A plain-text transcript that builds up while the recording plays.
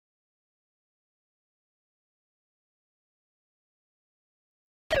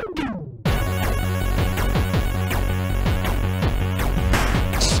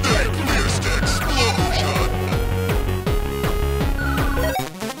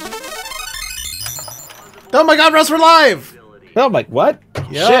Oh my God, Russ, we're live! Oh my, what?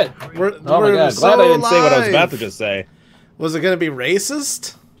 Yep. Shit. We're Oh my God, so glad I didn't say what I was live. about to just say. Was it going to be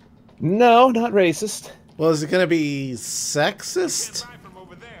racist? No, not racist. Was it going to be sexist?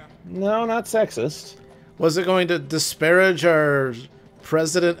 No, not sexist. Was it going to disparage our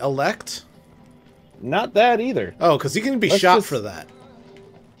president-elect? Not that either. Oh, because he can be Let's shot just- for that.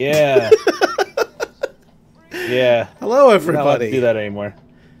 Yeah. Yeah. Hello, We're not allowed to everybody. do that anymore.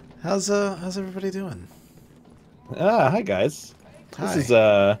 How's everybody doing? Hi guys. Hi.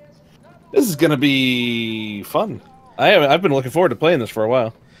 This is gonna be fun. I've been looking forward to playing this for a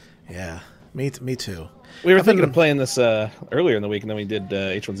while. Yeah, me too. We were I've thinking been- of playing this earlier in the week, and then we did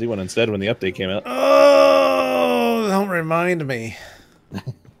H1Z1 instead when the update came out. Oh, don't remind me.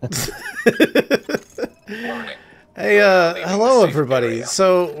 Hey, hello everybody.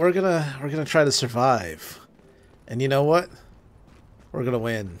 So we're gonna try to survive, and you know what? We're gonna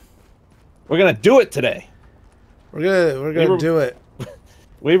win. We're gonna do it today. We're gonna do it.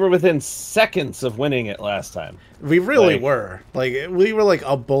 We were within seconds of winning it last time. We really Like- were. Like we were like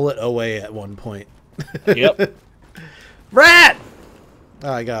a bullet away at one point. Yep. Rat!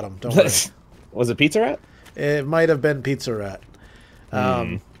 Oh, I got him. Don't worry. Was it Pizza Rat? It might have been Pizza Rat.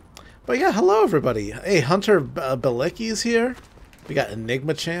 But yeah, hello everybody. Hey, Hunter Balecki's here. We got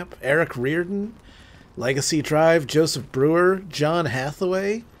Enigma Champ, Eric Reardon, Legacy Drive, Joseph Brewer, John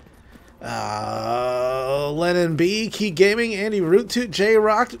Hathaway, Lennon B, Key Gaming, Andy Roottoot, J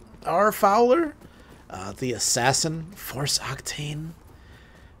Rock, R Fowler, The Assassin, Force Octane,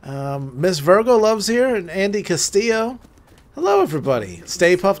 Miss Virgo Loves here, and Andy Castillo. Hello everybody.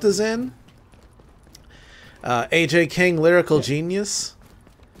 Stay Puffed is in. AJ King, Lyrical Genius.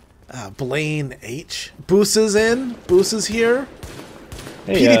 Blaine H. Boos is in. Boos is here.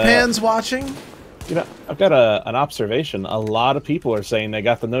 Hey, Petey Pan's watching. You know, I've got an observation. A lot of people are saying they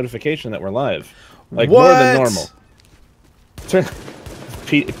got the notification that we're live, like more than normal.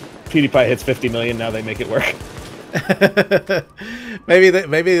 PewDiePie hits 50 million. Now they make it work. maybe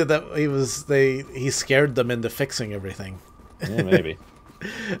he scared them into fixing everything. Yeah, maybe.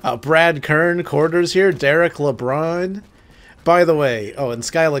 Brad Kern, Quarters here. Derek LeBron. By the way, oh, and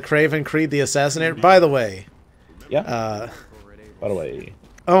Skyla Craven, Creed the Assassinator. By the way, Yeah. By the way,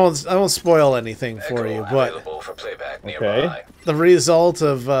 I won't spoil anything for you, but okay. the result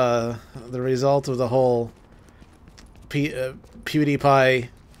of the whole PewDiePie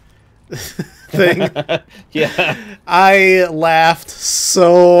thing. Yeah, I laughed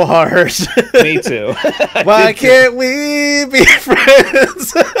so hard. me too. Why can't we be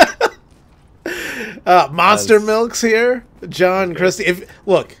friends? Monster Milk's here. John Christie.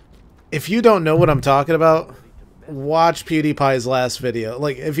 If you don't know what I'm talking about, watch PewDiePie's last video.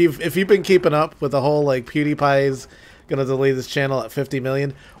 Like if you've been keeping up with the whole like PewDiePie's gonna delete his channel at 50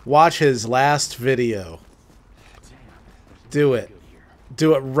 million, watch his last video. Do it.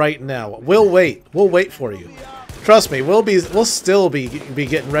 Do it right now. We'll wait. We'll wait for you. Trust me, we'll still be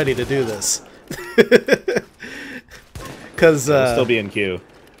getting ready to do this. Cause We'll still be in queue.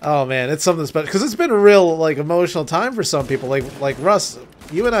 oh man, it's something special because it's been a real like emotional time for some people. Like Russ,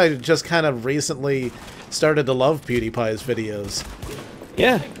 you and I just kind of recently started to love PewDiePie's videos.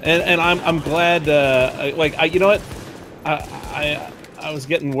 Yeah, and I'm glad. You know what? I was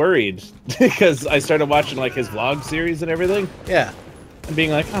getting worried because I started watching like his vlog series and everything, Yeah, and being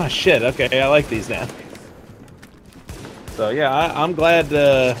like, oh shit, okay, I like these now. So yeah, I'm glad.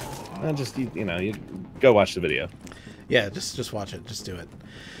 Just you go watch the video. yeah, just watch it, just do it.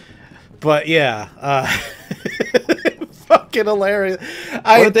 But yeah, fucking hilarious.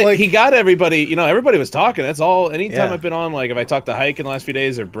 He got everybody. You know, everybody was talking. That's all. Anytime Yeah. I've been on, like if I talked to Hike in the last few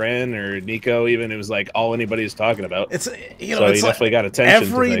days, or Bren or Nico, even it was like all anybody was talking about. It's So it's he like definitely got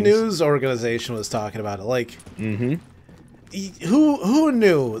attention. every to things. news organization was talking about it. Like, Mm-hmm. who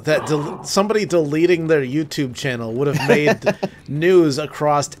knew that somebody deleting their YouTube channel would have made news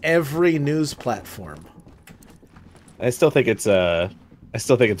across every news platform? I still think it's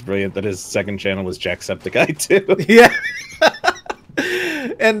brilliant that his second channel was Jacksepticeye too. Yeah.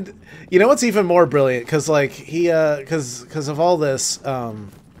 And you know what's even more brilliant? Because like because of all this,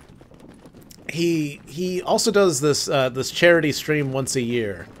 he also does this charity stream once a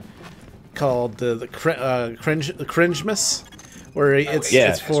year called the Cringemas, where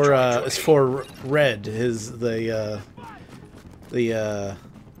it's for Red, his the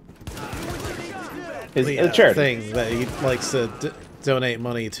charity thing that he likes to donate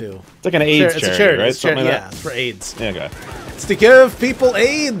money to. It's like an AIDS It's a charity, charity, right? it's charity, Something like yeah, it's for AIDS. that? Yeah, okay. It's to give people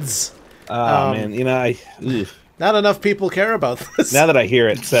AIDS. Oh man, you know, not enough people care about this. Now that I hear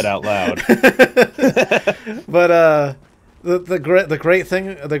it said out loud. But the great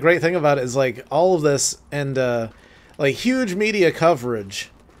thing about it is like all of this and like huge media coverage.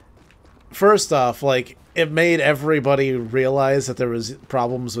 First off, like it made everybody realize that there was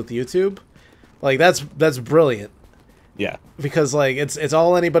problems with YouTube. Like that's brilliant. Yeah. Because like it's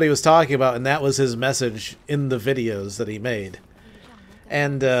all anybody was talking about, and that was his message in the videos that he made.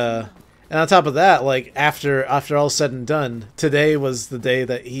 And on top of that, like after all said and done, today was the day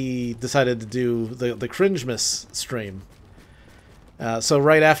that he decided to do the Cringemas stream. So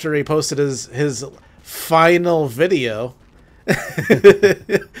right after he posted his final video,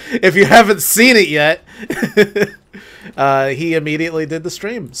 if you haven't seen it yet, he immediately did the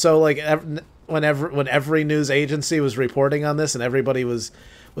stream. So like when every news agency was reporting on this and everybody was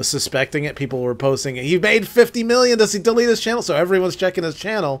suspecting it, people were posting it. He made 50 million. Does he delete his channel? So everyone's checking his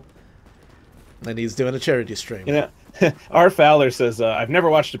channel, and he's doing a charity stream. You know, R. Fowler says, "I've never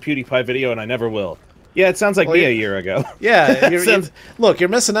watched a PewDiePie video, and I never will." Yeah, it sounds like me a year ago. Yeah, look, you're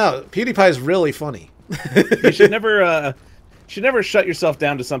missing out. PewDiePie's really funny. You should never shut yourself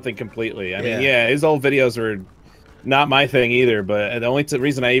down to something completely. I mean, yeah, his old videos were not my thing either, but the only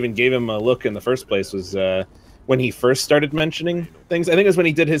reason I even gave him a look in the first place was when he first started mentioning things. I think it was when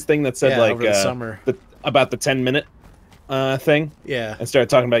he did his thing that said like over the summer. About the 10-minute thing. Yeah. And started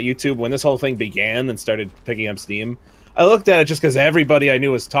talking about YouTube. When this whole thing began and started picking up steam, I looked at it just because everybody I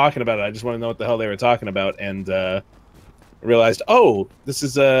knew was talking about it. I just want to know what the hell they were talking about, and realized, oh, this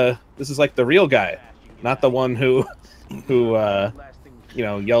is like the real guy, not the one who you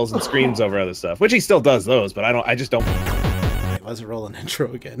know, yells and screams over other stuff, which he still does those, but I just don't. Wait, why is it rolling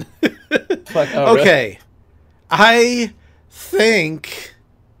intro again? Oh, okay, really? I think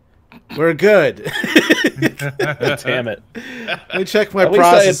we're good. Damn it! Let me check my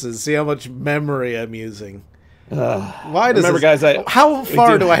processes, see how much memory I'm using. Why does remember, this, guys? how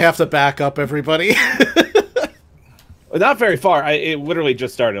far do I have to back up, everybody? Not very far. It literally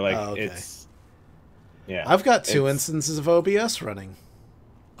just started. Like it's. Yeah, I've got 2 instances of OBS running.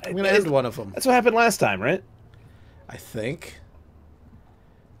 I'm gonna end one of them. That's what happened last time, right? I think.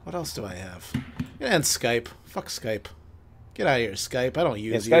 What else do I have? I'm gonna end Skype. Fuck Skype. Get out of here, Skype. I don't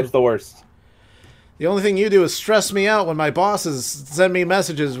use you. Skype's the worst. The only thing you do is stress me out when my bosses send me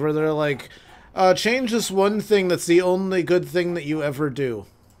messages where they're like, change this one thing that's the only good thing that you ever do.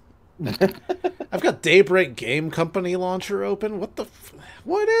 I've got Daybreak Game Company launcher open. What the?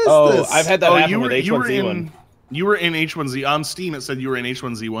 What is this? Oh, I've had that happen with H1Z1. You were in H1Z on Steam. It said you were in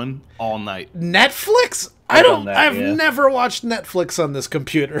H1Z1 all night. Netflix? I've never watched Netflix on this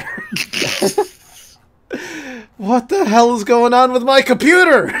computer. What the hell is going on with my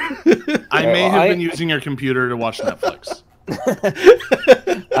computer? I may have been using your computer to watch Netflix.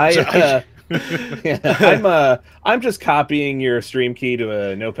 I'm just copying your stream key to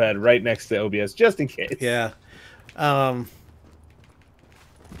a notepad right next to OBS just in case. Yeah.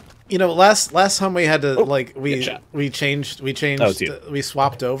 You know, last time we had to we changed we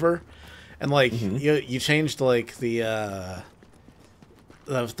swapped over, and like you changed like the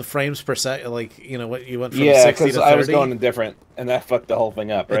frames per second, like, you know, what you went from 60 to 30. I was going different, and that fucked the whole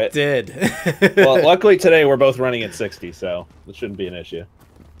thing up, right? It did. Well, luckily today we're both running at 60, so it shouldn't be an issue.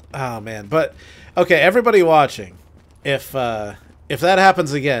 Oh man, but okay, everybody watching, if that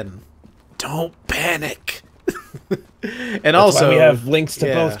happens again, don't panic. And that's also why we have links to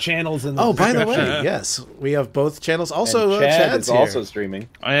both channels in the by the way, yes, we have both channels. Also, Chad is here. also streaming.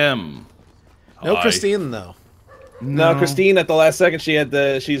 I am. No Christine though. No, Christine at the last second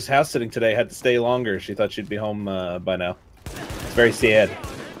she's house sitting today, had to stay longer. She thought she'd be home by now. It's very sad.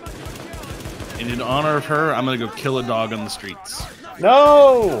 And in honor of her, I'm gonna go kill a dog on the streets.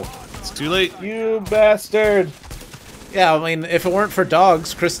 No! It's too late. You bastard! Yeah, I mean, if it weren't for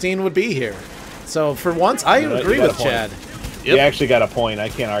dogs, Christine would be here. So for once, I agree with Chad. Yep. You actually got a point. I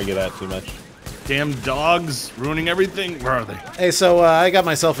can't argue that too much. Damn dogs ruining everything. Where are they? Hey, so I got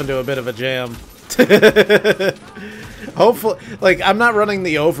myself into a bit of a jam. Hopefully, like, I'm not running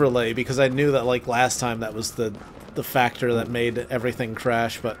the overlay because I knew that, like, last time that was the factor that made everything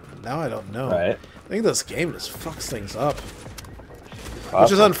crash, but now I don't know. Right. I think this game just fucks things up. Awesome.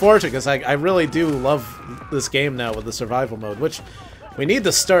 Which is unfortunate because I really do love this game now with the survival mode, which we need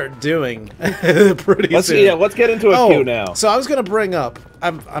to start doing pretty soon. Yeah, let's get into a queue now. So I was gonna bring up.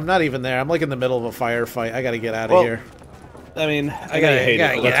 I'm not even there. I'm like in the middle of a firefight. I gotta get out of here. I mean, I gotta hate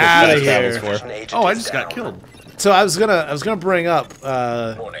it. Get out of here. Oh, I just got killed. So I was gonna bring up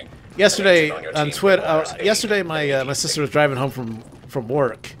yesterday on Twitter. Yesterday my sister was driving home from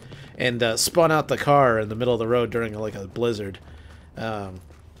work, and spun out the car in the middle of the road during like a blizzard.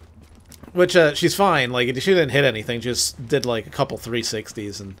 Which she's fine. Like she didn't hit anything. Just did like a couple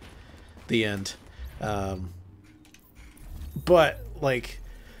 360s in the end. But like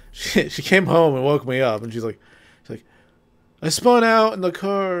she came home and woke me up, and she's like, I spun out in the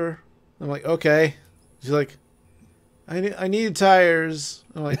car. I'm like, okay. She's like, I need tires.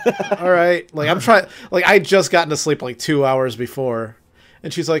 I'm like, all right. Like I'm trying. Like I just gotten to sleep like 2 hours before,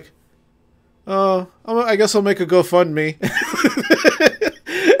 and she's like, oh, I guess I'll make a GoFundMe.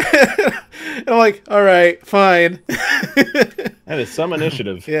 And I'm like, all right, fine. That is some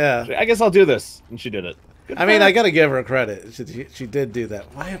initiative. Yeah. I guess I'll do this, and she did it. I mean, I gotta give her credit. She did do that.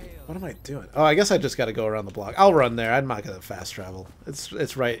 What am I doing? Oh, I guess I just gotta go around the block. I'll run there. I'm not gonna fast travel.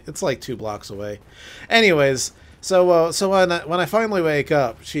 It's right. It's like 2 blocks away. Anyways, so when I finally wake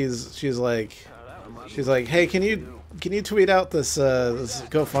up, she's like, hey, can you tweet out this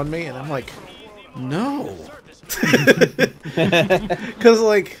GoFundMe? And I'm like, no, because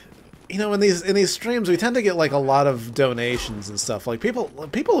like. You know, in these streams, we tend to get like a lot of donations and stuff. Like people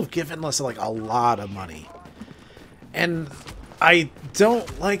have given us like a lot of money, and I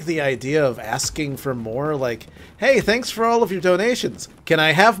don't like the idea of asking for more. Like, hey, thanks for all of your donations. Can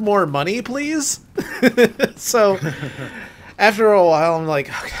I have more money, please? So after a while, I'm like,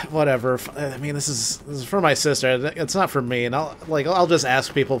 okay, whatever. I mean, this is for my sister. It's not for me, and I'll just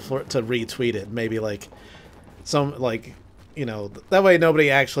ask people to retweet it. Maybe like some like. You know, that way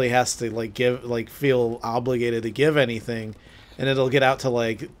nobody actually has to feel obligated to give anything, and it'll get out to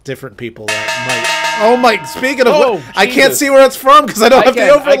like different people that might. Oh my! Speaking of, I can't see where it's from because I don't have the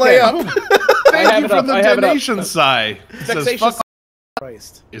overlay up. Thank you for the donation, Sai. It says, "Fuck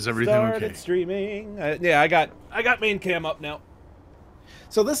Christ." Is everything okay? Streaming. Yeah, I got main cam up now.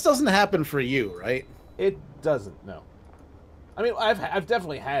 So this doesn't happen for you, right? It doesn't. No. I mean, I've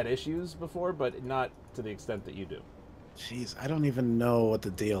definitely had issues before, but not to the extent that you do. Jeez, I don't even know what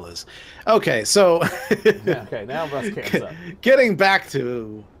the deal is. Okay, so... Yeah, okay, now Russ camps up. Getting back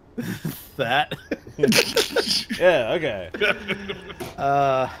to that. Yeah, okay.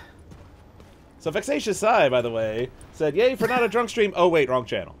 So Vexatious Sai, by the way, said, yay for not a drunk stream. Oh, wait, wrong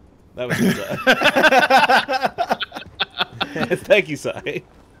channel. That was his, Thank you, Sai.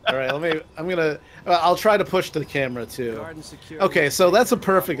 All right, I'll try to push the camera too. Okay, so that's a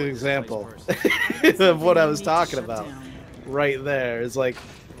perfect example of what I was talking about. Right there, it's like,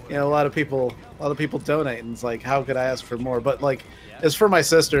 you know, a lot of people donate, and it's like, how could I ask for more? But like, it's for my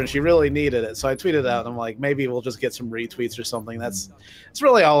sister, and she really needed it, so I tweeted out. And I'm like, maybe we'll just get some retweets or something. That's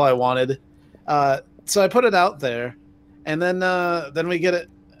really all I wanted. So I put it out there, and then we get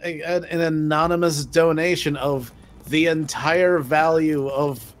an anonymous donation of the entire value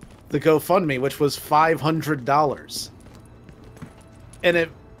of the GoFundMe, which was $500, and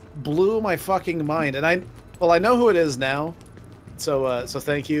it blew my fucking mind. And I know who it is now, so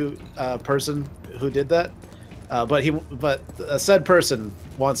thank you, person who did that. But said person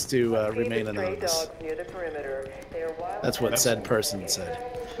wants to remain anonymous. That's what said person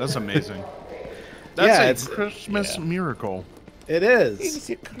said. That's amazing. That's a Christmas miracle. It is. It's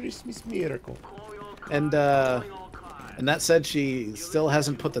a Christmas miracle. And that said, she still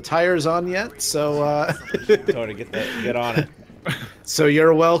hasn't put the tires on yet, so to get on it. So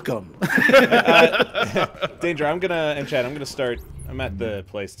you're welcome. Danger, I'm gonna start. I'm at the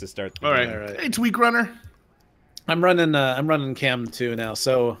place to start. All right. Hey, Tweak Runner. I'm running Cam 2 now,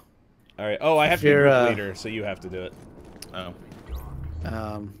 so. All right. Oh, I have to be group leader, so you have to do it. Oh.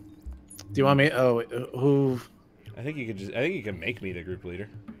 Do you want me? Oh, who? I think you can make me the group leader.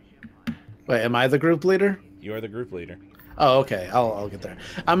 Wait, am I the group leader? You're the group leader. Oh, okay. I'll get there.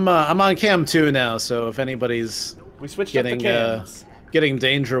 I'm on Cam 2 now, so if anybody's getting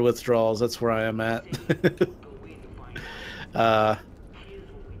danger withdrawals, that's where I am at. But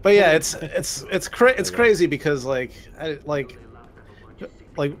yeah, it's crazy because like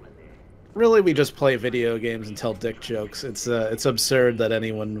really we just play video games and tell dick jokes. It's absurd that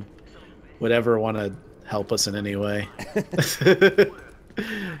anyone would ever want to help us in any way.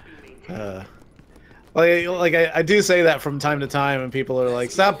 I do say that from time to time, and people are like,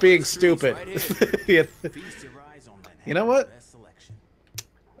 "Stop being stupid." You know what?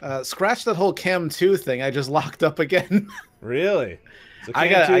 Scratch that whole Cam 2 thing. I just locked up again. Really? So I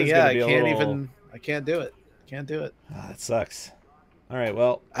can't do it. Can't do it. Oh, that sucks. All right,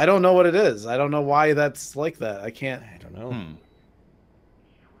 well, I don't know what it is. I don't know why that's like that. I don't know.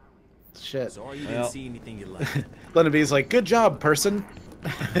 Shit. So you didn't see anything you like. Lennabee's like, good job, person.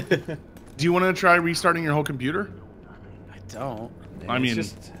 Do you want to try restarting your whole computer? I don't. I mean,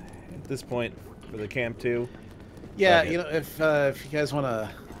 just at this point for the Cam 2. Yeah, you know, if you guys want to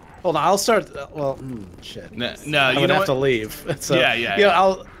Hold on, I'll start. Well, shit. No, I'm you gonna know have what? to leave. So, Yeah. You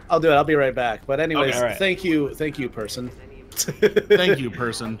know, I'll do it. I'll be right back. But anyways, Okay, all right. thank you, person. Thank you,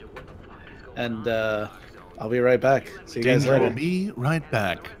 person. And I'll be right back. See you guys Danger will later. be right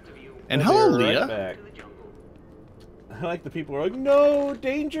back. And I'll hello, be right Leah. back. I like the people who are like, no,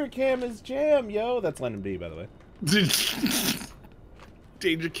 Danger Cam is jam, yo. That's Lennon B, by the way.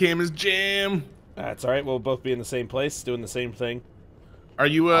 Danger Cam is jam. That's all right. We'll both be in the same place, doing the same thing. Are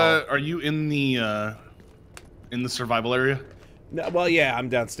you in the survival area? No, well, yeah, I'm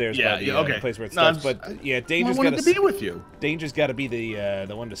downstairs. Yeah, by the, yeah, okay. the place where it No, starts. But yeah, Danger's I got wanted to be with you. Danger's got to be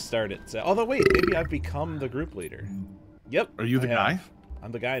the one to start it. So, although wait, maybe I've become the group leader. Yep. Are you the guy?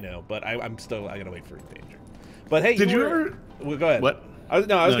 I'm the guy now, but I gotta wait for Danger. But hey, Did you ever? Well, go ahead. What? I was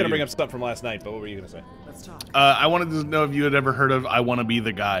gonna bring up stuff from last night, but what were you gonna say? Let's talk. I wanted to know if you had ever heard of I Want to Be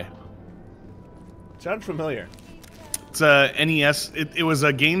the Guy. Sounds familiar. It's a NES. It was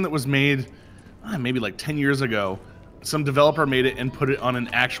a game that was made maybe like 10 years ago. Some developer made it and put it on an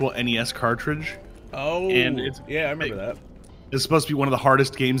actual NES cartridge. Oh, And yeah, I remember that. It's supposed to be one of the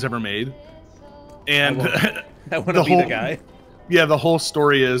hardest games ever made. And I want to be the guy. Yeah, the whole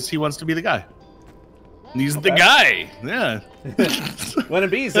story is he wants to be the guy. He's the guy. Yeah. Lennon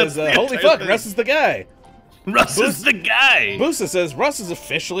B says, That's the "Holy entire fuck, thing. Russ is the guy." Russ is the guy. Boosa says, "Russ is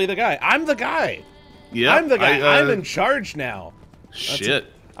officially the guy. I'm the guy. Yeah, I'm the guy. I'm in charge now." Shit.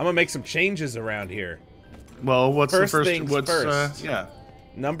 I'm gonna make some changes around here. Well, what's First the first? things What's first. yeah?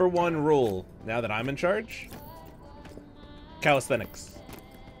 Number one rule, now that I'm in charge, calisthenics.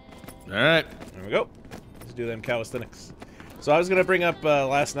 All right. There we go. Let's do them calisthenics. So I was gonna bring up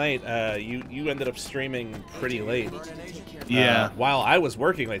last night. You ended up streaming pretty late. Yeah. While I was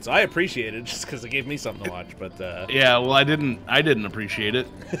working late, so I appreciate it just because it gave me something to watch. But Yeah. Well, I didn't appreciate it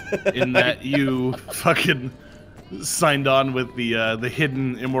in that you fucking signed on with the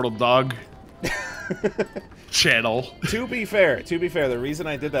hidden immortal dog channel. To be fair, the reason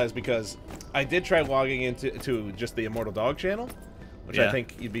I did that is because I did try logging into just the immortal dog channel, which I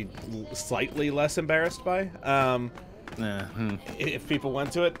think you'd be slightly less embarrassed by. If people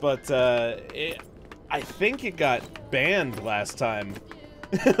went to it, but I think it got banned last time,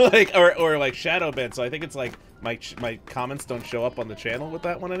 like or like shadow banned. So I think it's like my comments don't show up on the channel with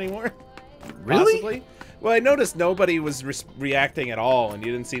that one anymore. Really? Possibly. Well, I noticed nobody was reacting at all, and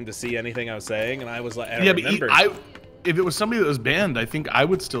you didn't seem to see anything I was saying, and I was like, I remembered. But if it was somebody that was banned, I think I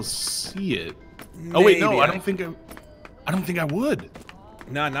would still see it. Oh wait, no, I don't think I would.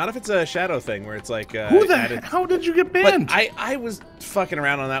 No, not if it's a shadow thing where it's like How did you get banned? But I was fucking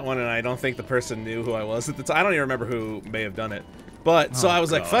around on that one, and I don't think the person knew who I was at the time. I don't even remember who may have done it. But so I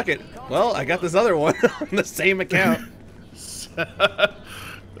was like, fuck it. Well, I got this other one on the same account.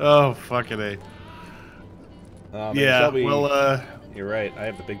 Oh, fucking A. Man, Yeah, Shelby, well, you're right. I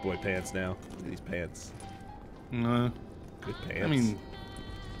have the big boy pants now. Look at these pants. Good pants. I mean,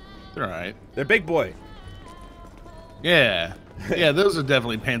 they're alright. They're big boy. Yeah. Yeah, those are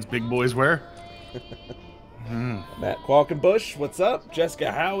definitely pants big boys wear. Matt Qualkenbush, what's up?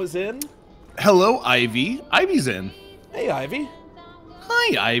 Jessica Howe is in. Hello, Ivy. Ivy's in. Hey, Ivy.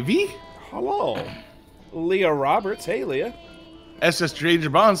 Hi, Ivy. Hello. Leah Roberts. Hey, Leah. SSJ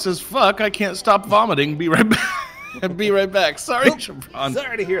Jabron says, fuck, I can't stop vomiting. Be right back. Be right back. Sorry, Jabron.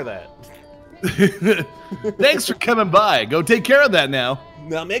 Sorry to hear that. Thanks for coming by. Go take care of that now.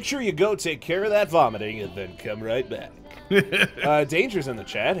 Now make sure you go take care of that vomiting and then come right back. Danger's in the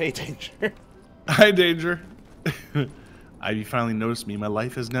chat. Hey, Danger. Hi, Danger. Ivy finally noticed me. My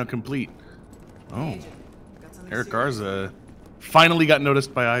life is now complete. Oh. Eric Garza finally got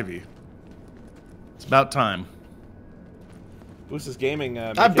noticed by Ivy. It's about time. Boos's Gaming.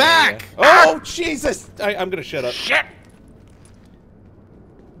 I'm back! Oh, Jesus! I'm gonna shut up. Shit!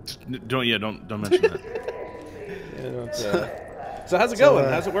 Don't mention that. So how's it going?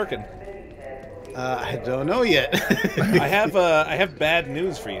 How's it working? I don't know yet. I have bad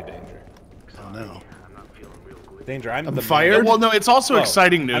news for you, Danger. Oh no. Danger, I'm the fired? Well, no, it's also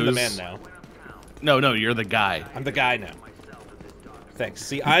exciting news. I'm the man now. No, you're the guy. I'm the guy now. Thanks.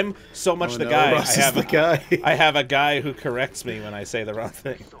 See, I'm so much the no, guy. Russ is the guy. I have a guy who corrects me when I say the wrong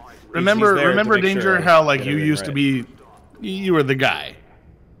thing. Remember, Danger, how like you used to be, you were the guy.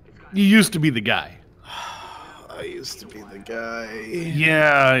 You used to be the guy. I used to be the guy.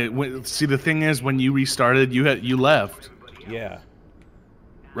 Yeah. See, the thing is, when you restarted, you left. Yeah.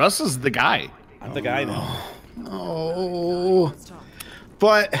 Russ is the guy. I'm the guy now. Oh.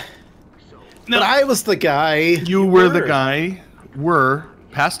 But I was the guy. You were the guy. Were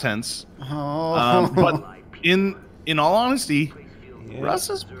past tense. Oh. But in all honesty, Russ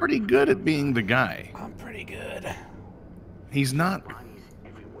is pretty good at being the guy. I'm pretty good. He's not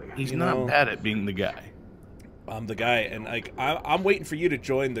He's not bad at being the guy. I'm the guy, and like I'm waiting for you to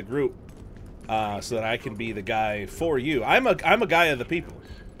join the group, so that I can be the guy for you. I'm a guy of the people.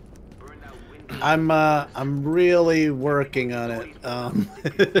 I'm really working on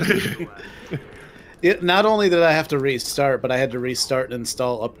it. Not only did I have to restart, but I had to restart and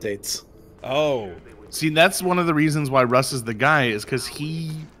install updates. Oh, see, that's one of the reasons why Russ is the guy, is because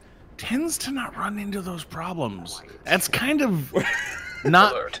he tends to not run into those problems. That's kind of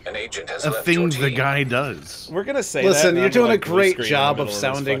not a thing the guy does. We're gonna say Listen, that, you're doing a like great job of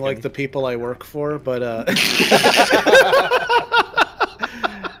sounding like the people I work for, but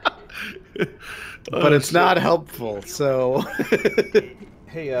but it's not helpful. So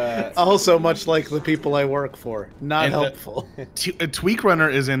hey, also much like the people I work for, not helpful. A Tweak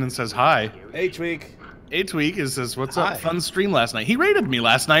Runner is in and says hi. Hey, Tweak. Hey, Tweak says, "What's Hi. up? Fun stream last night." He raided me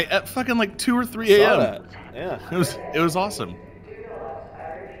last night at fucking like 2 or 3 a.m. Saw that. Yeah, It was awesome.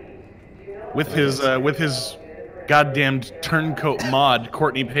 With his goddamned turncoat mod,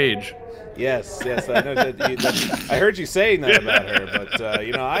 Courtney Page. Yes, I know I heard you saying that about her, but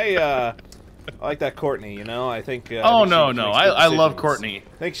you know, I like that Courtney. You know, I think. Oh I think no, I love Courtney.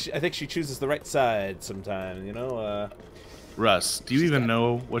 I think she chooses the right side sometimes. You know. Russ, do you even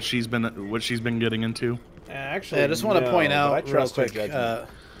know what she's been getting into? Actually, I just want to point out real quick.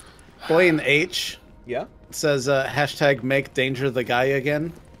 Blaine H. Yeah. Says hashtag make Danger the guy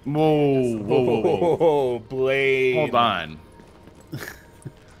again. Whoa, Blaine. Hold on.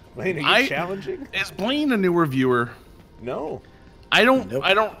 Blaine, are you challenging? Is Blaine a newer viewer? No. I don't. Nope.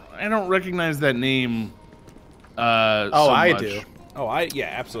 I don't recognize that name. I do. Oh, yeah,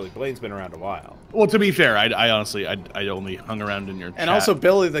 absolutely. Blaine's been around a while. Well, to be fair, I honestly only hung around in your chat. And also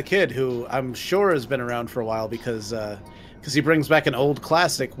Billy the Kid, who I'm sure has been around for a while because he brings back an old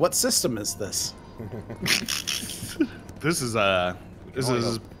classic. What system is this? This is the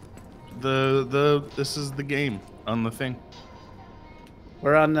game on the thing.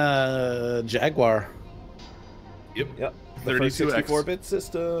 We're on Jaguar. Yep. The first 64-bit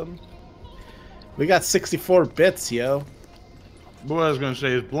system. We got 64 bits, yo. What I was gonna say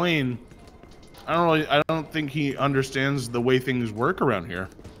is Blaine. I don't think he understands the way things work around here.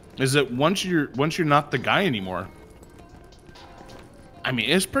 Is that once you're not the guy anymore, I mean,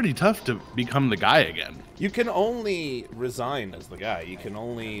 it's pretty tough to become the guy again. You can only resign as the guy. You can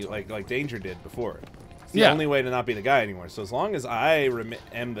only like Danger did before. It's the only way to not be the guy anymore. So as long as I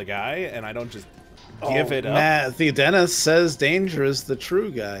am the guy and I don't just give it up. Matthew Dennis says Danger is the true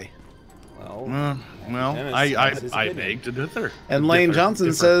guy. Well, I beg to differ. And Lane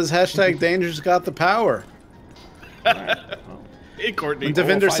Johnson says hashtag Danger's got the power. Hey, Courtney. And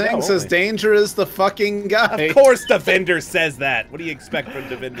Devinder Singh says Danger is the fucking guy. Of course Devinder says that. What do you expect from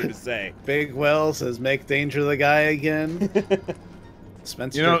Devinder to say? Big Well says make Danger the guy again.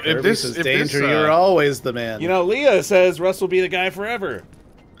 Spencer Kirby says Danger, you're always the man. You know, Leah says Russ will be the guy forever.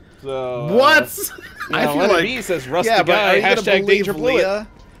 So what? I feel like B says Russ the guy. Hashtag Danger Leah,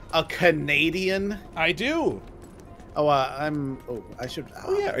 a Canadian. I do. Oh, I should.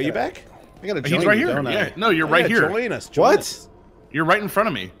 Oh yeah, are you back? I gotta join. He's right you, here. Don't I? Yeah, no, you're right here. Join us. What? You're right in front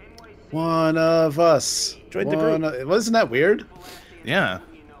of me. One of us. Join the group. Wasn't that weird? Yeah.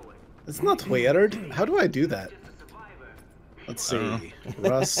 It's not weird. How do I do that? Let's see.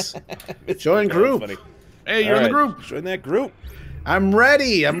 Russ. Join group. Hey, you're in the group. Join that group. I'm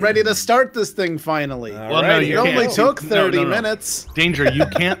ready. I'm ready to start this thing finally. Well, no, it only took 30 minutes. Danger,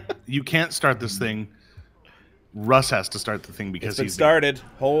 you can't start this thing. Russ has to start the thing because he's started.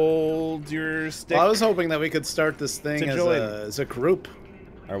 Hold your stick. Well, I was hoping that we could start this thing as a group.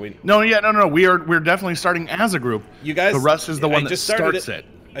 Are we? No. We're definitely starting as a group. You guys. The Russ is the one that starts it.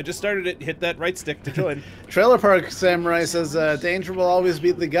 I just started it. Hit that right stick to join. Trailer Park Samurai says Danger will always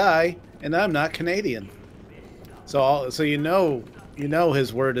be the guy, and I'm not Canadian. So you know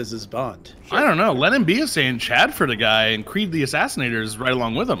his word is his bond. Sure. I don't know. Lennon B is saying Chad for the guy, and Creed the Assassinator is right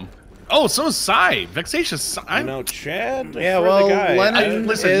along with him. Oh, so is Psy. Vexatious Psy. No, Chad. Yeah, well, the guy. Lennon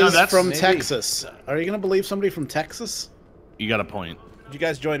is from Texas. Are you gonna believe somebody from Texas? You got a point. Did you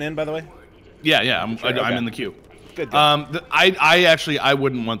guys join in, by the way? Yeah. I'm in the queue. Good. I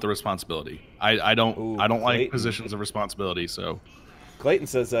wouldn't want the responsibility. I don't like Clayton. positions of responsibility. So Clayton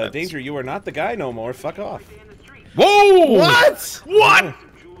says, Danger, you are not the guy no more. Fuck off. Whoa! What? What?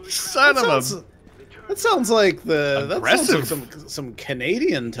 Son of a... That sounds like aggressive. That sounds like some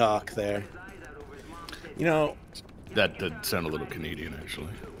Canadian talk there. You know... That did sound a little Canadian, actually.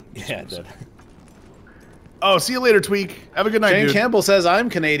 Yeah, it did. Oh, see you later, Tweak. Have a good night, Jane dude. Campbell says, I'm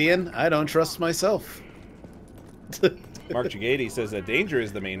Canadian. I don't trust myself. Mark Jagady says that Danger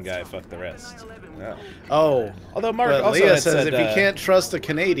is the main guy. Fuck the rest. Yeah. Oh, Although Mark but also Leah had says said, if you can't trust a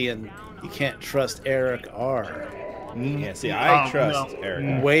Canadian, you can't trust Eric R. Yeah, see, I trust no. Eric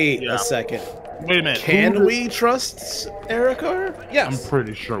R. Wait Yeah. a second. Wait a minute. Can we trust Eric R? Yes. I'm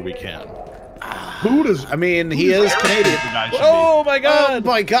pretty sure we can. Who does? I mean, he is Canadian. Oh my god! Oh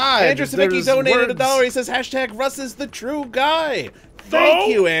my god! Andrew Sabicki There's donated words. $1. He says hashtag Russ is the true guy.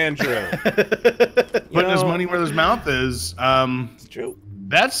 Thank you, Andrew. Putting his money where his mouth is. It's true.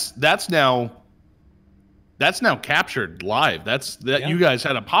 That's now captured live. Yeah. You guys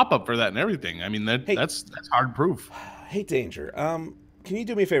had a pop up for that and everything. I mean that's hard proof. Hey, Danger. Can you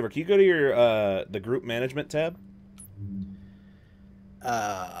do me a favor? Can you go to your the group management tab?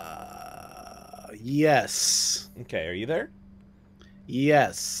 Yes. Okay, are you there?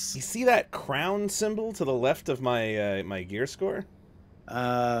 Yes. You see that crown symbol to the left of my my gear score?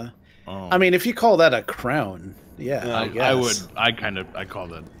 Oh. I mean, if you call that a crown, yeah, I guess. I would. I call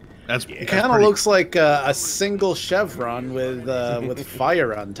that. It kind of looks like a single chevron with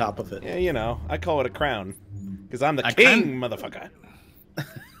fire on top of it. Yeah, you know, I call it a crown because I'm the king, motherfucker.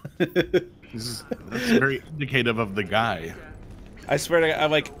 That's very indicative of the guy. I swear to God,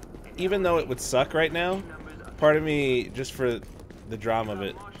 I'm like, even though it would suck right now, part of me, just for the drama of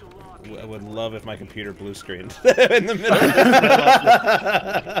it, I would love if my computer blue screened in the middle.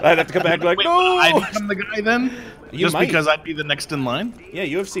 I'd have to come back and be like, Wait, no! I'd become the guy then? Just might. because I'd be the next in line? Yeah,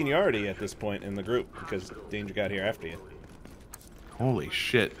 you have seniority at this point in the group because Danger got here after you. Holy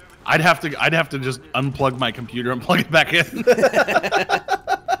shit. I'd have to just unplug my computer and plug it back in.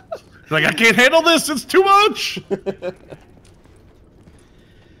 Like, I can't handle this, it's too much!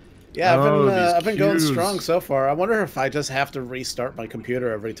 Yeah, Oh, I've been these going cues. strong so far. I wonder if I just have to restart my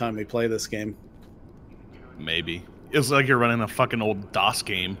computer every time we play this game. Maybe. It's like you're running a fucking old DOS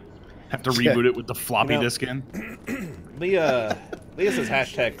game. Have to reboot it with the floppy disk in. Leah says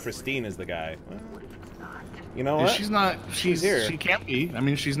hashtag Christine is the guy. Well, you know what? She's not. She's here. She can't be. I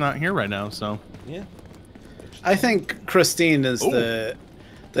mean, she's not here right now, so. Yeah. I think Christine is the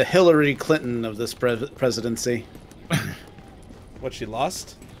Hillary Clinton of this presidency. What, she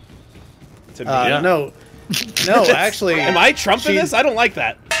lost? To me? No, actually. Am I Trump in this? I don't like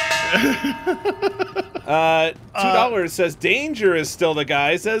that. $2 says Danger is still the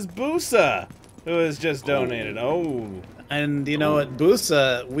guy, says Boosa, who has just donated. Oh. And you know what?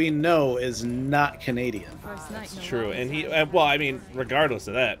 Boosa, we know, is not Canadian. That's true. And he, well, I mean, regardless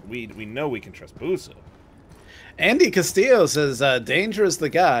of that, we know we can trust Boosa. Andy Castillo says, Danger is the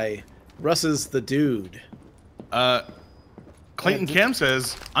guy, Russ is the dude. Clayton Cam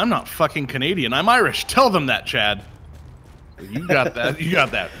says, I'm not fucking Canadian, I'm Irish. Tell them that, Chad. You got that. You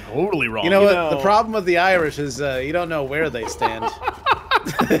got that totally wrong. You know what? The problem with the Irish is you don't know where they stand.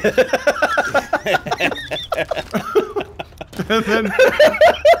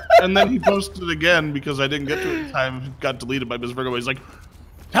 and then he posted it again because I didn't get to it in time. It got deleted by Miss Virgo. He's like,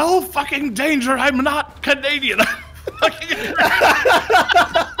 "Hell fucking Danger! I'm not Canadian."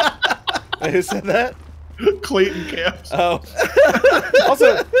 Who said that? Clayton Camps. Oh.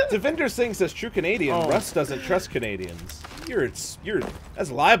 Also, Devinder Singh says true Canadian. Russ doesn't trust Canadians.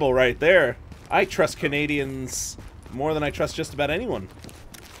 That's libel right there. I trust Canadians more than I trust just about anyone.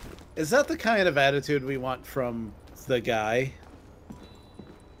 Is that the kind of attitude we want from the guy?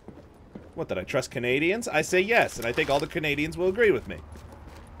 What, that I trust Canadians? I say yes, and I think all the Canadians will agree with me.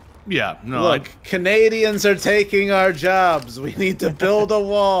 Yeah, no. Look, Canadians are taking our jobs. We need to build a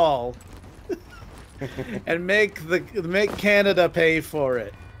wall. And make Canada pay for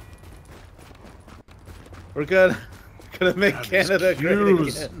it. We're gonna make Canada great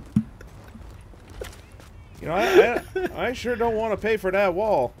again. You know, I sure don't want to pay for that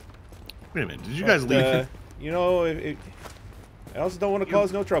wall. Wait a minute, did you guys leave? You know, I also don't want to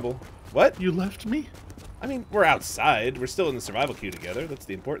cause no trouble. What? You left me? I mean, we're outside. We're still in the survival queue together. That's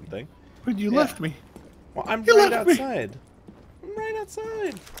the important thing. But you left me. Well, I'm You right left me. outside. I'm right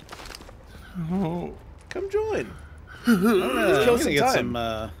outside. Oh. Come join. Let's kill some get time.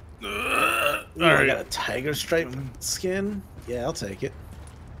 I Alright. got a tiger stripe skin. Yeah, I'll take it.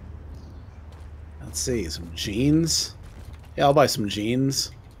 Let's see, some jeans. Yeah, I'll buy some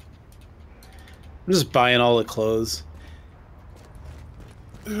jeans. I'm just buying all the clothes.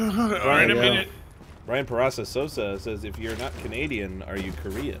 Alright, a minute. Brian Parasa Sosa says, if you're not Canadian, are you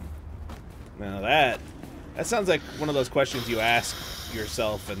Korean? Now that sounds like one of those questions you ask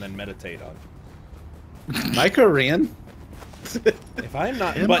yourself and then meditate on. Am I Korean? If I'm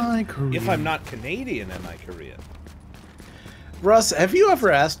not, Am I Korean? if I'm not Canadian, am I Korean? Russ, have you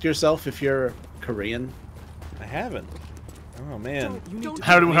ever asked yourself if you're Korean? I haven't. Oh man.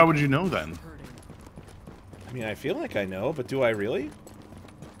 How would you know then? I mean, I feel like I know, but do I really?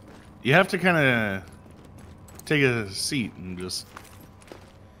 You have to kind of take a seat and just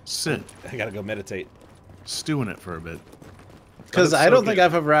sit. I gotta go meditate. Stew in it for a bit. Because I don't think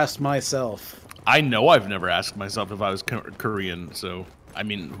I've ever asked myself. I know I've never asked myself if I was Korean, so I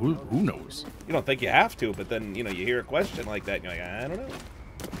mean, who knows? You don't think you have to, but then you hear a question like that, and you're like, I don't know.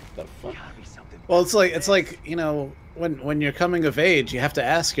 What the fuck? Well, it's like when you're coming of age, you have to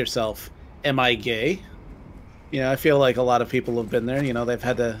ask yourself, am I gay? I feel like a lot of people have been there. They've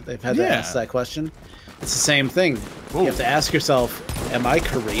had to ask that question. It's the same thing. Ooh. You have to ask yourself, am I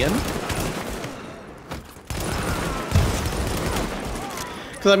Korean?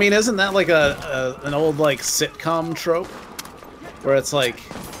 Because I mean, isn't that like an old like sitcom trope, where it's like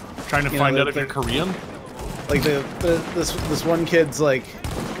trying to find out if you're Korean? Like this one kid's like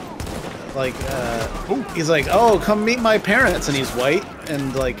he's like, oh, come meet my parents, and he's white,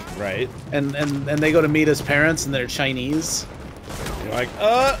 and like right, and they go to meet his parents, and they're Chinese. You're like,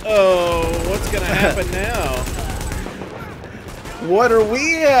 uh-oh, what's gonna happen now? What are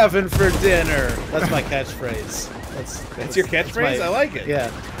we having for dinner? That's my catchphrase. That's your catchphrase? I like it.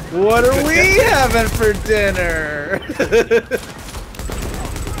 Yeah. What are we having for dinner?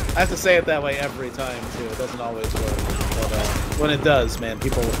 I have to say it that way every time too. It doesn't always work, but when it does, man,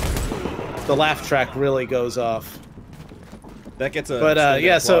 the laugh track really goes off. That gets a. But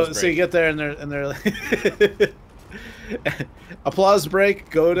yeah, so you get there and they're like, applause break.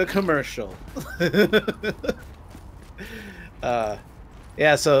 Go to commercial.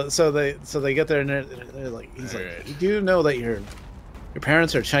 Yeah, so they get there and they're like, he's like, do you know that your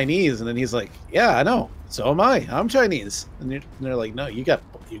parents are Chinese? And then he's like, yeah, I know. So am I. I'm Chinese. And they're like, no, you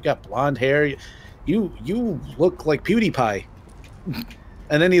got blonde hair. You look like PewDiePie.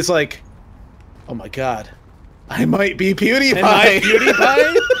 And then he's like, oh my god, I might be PewDiePie. Am I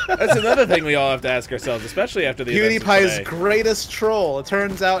PewDiePie? That's another thing we all have to ask ourselves, especially after the PewDiePie's greatest troll. It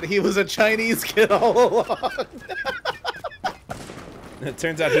turns out he was a Chinese kid all along. It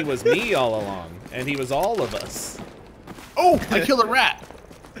turns out he was me all along, and he was all of us. Oh, I killed a rat.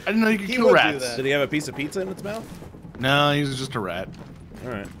 I didn't know you could kill rats. Did he have a piece of pizza in its mouth? No, he was just a rat.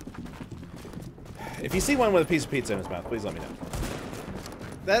 All right. If you see one with a piece of pizza in his mouth, please let me know.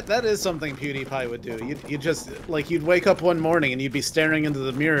 That is something PewDiePie would do. You'd just like you'd wake up one morning and you'd be staring into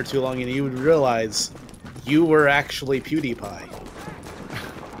the mirror too long, and you would realize you were actually PewDiePie.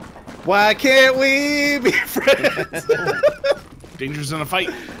 Why can't we be friends? Danger's in a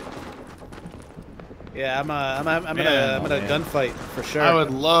fight. Yeah, I'm in a gunfight for sure. I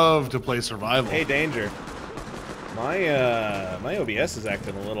would love to play survival. Hey, Danger. My OBS is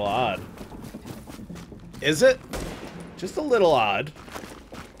acting a little odd. Is it? Just a little odd.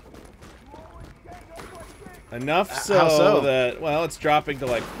 Enough so that, well, it's dropping to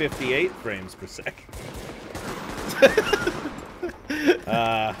like 58 frames per second.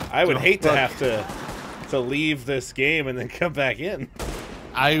 I would hate to have to leave this game and then come back in.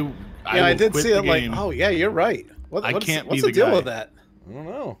 I did see it like, oh yeah, you're right. What's the deal with that? I don't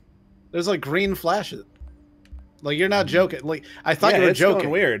know. There's like green flashes. Like you're not joking. Like I thought you were joking. Going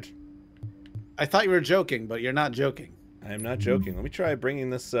weird. I thought you were joking, but you're not joking. I am not joking. Let me try bringing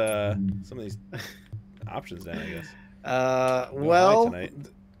this some of these options down, I guess. Well,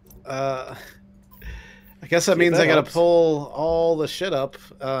 I guess that means I gotta pull all the shit up.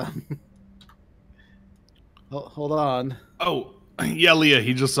 Hold on. Oh, yeah, Leah,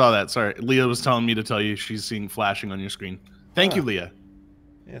 he just saw that. Sorry. Leah was telling me to tell you she's seeing flashing on your screen. Thank you, Leah.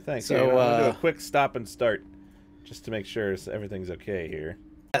 Yeah, thanks. So, I'm gonna do a quick stop and start just to make sure everything's okay here.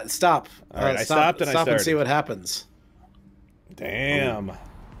 Stop. All right, I stopped and I started. Stop and see what happens. Damn.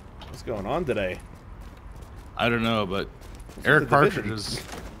 What's going on today? I don't know, but Eric Partridge is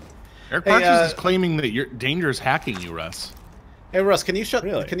claiming that your Danger is hacking you, Russ. Hey, Russ, can you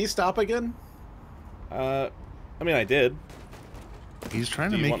Really? Can you stop again? I mean, I did. He's trying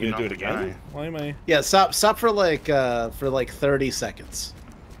to Do you make want you me to do not it the again? guy. Why am I? Yeah, stop for like 30 seconds.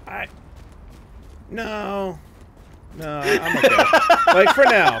 No, I'm okay. Like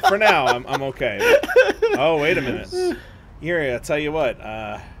for now, I'm okay. Oh, wait a minute. Here, I'll tell you what.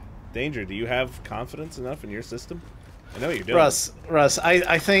 Danger, do you have confidence enough in your system? I know what you're doing. Russ,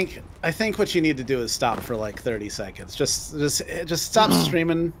 I think what you need to do is stop for like 30 seconds. Just stop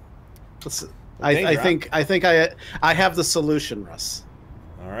streaming. I think I have the solution, Russ.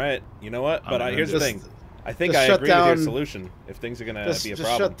 All right. You know what? But here's the thing. I think I shut agree down, with your solution. If things are gonna be a just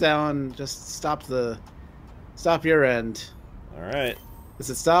problem, shut down. Just stop your end. All right. Is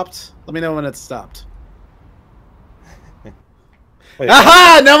it stopped? Let me know when it's stopped. Wait,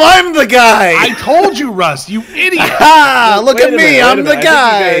 Aha! Now I'm the guy. I told you, Russ, you idiot! Aha! Look at me, I'm the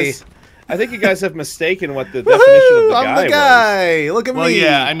guy. I think you guys have mistaken what the definition of the guy I'm the guy. Look at Well, me.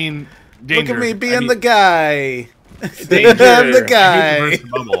 yeah, I mean, danger. Look at me being the guy. Danger. I'm the I guy. hate to burst the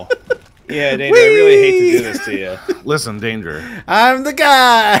bubble. Yeah, Danger, I really hate to do this to you. Listen, danger. I'm the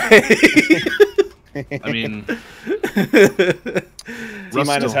guy. I mean,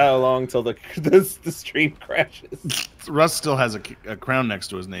 T-minus how long till the stream crashes? Russ still has a crown next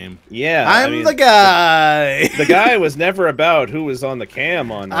to his name. Yeah, I'm the guy. The guy was never about who was on the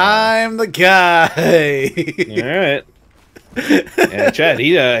cam on. I'm the guy. All right. Yeah, Chad,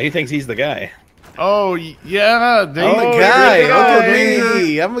 he thinks he's the guy. Oh yeah, I'm the guy. Look at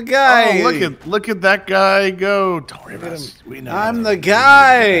me. I'm a guy. Oh, look at that guy go. Don't worry about it. We know. I'm the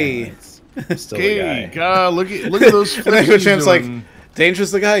guy. Still the guy. God, look at those And flips then he's Champ's like, doing.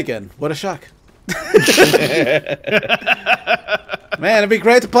 Danger's the guy again. What a shock. Man, it'd be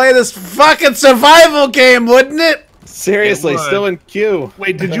great to play this fucking survival game, wouldn't it? Seriously, It would. still in queue.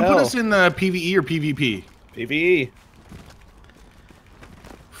 Wait, did What you the put hell? us in PvE or PvP? PvE.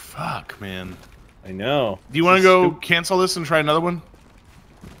 Fuck, man. I know. Do you want to go cancel this and try another one?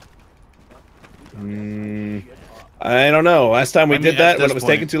 I don't know. Last time we did at that, when this it was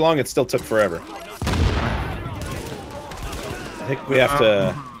point- taking too long, it still took forever. I think we have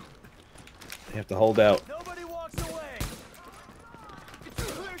to. We have to hold out.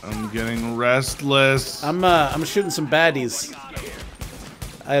 I'm getting restless. I'm shooting some baddies.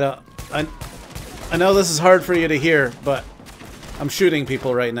 I know this is hard for you to hear, but I'm shooting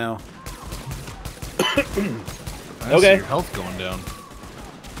people right now. I see Okay. your health going down.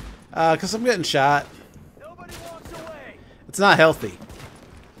 Cause I'm getting shot. It's not healthy.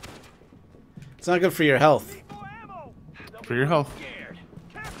 It's not good for your health. For your health.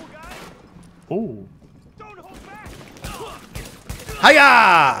 Oh.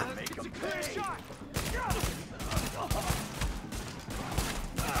 Hiya!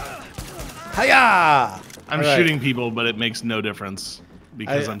 Hiya! I'm All right. shooting people, but it makes no difference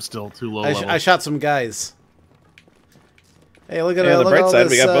because I'm still too low level. I shot some guys. Hey, look at Yeah, on look the at bright all side,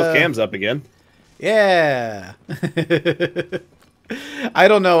 this, we got both cams up again. Yeah. I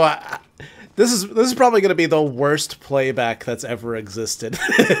don't know. This is probably going to be the worst playback that's ever existed.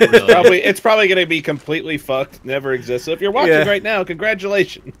 It's probably going to be completely fucked. Never exists. So if you're watching Yeah. right now,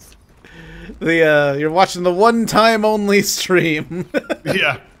 congratulations. You're watching the one-time only stream.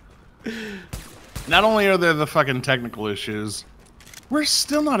 Yeah. Not only are there the fucking technical issues, we're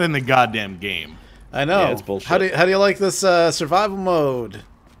still not in the goddamn game. I know. Yeah, it's bullshit. How do you like this survival mode?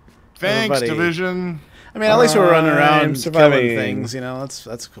 Thanks, Everybody. Division. I mean, at least we're running I'm around surviving. killing things. You know,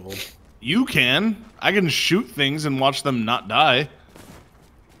 that's cool. You can. I can shoot things and watch them not die.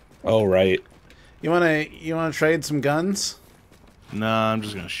 Oh, right. You wanna trade some guns? Nah, I'm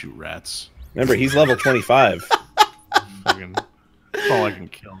just gonna shoot rats. Remember, he's level 25. Fucking, that's all I can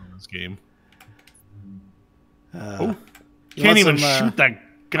kill in this game. You Can't want even some, shoot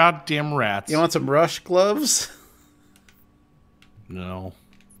that goddamn rats. You want some rush gloves? No.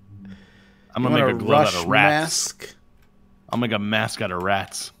 I'm You gonna want make a glove out rush of rats. mask? I'll make a mask out of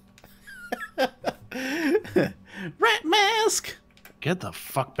rats. Rat mask. Get the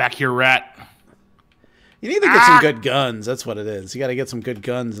fuck back here, rat. You need to get some good guns. That's what it is. You got to get some good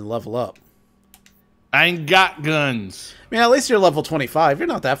guns and level up. I ain't got guns. I mean, at least you're level 25. You're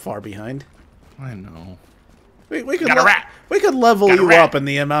not that far behind. I know. We could Got a rat. We could level Got a you rat. up in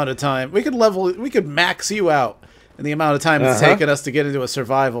the amount of time. We could max you out in the amount of time it's taken us to get into a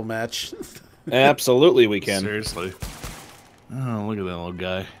survival match. Absolutely, we can. Seriously. Oh, look at that little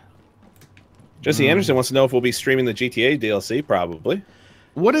guy. Jesse Anderson wants to know if we'll be streaming the GTA DLC. Probably.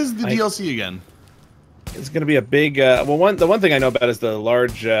 What is the DLC again? It's going to be a big. The one thing I know about is the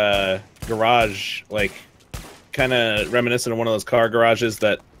large garage, like kind of reminiscent of one of those car garages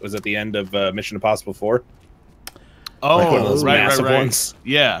that was at the end of Mission Impossible 4. Oh, Like one of those right, massive right, right. ones.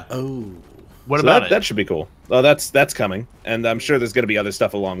 Yeah. Oh. What So about it? that should be cool. Oh, that's coming, and I'm sure there's going to be other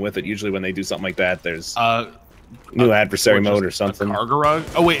stuff along with it. Usually, when they do something like that, there's new adversary Or mode or just something. A car garage?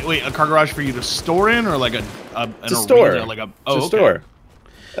 Oh wait, a car garage for you to store in, or like an It's a store. arena, like a It's a store.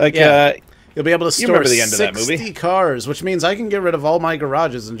 Like Yeah. You'll be able to store remember the end of that 60 movie? cars, which means I can get rid of all my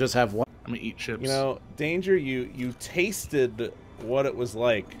garages and just have one. I'm gonna eat chips. you know, Danger. You tasted what it was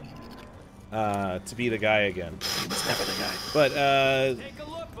like to be the guy again. It's never the guy.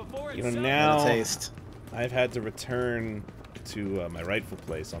 But you know, now Taste. I've had to return to my rightful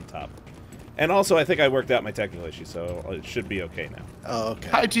place on top. And also, I think I worked out my technical issue, so it should be okay now. Oh, okay.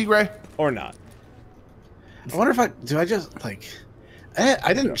 Hi, Tigray. Or not. I wonder if I just like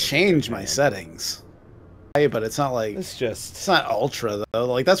I didn't change my settings. Hey, but it's not like It's just... it's not ultra though.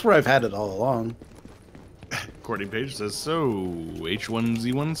 Like that's where I've had it all along. Of Courtney Page says, so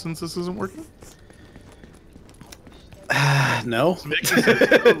H1Z1 since this isn't working? No.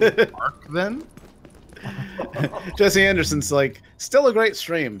 Mark then? Jesse Anderson's like, still a great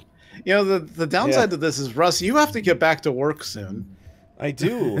stream. You know, the downside to this is, Russ, you have to get back to work soon. I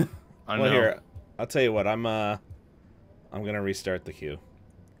do. I Well, know. here, I'll tell you what. I'm gonna restart the queue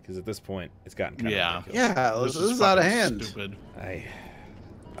because at this point it's gotten kind of ridiculous. Yeah, this is out of fucking hand. Stupid.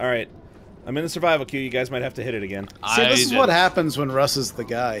 All right, I'm in the survival queue. You guys might have to hit it again. See, this is what happens when Russ is the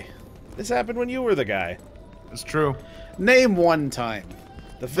guy. This happened when you were the guy. It's true. Name one time.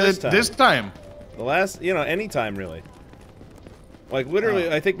 The first time. This time. The last, any time really. Like literally,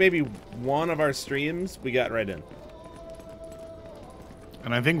 I think maybe one of our streams we got right in.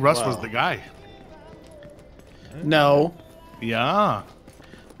 And I think Russ was the guy. No. Yeah.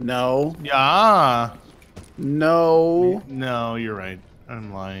 No. Yeah. No. No, you're right.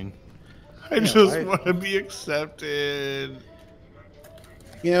 I'm lying. I Yeah, just right. want to be accepted.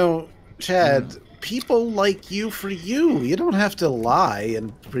 You know, Chad, people like you for you. You don't have to lie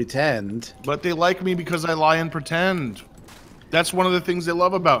and pretend. But they like me because I lie and pretend. That's one of the things they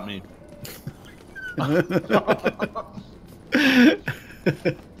love about me.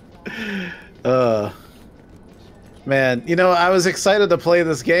 Man, you know, I was excited to play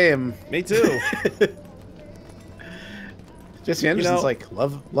this game. Me too. Jesse Anderson's like,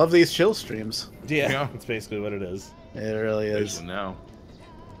 love these chill streams. Yeah, that's basically what it is. It really is. Now.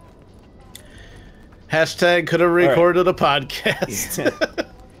 Hashtag could have recorded a podcast.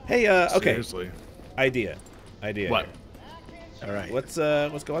 Hey, okay. Seriously. Idea. What? Here. All right. Let's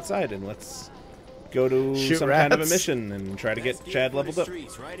go outside and let's go to Shoot some kind of a rats? mission and try to get Chad leveled up.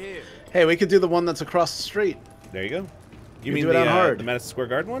 Hey, we could do the one that's across the street. There you go. You We mean do it on hard. the Madison Square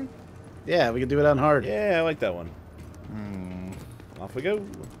Garden one? Yeah, we could do it on hard. Yeah, I like that one. Off we go.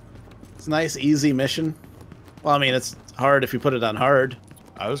 It's a nice, easy mission. Well, I mean, it's hard if you put it on hard.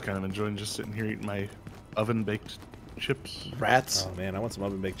 I was kind of enjoying just sitting here eating my oven-baked chips. Rats. Oh man, I want some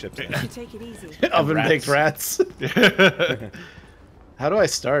oven baked chips. You take it easy. Oven-baked rats. How do I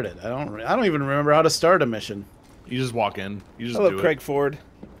start it? I don't even remember how to start a mission. You just walk in. You just Hello, do Craig Ford.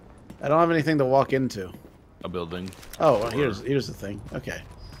 I don't have anything to walk into. a building. Oh, well, here's the thing. Okay.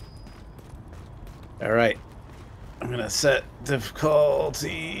 All right. I'm gonna set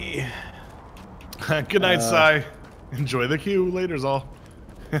difficulty. Good night, Sai. Enjoy the queue. Later's all.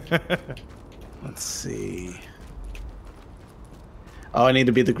 Let's see. Oh, I need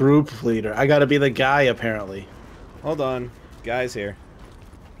to be the group leader. I gotta be the guy, apparently. Hold on, guys here.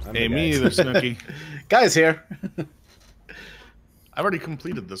 I'm Hey, the me guy. either, Snooky. Guy's here. I've already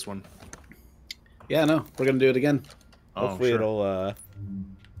completed this one. Yeah, no, we're gonna do it again. Oh, Hopefully sure. it'll.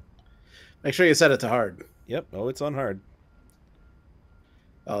 Make sure you set it to hard. Yep. Oh, it's on hard.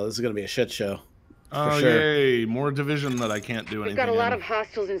 Oh, this is gonna be a shit show. Oh, sure. yay. More division that I can't do anything We've got a lot in. of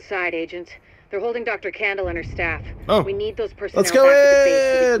hostiles inside, Agent. They're holding Dr. Candle and her staff. Oh. We need those personnel Let's go back at the base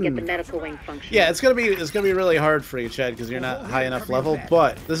so we can in! get the medical wing functioning. Yeah, it's gonna be really hard for you, Chad, because you're not high enough level.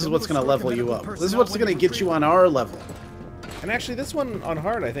 But this is what's gonna level you up. This is what's gonna get you on our level. And actually, this one on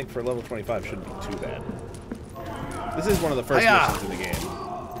hard, I think, for level 25 shouldn't be too bad. This is one of the first Hiya! missions in the game.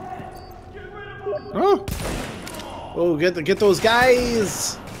 Oh, Oh, get those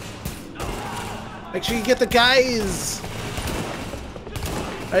guys! Make sure you get the guys.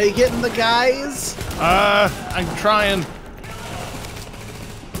 Are you getting the guys? I'm trying.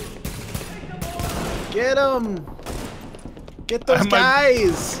 Get them! Get those My-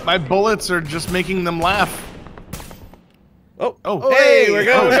 guys! My bullets are just making them laugh. Oh, Oh, hey, we're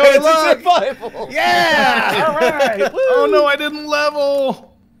going. Okay, going look. to survival. Yeah! All right. Oh no, I didn't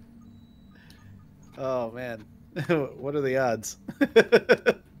level. Oh man, what are the odds?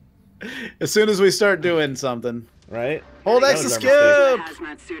 As soon as we start doing something, Right. hold That X to was our skip.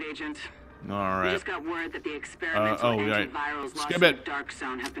 Hazmat suit agent. All We right. just got word that the experiments oh, with right. antivirals lost Skip in it. the dark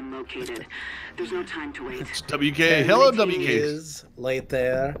zone have been located. There's no time to wait. It's WK. Hello, WK. Is late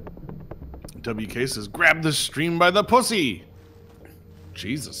there. WK says, grab the stream by the pussy.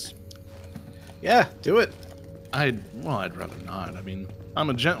 Jesus. Yeah, do it. I'd rather not. I mean, I'm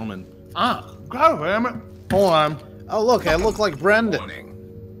a gentleman. God damn it. Hold on. Oh look, I look like Brendan. Warning.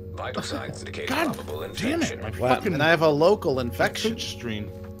 Vital signs indicate God probable damn infection. it. My Wow, fucking and I have a local infection. Twitch stream.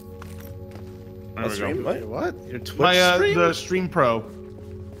 There What we stream? go. Wait, what? Your Twitch My stream? the Stream Pro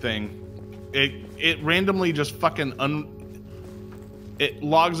thing. It randomly just fucking it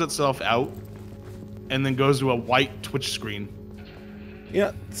logs itself out and then goes to a white Twitch screen.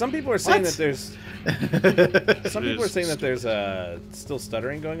 Yeah. Some people are saying What? that there's. Some people are saying that there's still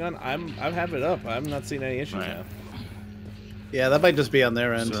stuttering going on. I'm having it up. I'm not seeing any issues Right. now. Yeah, that might just be on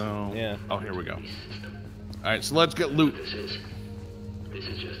their end. So Yeah. Oh, here we go. Alright, so let's get loot.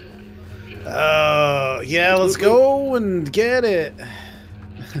 Yeah, let's go and get it.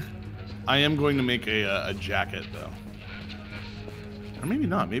 I am going to make a jacket, though. Or maybe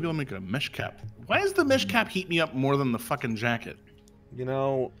not. Maybe I'll make a mesh cap. Why does the mesh cap heat me up more than the fucking jacket? You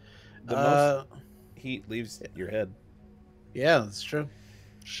know, the most heat leaves your head. Yeah, that's true.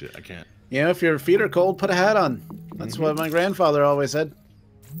 Shit, I can't. You know, if your feet are cold, put a hat on. That's what my grandfather always said.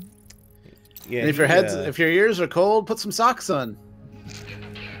 Yeah. And if your ears are cold, put some socks on.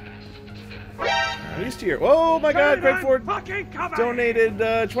 I'm used to your. Oh my God! Greg Ford donated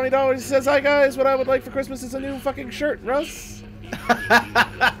 $20. He says, "Hi guys, what I would like for Christmas is a new fucking shirt, Russ."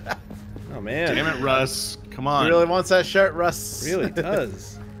 Oh man! Damn it, Russ! Come on. He really wants that shirt, Russ. Really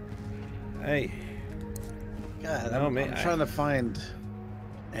does. Hey. God, Oh, I'm man. trying to find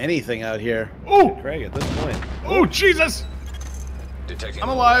anything out here. Oh! Craig, at this point. Oh, Jesus! Detecting I'm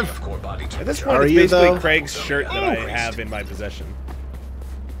alive. core body At this temperature. point, Are it's you, basically though? Craig's shirt that I Oh. have in my possession.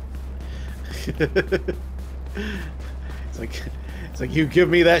 It's like you give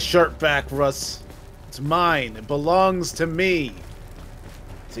me that shirt back, Russ. It's mine. It belongs to me.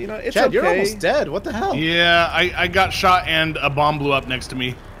 So you know, it's Chad, okay. you're almost dead. What the hell? Yeah, I got shot and a bomb blew up next to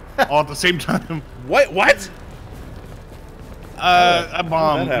me. All at the same time. What? What? A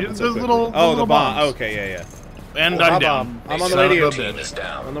bomb. That happened so Those quickly. little, Oh, little the bomb. bombs. Okay, yeah. And Oh, I'm my down. I'm on the Son way to of you. a Team bitch. is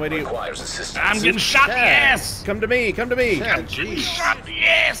down. On the way to you. Requires assistance. I'm getting shot in the ass. Come to me. Come to me. Chad, Getting jeez. shot in the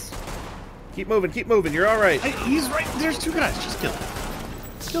ass. Keep moving. Keep moving. You're all right. He's right. There's two guys. Just kill them.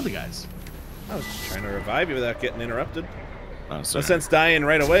 Kill the guys. I was just trying to revive you without getting interrupted. Oh, No sorry. sense dying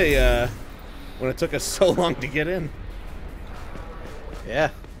right away when it took us so long to get in.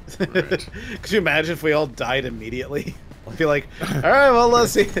 Yeah. Right. Could you imagine if we all died immediately? I'd be like, all right, well,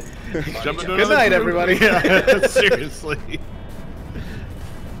 let's see. Jump into Good another night, group. everybody. Yeah, seriously.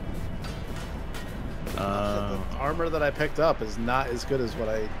 The armor that I picked up is not as good as what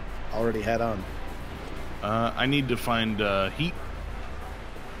I already had on. I need to find heat.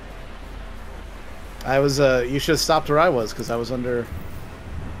 I was, you should have stopped where I was, because I was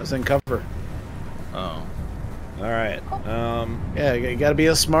in cover. Oh. All right. Yeah, you gotta be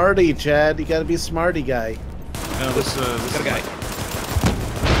a smarty, Chad. You gotta be a smarty guy. No, this Got a guy.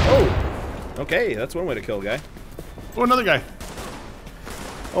 Oh. Okay, that's one way to kill a guy. Oh, another guy.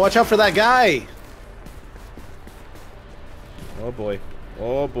 Oh, watch out for that guy! Oh boy.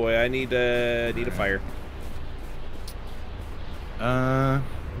 Oh boy. I need a fire. I'm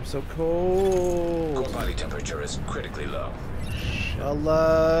so cold. Core body temperature is critically low.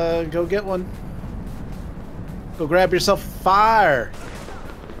 Well, go get one. Go grab yourself fire.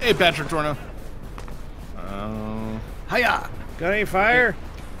 Hey, Patrick Torno. Hiya! Got any fire?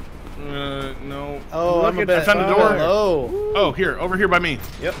 No. Oh, Look I'm a at bit I found a door. low. Oh, here, over here by me.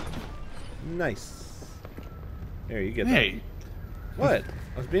 Yep. Nice. There, you get Hey, that. What?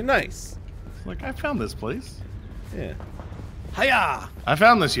 I was being nice. like I found this place. Yeah. Hiya! I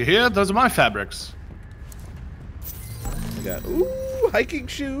found this. You hear? Those are my fabrics. I got hiking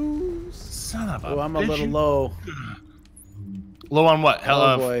shoes. Son of a Oh, I'm a bitch, little you- low. Low on what? Hell,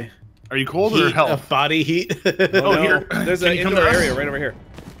 Oh boy. are you cold or Heat, health? body heat. Oh, No, here. There's Can an you come to indoor us? area right over here.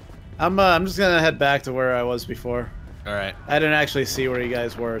 I'm just gonna head back to where I was before. All right. I didn't actually see where you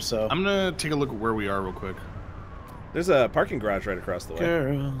guys were, so. I'm gonna take a look at where we are real quick. There's a parking garage right across the way.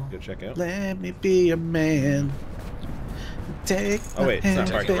 Girl, Go check out. let me be a man. Take Oh wait, it's not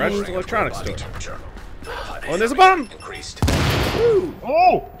my parking hand, garage. It's an baby. electronics Body store. temperature. Oh, and there's a bomb. Increased. Woo!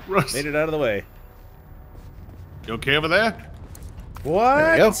 Oh, Russ. Made it out of the way. You okay over there? What?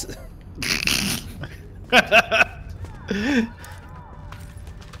 There we go.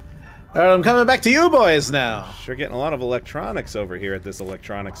 All right, I'm coming back to you boys now. Sure getting a lot of electronics over here at this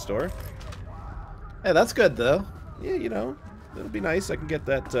electronics store. Hey, that's good though. Yeah, you know, it'll be nice. I can get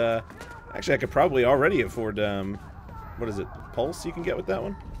that. Actually, I could probably already afford. What is it? Pulse you can get with that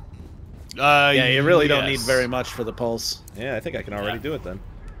one? Yeah, you really don't need yes. very much for the pulse. Yeah, I think I can already Yeah. do it then.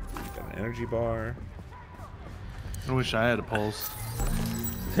 Got an energy bar. I wish I had a pulse.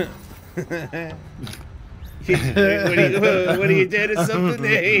 What are you dead or something?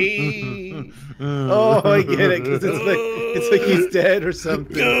 Hey. Oh, I get it. 'Cause it's like he's dead or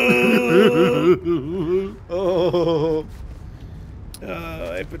something. Oh.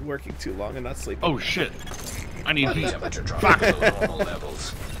 I've been working too long and not sleeping. Oh shit! I need Body heat. temperature dropping below normal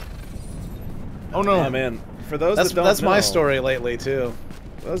levels. Oh no! Yeah, man. For those That's that don't that's know, my story lately too.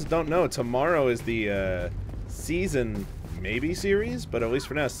 For those that don't know, tomorrow is the season maybe series, but at least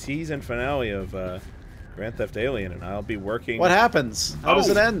for now, season finale of Grand Theft Alien, and I'll be working. What happens? How does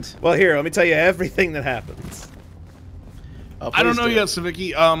Oh. it end? Well, here, let me tell you everything that happens. Oh, I don't please know do. yet,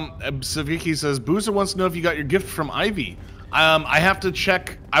 Saviki. Saviki says, Boozer wants to know if you got your gift from Ivy. I have to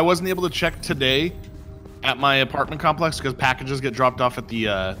check. I wasn't able to check today at my apartment complex because packages get dropped off at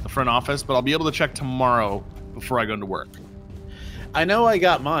the front office, but I'll be able to check tomorrow before I go into work. I know I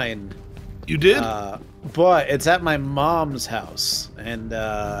got mine. You did? But it's at my mom's house, and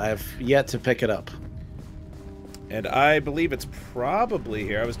I've yet to pick it up. And I believe it's probably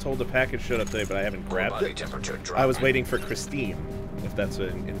here. I was told the package showed up today, but I haven't grabbed Body it. temperature I dropping. was waiting for Christine, if that's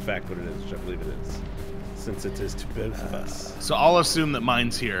in fact what it is, which I believe it is, since it is to both of us. So I'll assume that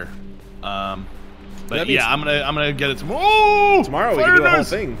mine's here. But That means- yeah, I'm gonna get it tomorrow. Oh, Tomorrow we fire can do a whole nurse!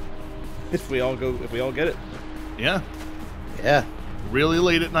 thing. If we all get it. Yeah, Yeah. really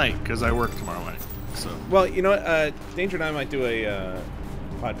late at night because I work tomorrow night. So Well, you know what? Danger and I might do a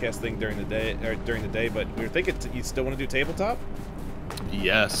podcast thing during the day, but we were thinking you still want to do tabletop?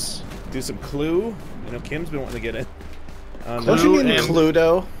 yes, Do some Clue. You know, Kim's been wanting to get in. Don't you mean and-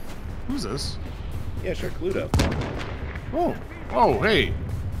 Cluedo? who's this? Yeah, sure, Cluedo. Oh, hey,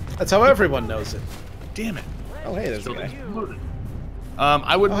 That's how everyone knows it. damn it. Oh, hey, there's a guy.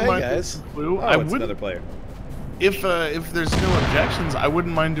 I wouldn't Oh, hey, mind guys. Blue. Oh, I it's would another player. if there's no objections. I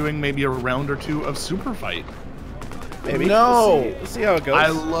wouldn't mind doing maybe a round or two of Super Fight. Maybe. No. Let's see how it goes. I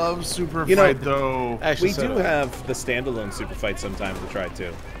love Super You know- Fight though. Actually, We so do have the standalone super fight sometimes to try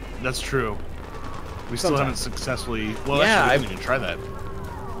too. That's true. We still haven't successfully. Well, Yeah, actually, we didn't even try that.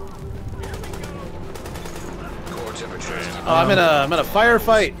 Core temperature is Oh, I'm in a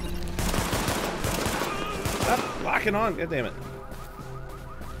firefight. Stop locking on. God damn it.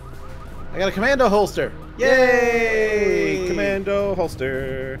 I got a commando holster. Yay! Commando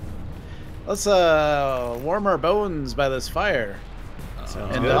holster. Let's warm our bones by this fire.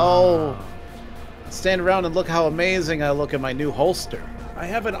 Sounds And good. I'll stand around and look how amazing I look in my new holster. I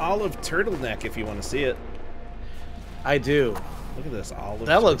have an olive turtleneck if you want to see it. I do. Look at this olive.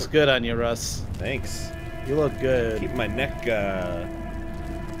 That looks turtle- good on you, Russ. Thanks. You look good. Keep my neck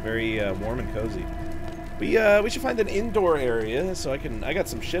very warm and cozy. We should find an indoor area so I got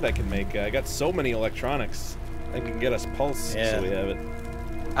some shit I can make. I got so many electronics. I can get us pulse Yeah. so we have it.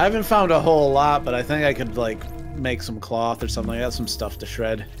 I haven't found a whole lot, but I think I could like make some cloth or something. I got some stuff to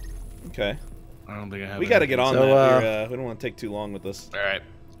shred. Okay. I don't think I have. We got to get on So, that. We don't want to take too long with this. All right.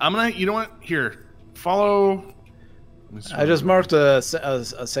 I'm gonna. You know what? Here, follow. Let me see I just marked a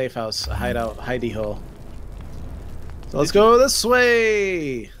safe house, a hideout, hidey hole. So let's go this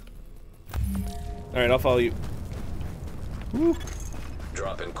way. All right, I'll follow you.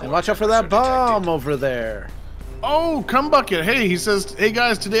 dropping. Core And watch out for that temperature bomb detected. over there. Oh, Cum Bucket. Hey, he says, hey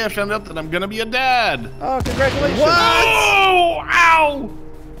guys, today I found out that I'm gonna be a dad. Oh, congratulations! Oh, ow!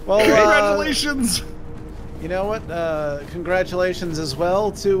 Well, Congratulations, you know what? Congratulations as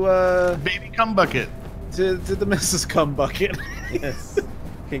well to baby Cum Bucket. the Mrs. Cumbucket, Yes.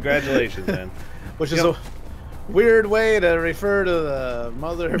 Congratulations, man. which is a weird way to refer to the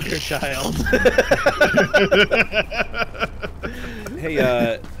mother of your child. Hey,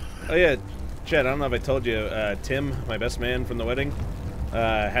 oh yeah, Chad, I don't know if I told you, Tim, my best man from the wedding,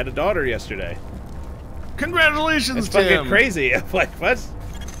 had a daughter yesterday. Congratulations, It's Tim. fucking crazy. I'm like, what?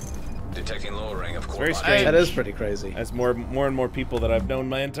 Detecting lowering of core very body strange. That is pretty crazy. As more and more people that I've known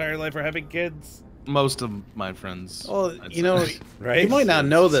my entire life are having kids. Most of my friends. Well, I'd you know, say. Right? you might not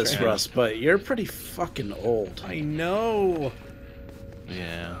know It's this, strange. Russ, but you're pretty fucking old. I know.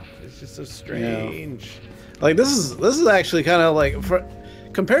 Yeah. It's just so strange. Like this is actually kind of like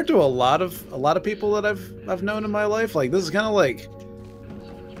compared to a lot of people that I've known in my life. Like this is kind of like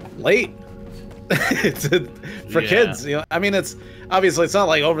late for Yeah. kids. You know, I mean, it's obviously it's not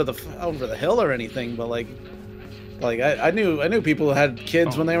like over the hill or anything, but like I knew people who had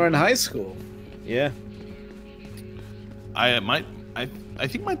kids when they were in high school. Yeah. I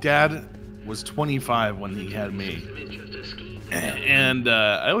think my dad was 25 when he had me, and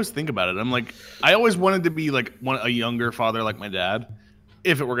I always think about it. I'm like, I always wanted to be like a younger father like my dad,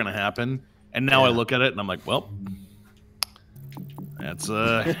 if it were gonna happen. And now I look at it and I'm like, well, that's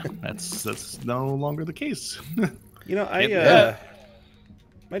no longer the case. You know, Yeah.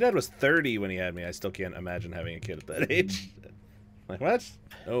 my dad was 30 when he had me. I still can't imagine having a kid at that age. Like, what?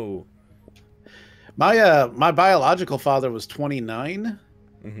 Oh. My biological father was 29,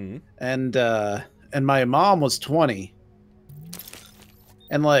 Mm-hmm. and my mom was 20,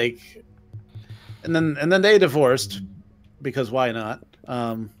 and then they divorced because why not?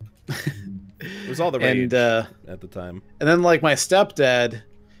 It was all the rage and at the time. and then like my stepdad,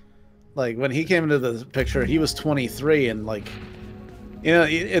 like when he came into the picture, he was 23, and like, you know,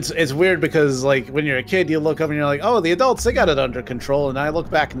 it's weird because like when you're a kid, you look up and you're like, oh, the adults, they got it under control, and I look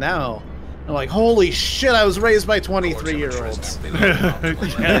back now, I'm like, holy shit! I was raised by 23-year-olds.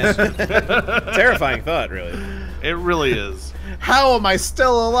 Terrifying thought, really. It really is. How am I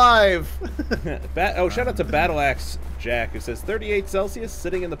still alive? Oh, shout out to Battle Axe Jack, who says 38 Celsius,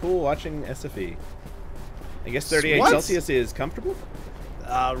 sitting in the pool watching SFE. I guess 38 What? Celsius is comfortable.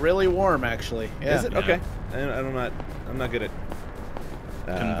 Really warm, actually. Yeah. Is it? Okay. I'm not good at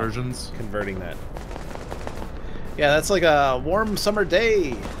converting that. Yeah, that's like a warm summer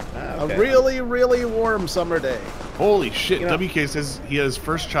day. Okay. A really, really warm summer day. Holy shit. You know- WK says he had his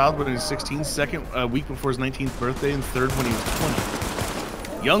first child when he was 16, second week before his 19th birthday, and third when he was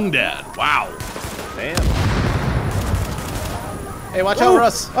 20. Young dad. Wow. Damn. Hey, watch out,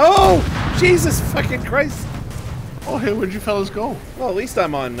 Russ. Oh, Jesus fucking Christ. Oh, hey, where'd you fellas go? Well, at least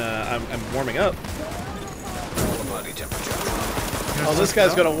I'm on. I'm warming up. Body temperature. Oh, this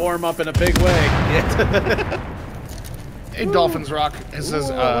guy's gonna warm up in a big way. Hey, Dolphins Rock. It says,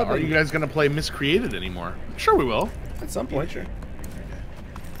 Ooh, are you guys going to play Miscreated anymore? Sure we will. At some point, sure.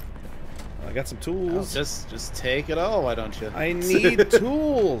 I got some tools. Just take it all, why don't you? I need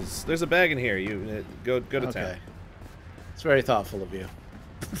tools. There's a bag in here. You go to Okay. town. It's very thoughtful of you.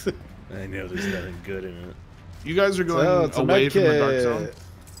 I know there's nothing good in it. You guys are going So, it's a away from the dark medkit. zone?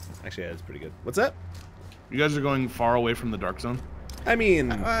 Actually, yeah, it's pretty good. What's that? You guys are going far away from the dark zone? I mean,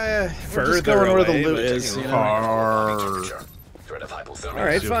 We're further just going where the away, loot but is. You know? Body temperature. Threat of hypothermia. all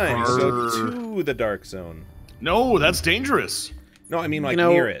right, So fine. far- So to the dark zone. No, that's dangerous. No, I mean like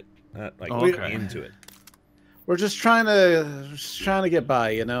know- near it, not like Oh, okay. into it. We're just trying to get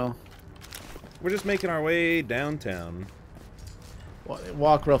by, you know. We're just making our way downtown,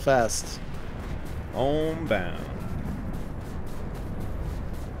 Walk real fast. homebound.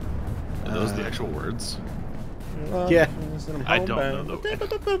 Are those the actual words? Yeah. I don't know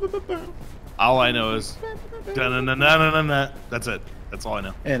the All I know is da-na-na-na-na-na. That's it. That's all I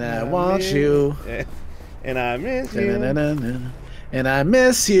know. And I want you. And I miss you. Da-na-na-na-na. And I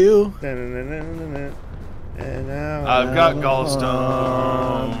miss you. Da-na-na-na-na-na. And now I've got Oh,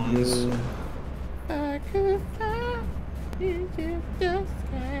 gallstones. I could fly into the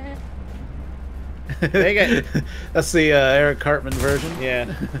sky. Dang it. That's the Eric Cartman version.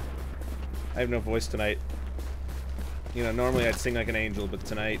 Yeah. I have no voice tonight. You know, normally I'd sing like an angel, but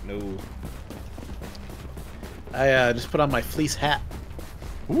tonight, no. I just put on my fleece hat.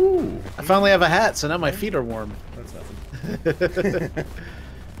 Ooh. I finally have a hat, so now my feet are warm. That's nothing.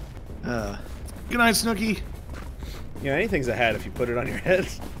 Good night, Snooky. You know, anything's a hat if you put it on your head.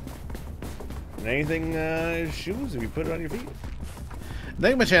 And anything, shoes if you put it on your feet.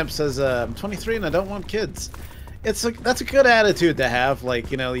 Nigma says, I'm 23 and I don't want kids. That's a good attitude to have. Like,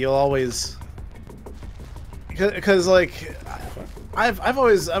 you know, you'll always... Because like, I've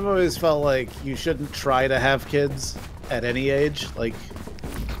always felt like you shouldn't try to have kids at any age. Like,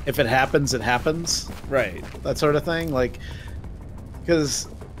 if it happens, it happens. Right. That sort of thing. Like, because,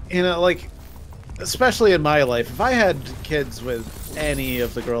 you know, like, especially in my life, if I had kids with any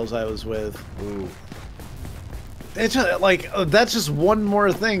of the girls I was with, Ooh. it's just, like, that's just one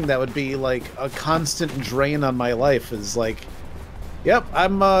more thing that would be like a constant drain on my life. Is like, yep,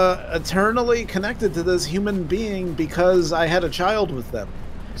 I'm eternally connected to this human being because I had a child with them.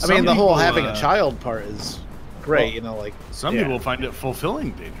 I mean, the whole people, having a child part is great, well, you know, like, Some Yeah. people find it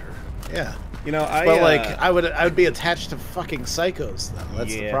fulfilling, Danger. yeah. You know, But like, I would be attached to fucking psychos though.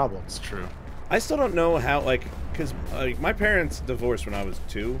 That's the Yeah. problem. It's true. I still don't know how, like, because my parents divorced when I was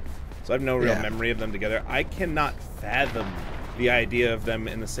 2, so I have no real Yeah. memory of them together. I cannot fathom the idea of them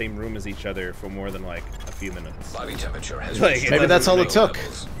in the same room as each other for more than like a few minutes. Body temperature has Like, reached maybe that's all it critical took.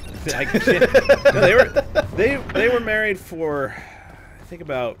 levels. I can't- no, they were married for I think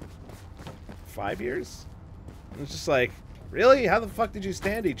about 5 years. It was just like, really? How the fuck did you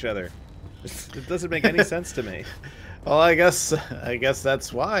stand each other? It doesn't make any sense to me. Well, I guess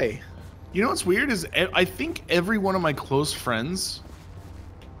that's why. You know what's weird is I think every one of my close friends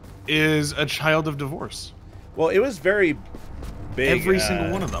is a child of divorce. Well, it was very big. Every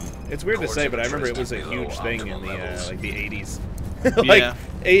single one of them. It's weird to Core say, but I remember it temperatures was a below huge thing in optimal the levels. like the 80s. Like Yeah.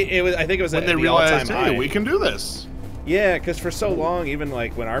 it was. I think it was When at they the all-time realized, high. hey, we can do this. Yeah, because for so long, even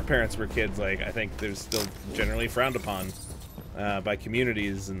like when our parents were kids, like I think they're still generally frowned upon by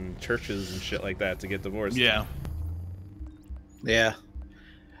communities and churches and shit like that to get divorced. Yeah. Yeah.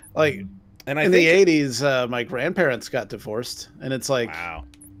 Like, and I in think the 80s, my grandparents got divorced, and it's like, wow.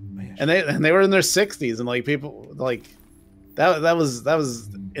 and they were in their 60s, and like people like that was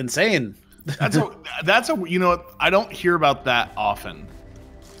insane. That's a you know what, I don't hear about that often.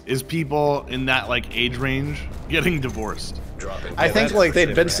 Is people in that like age range getting divorced? Dropping I think that's like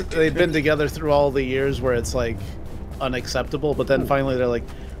for they'd been together through all the years where it's like unacceptable, but then finally they're like,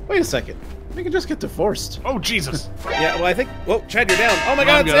 Wait a second. We can just get divorced. Oh, Jesus. Yeah, well, I think... Whoa, Chad, you're down. Oh, my I'm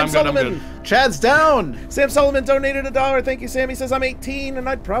God, good, Sam I'm good, I'm Solomon. good. Chad's down. Sam Solomon donated $1. Thank you, Sam. He says, I'm 18, and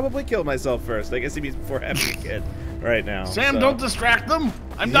I'd probably kill myself first. I guess he means before having a kid right now. Sam, so. don't distract them.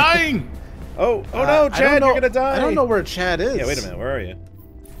 I'm dying. Oh no, Chad, you're gonna die. I don't know where Chad is. Yeah, wait a minute. Where are you?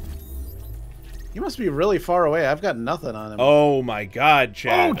 He must be really far away. I've got nothing on him. Oh, my God,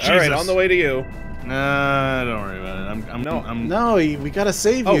 Chad. Oh, All right, Jesus. on the way to you. Nah, don't worry about it. I'm No, we gotta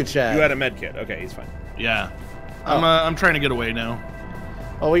save Oh, you, Chad. you had a med kit. Okay, he's fine. Yeah. Oh. I'm trying to get away now.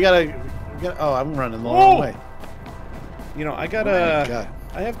 Oh, we gotta. Oh, I'm running the long way. You know, I got Oh my God.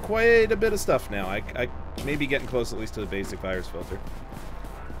 I have quite a bit of stuff now. I may be getting close at least to the basic virus filter.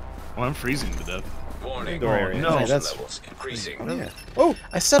 Oh, I'm freezing to death. Warning. Door area. no. Oxygen That's- levels increasing. Oh, yeah. Oh,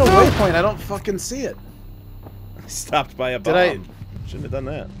 I set a waypoint. I don't fucking see it. I stopped by a bomb. Did Shouldn't have done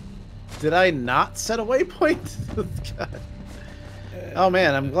that. Did I not set a waypoint? God. Oh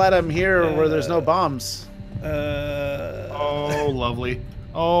man, I'm glad I'm here where there's no bombs. Oh, lovely.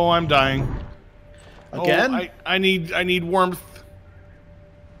 Oh, I'm dying. Again? Oh, I need warmth.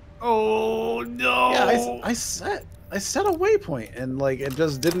 Oh no. Yeah, I set a waypoint and like it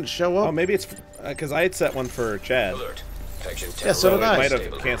just didn't show up. Oh, maybe it's because I had set one for Chad. Alert. Infection Yeah, so did temporarily I. Might have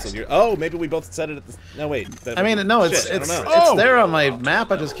stabilized. canceled your. Oh, maybe we both set it at the. No, wait. I mean, no, Shit, I don't know. Oh! it's there on my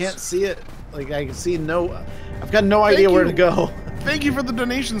map. I just can't see it. Like I can see no. I've got no idea where to go. Thank you for the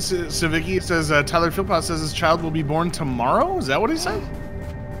donation, Savicki. It says Tyler Philpott says his child will be born tomorrow. Is that what he said?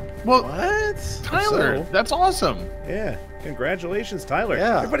 Well, What? Tyler, So? that's awesome. Yeah. Congratulations, Tyler.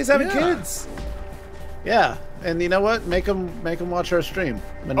 Yeah. Everybody's having Yeah. kids. Yeah, and you know what? Make him watch our stream.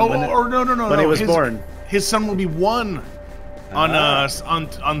 When, Oh, when, or no, when he was his, born. His son will be one on on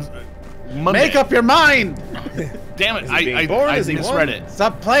Monday. Make up your mind. Damn it! Is he being I born? Is he misread one? it.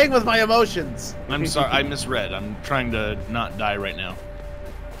 Stop playing with my emotions. I'm sorry. I misread. I'm trying to not die right now.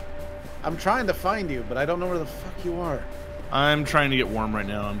 I'm trying to find you, but I don't know where the fuck you are. I'm trying to get warm right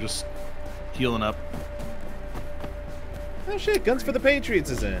now. I'm just healing up. Oh shit! Guns for the Patriots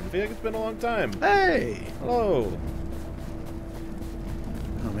is in. I feel like it's been a long time. Hey. Hello.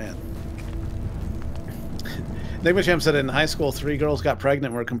 Oh man. Enigma Champ said in high school, 3 girls got pregnant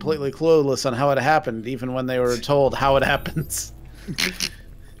and were completely clueless on how it happened, even when they were told how it happens.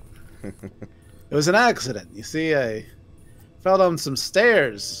 It was an accident. You see, I fell down some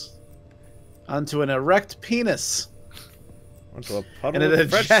stairs onto an erect penis, Onto a puddle and it of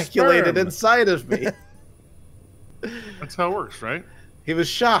fresh ejaculated sperm. inside of me. That's how it works, right? He was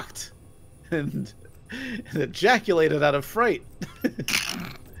shocked and ejaculated out of fright.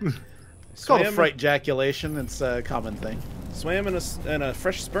 It's called a Swam- fright ejaculation. It's a common thing. Swam in a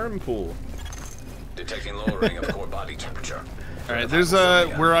fresh sperm pool. Detecting lowering of core body temperature. All right. There's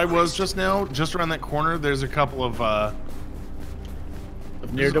where I was just now, just around that corner. There's a couple of Of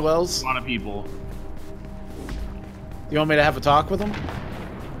ne'er-do-wells. a lot of people. You want me to have a talk with him?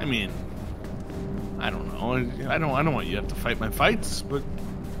 I mean, I don't know. I don't want you to have to fight my fights, but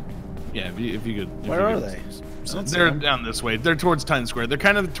yeah, if you could. if Where you are could- they? So Don't see they're them. down this way. They're towards Times Square. They're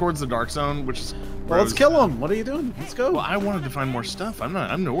kind of towards the dark zone, which is. Well, let's kill them. What are you doing? Let's go. Well, I wanted to find more stuff.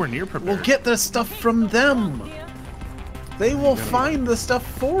 I'm nowhere near prepared. We'll get the stuff from them. They will find the stuff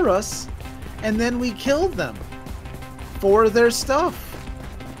for us, and then we kill them for their stuff.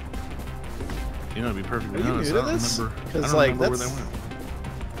 You know, to be perfectly Are you honest, new I to don't this? remember. I 'Cause, don't like, remember where they that's- went.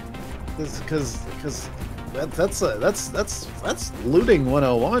 Because that's looting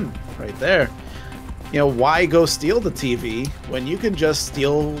 101 right there. You know, why go steal the TV when you can just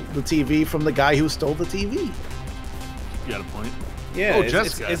steal the TV from the guy who stole the TV? You got a point. Yeah. Oh, is,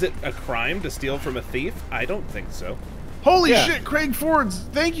 Jessica. is it a crime to steal from a thief? I don't think so. Holy Yeah. shit, Craig Fords!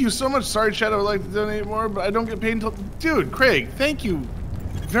 Thank you so much. Sorry, Chad, I would like to donate more, but I don't get paid until. Dude, Craig, thank you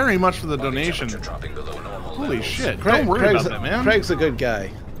very much for the Body donation. temperature dropping below normal Holy levels. shit! Don't worry Craig's, about that, man. Craig's a good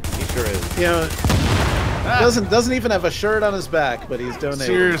guy. He sure is. You know, Ah, doesn't even have a shirt on his back, but he's donated.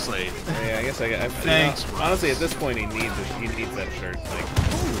 seriously. Yeah, I guess I got. Thanks, You know, honestly, at this point, he needs that shirt. Like,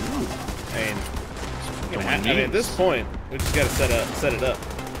 I mean, at this point, we just gotta set it up.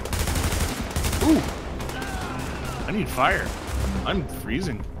 Ooh, I need fire. I'm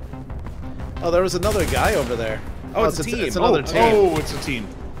freezing. Oh, there was another guy over there. Oh, it's a team. It's another Oh, team. Oh, it's a team.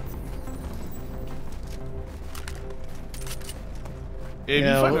 If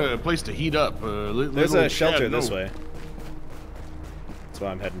Yeah, you find well- a place to heat up, There's a shelter this way. That's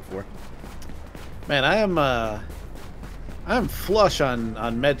what I'm heading for. Man, I am flush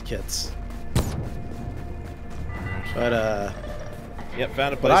on med kits. But Yep,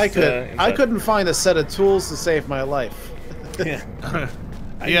 found a place. I inside. couldn't find a set of tools to save my life. Yeah. I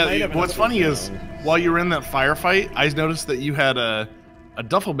might Yeah, have what's another funny one is now. while you were in that firefight, I noticed that you had a a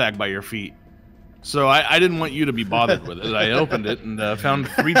duffel bag by your feet. So I didn't want you to be bothered with it. I opened it and found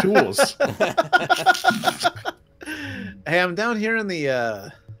 3 tools. Hey, I'm down here in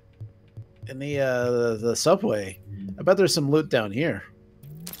the subway. I bet there's some loot down here.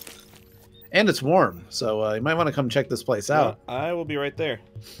 And it's warm, so you might want to come check this place out. I will be right there.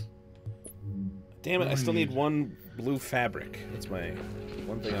 Damn it! I still need 1 blue fabric. That's my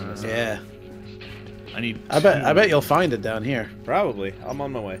one thing I'm missing. Yeah. I bet you'll find it down here. Probably. I'm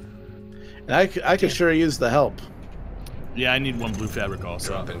on my way. And I could sure use the help. Yeah, I need 1 blue fabric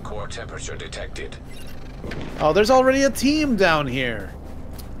also. Drop in core temperature detected. Oh, there's already a team down here.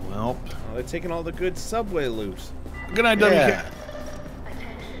 Well, They're taking all the good subway loot. good idea. Yeah.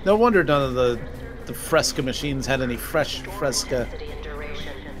 No wonder none of the Fresca machines had any fresh Fresca.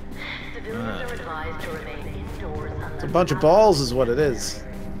 It's a bunch of balls is what it is.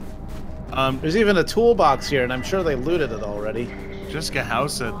 There's even a toolbox here, and I'm sure they looted it already. Jessica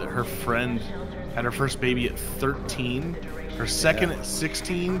House said that her friend had her first baby at 13, her second at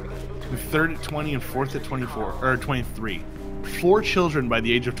 16, her third at 20, and fourth at 24 or 23. 4 children by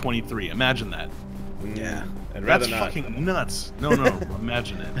the age of 23. Imagine that. Yeah. I'd rather That's not. fucking nuts. No,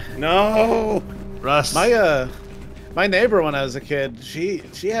 imagine it. No. Russ. My neighbor when I was a kid, she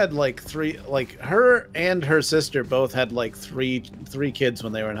had like 3, like her and her sister both had like three kids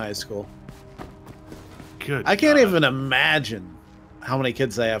when they were in high school. Good. I can't God. even imagine how many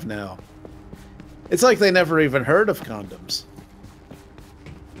kids they have now. It's like they never even heard of condoms.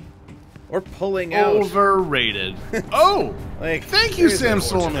 Or pulling out. Overrated. Oh, Like, thank you, seriously. Sam Reports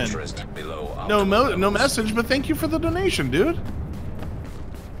of Solomon. interest below No, optimal no levels. message, but thank you for the donation, dude.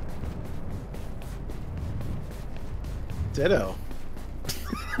 Ditto.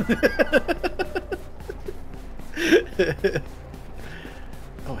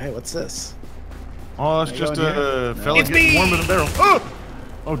 Oh, hey, what's this? Oh, it's Can I just go in a here? fella It's getting me! warm in a barrel. Oh!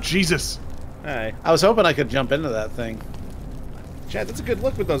 Oh, Jesus. Hi. I was hoping I could jump into that thing. Chad, that's a good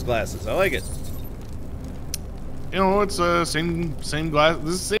look with those glasses. I like it. You know, it's same glass.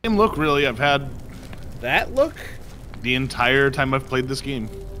 This is the same look, really, I've had That look? the entire time I've played this game.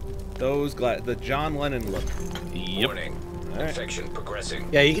 Those the John Lennon look. Yep. Warning. Infection progressing.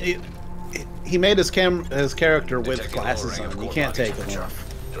 Yeah, he made his character with Detecting glasses lowering of on. You core can't body take them temperature. off.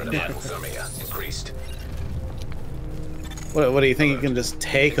 Threat of hypothermia increased. What do you think? You can just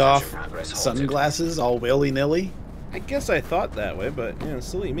take off Progress halted. sunglasses all willy-nilly? I guess I thought that way, but you know,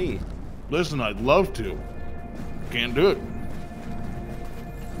 silly me. Listen, I'd love to. Can't do it.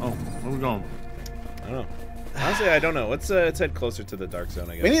 Oh, where we going? I don't know. Honestly, I don't know. Let's head closer to the dark zone,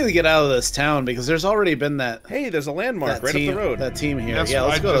 I guess. We need to get out of this town because there's already been that Hey, there's a landmark right team, up the road. That team here. That's- Yeah,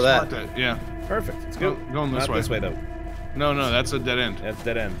 let's I go to just that. marked it, yeah. Perfect. Let's go. Going this Not way. this way, though. No, that's a dead end. That's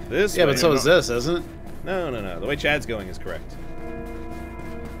dead end. This Yeah, way. but so is this, isn't it? No. The way Chad's going is correct.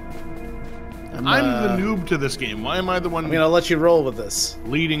 I'm the noob to this game. Why am I the one I'm gonna let you roll with this.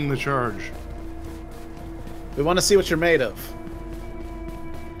 leading the charge? We want to see what you're made of.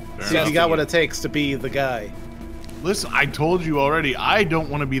 Fair See if enough. you got what it takes to be the guy. Listen, I told you already, I don't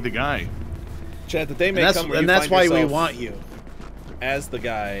want to be the guy. Chad, the day may And come where that's you why find we yourself want you. as the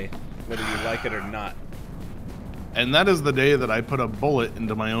guy, whether you like it or not. And that is the day that I put a bullet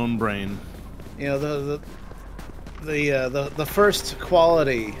into my own brain. You know the first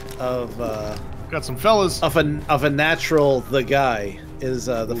quality of Got some fellas. a natural the guy is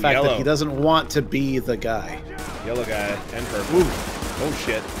the Ooh, fact yellow. that he doesn't want to be the guy. Yellow guy and purple. Ooh. Oh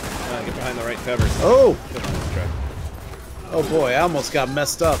shit! Get behind the right cover. Oh, Shit on this truck. oh boy, I almost got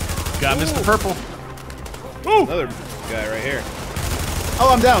messed up. Got Mr. Purple. Another guy right here.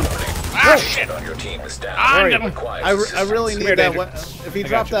 Oh, I'm down. Ah, shit! On your team is down. I'm Sorry. down. Requires I assistance. really Come need here, that. Danger. If he I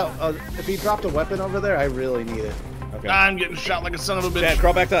dropped got that, if he dropped a weapon over there, I really need it. Okay. I'm getting shot like a son of a bitch. Chad,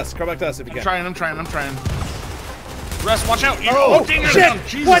 crawl back to us. Crawl back to us if you I'm can. trying. Russ, watch out! You Oh, danger Shit! down.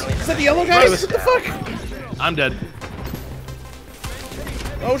 Jesus. What? Is that the yellow guy? Russ. What the fuck? I'm dead.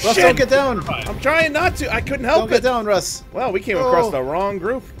 Oh Russ, shit! don't get down. I'm trying not to. I couldn't Don't help get it. down, Russ. Well, we came across Oh. the wrong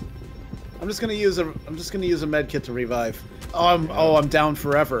group. I'm just gonna use a med kit to revive. I'm down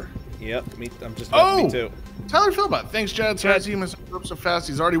forever. Yep. I'm just. Oh! Me too. Tyler Philbot, thanks, Chad. Sorry to see him up so fast.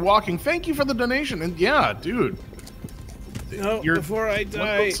 He's already walking. Thank you for the donation. And yeah, dude, No, You're- before I what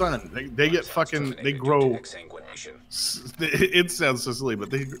die. goes on? They get fucking, they grow. Exsanguination. It sounds so silly, but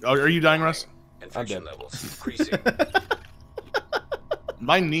they. Are you dying, Russ? Infection levels increasing.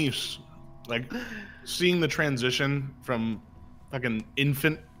 My niece, like, seeing the transition from fucking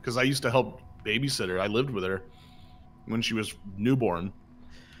infant, because I used to help babysit her. I lived with her when she was newborn.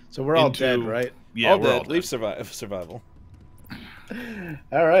 So we're all Into- dead, right? Yeah, all we're dead. all dead. Leave survival.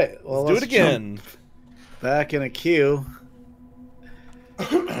 All right. Well, Do it let's again. jump back in a queue.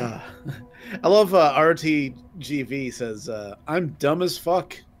 I love RTGV says, I'm dumb as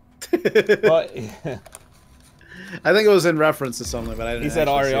fuck. But I think it was in reference to something, but I didn't he said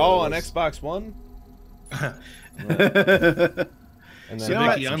actually see Ariel what on it was. Xbox One. And You then know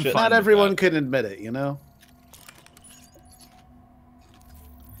what? Vicky, I'm some shit. fine Not with everyone that. can admit it, you know?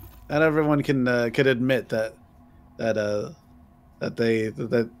 Not everyone can admit that they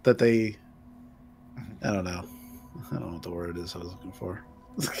I don't know. I don't know what the word is I was looking for.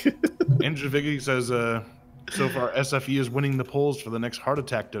 Andrew Vicky says, so far SFE is winning the polls for the next heart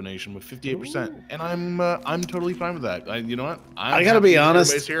attack donation with 58%, and I'm totally fine with that. You know what? I gotta be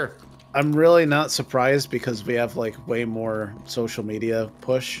honest. Everybody's here. I'm really not surprised because we have like way more social media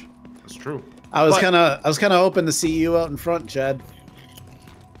push. That's true. I was But- kind of hoping to see you out in front, Chad.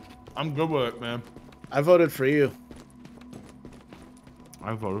 I'm good with it, man. I voted for you.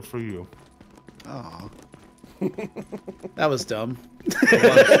 I voted for you. Oh, that was dumb.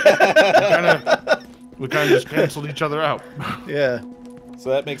 We kind of just canceled each other out. Yeah. So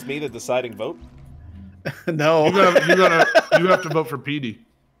that makes me the deciding vote. No. You have to vote for Petey.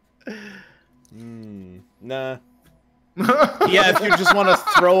 Nah. Yeah, if you just want to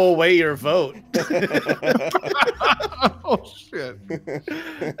throw away your vote. Oh shit!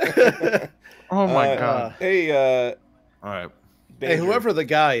 Oh my god! Hey, All right. Hey, Danger. whoever the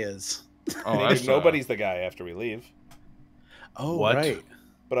guy is. Oh, Danger, that's, nobody's the guy after we leave. Oh, What? right.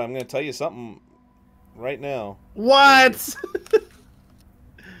 But I'm gonna tell you something right now. What?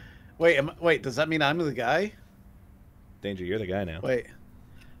 Wait, does that mean I'm the guy? Danger, you're the guy now. Wait.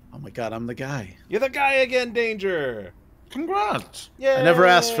 Oh my god, I'm the guy. You're the guy again, Danger. Congrats! Yeah. I never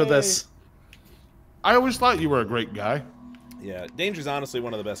asked for this. I always thought you were a great guy. Yeah, Danger's honestly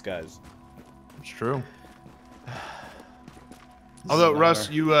one of the best guys. It's true. Although an Russ,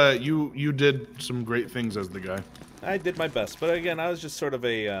 honor. you did some great things as the guy. I did my best, but again, I was just sort of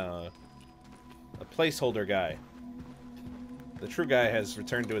a placeholder guy. The true guy has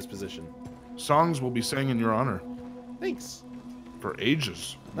returned to his position. Songs will be sang in your honor Thanks. for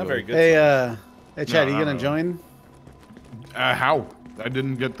ages. Not very good. Hey, songs. hey, Chad, No, you gonna not join? How? I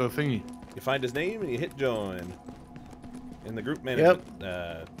didn't get the thingy. You find his name and you hit join in the group management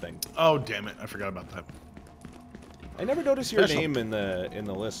thing. Oh damn it! I forgot about that. I never noticed your Special. name in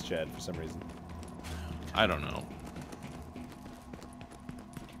the list, Chad, for some reason. I don't know.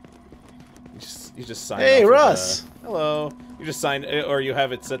 You just signed. Hey, off Russ. With, hello. You just signed, or you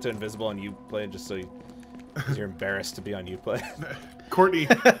have it set to invisible on Uplay just so you're embarrassed to be on Uplay. Courtney.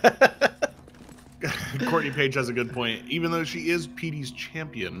 Courtney Page has a good point. Even though she is Petey's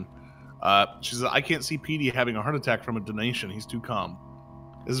champion, she says, I can't see Petey having a heart attack from a donation. He's too calm.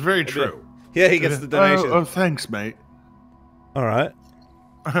 It's very true. Yeah, he gets the donation. Oh, thanks, mate. All right.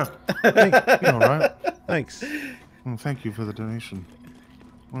 All right. Thanks. Well, thank you for the donation.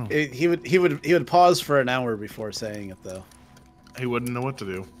 He would pause for an hour before saying it though. He wouldn't know what to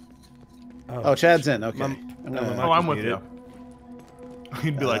do. Oh, Chad's in. Okay. I'm with you.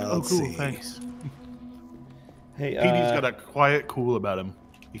 He'd be like, oh, let's cool, see. thanks. Hey, Petey's got a quiet cool about him.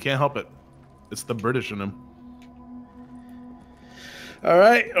 You can't help it. It's the British in him. All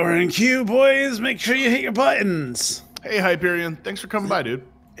right, we're in queue, boys. Make sure you hit your buttons. Hey, Hyperion. Thanks for coming by, dude.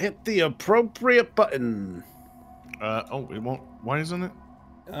 Hit the appropriate button. Oh, it won't. Why isn't it?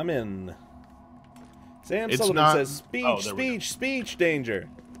 I'm in. Sam It's Sullivan not- says, speech, Oh, there we go. speech, Danger.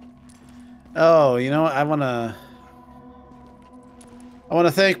 Oh, you know what? I wanna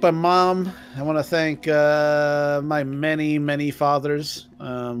thank my mom. I wanna thank my many fathers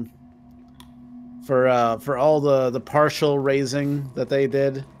for all the partial raising that they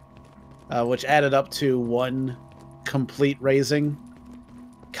did, which added up to one complete raising,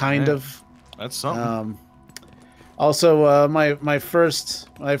 kind Yeah. of. That's something. Also, my first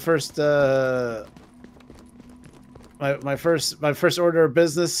order of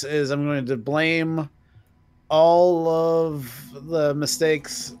business is I'm going to blame all of the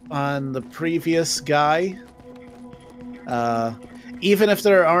mistakes on the previous guy. Even if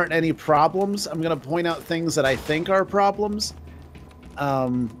there aren't any problems, I'm going to point out things that I think are problems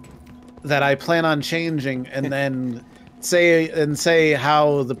that I plan on changing, and then say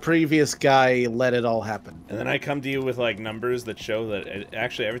how the previous guy let it all happen. And then I come to you with like numbers that show that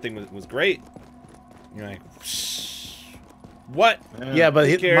actually everything was great. You're like, what? Yeah, but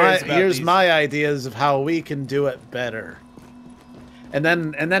Who cares about here's these? my ideas of how we can do it better. And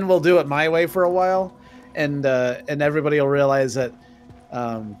then we'll do it my way for a while, and everybody will realize that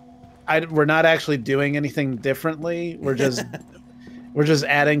we're not actually doing anything differently. We're just we're just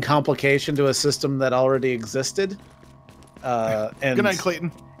adding complication to a system that already existed. And Good night,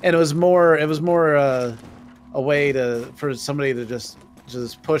 Clayton. And it was more a way for somebody to just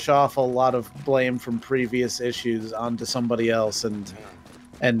just push off a lot of blame from previous issues onto somebody else and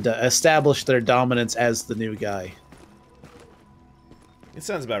establish their dominance as the new guy. It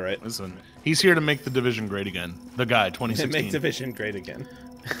sounds about right. Listen, he's here to make the Division great again. The guy, 2016. Make Division great again.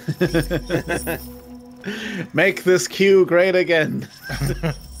 Make this queue great again.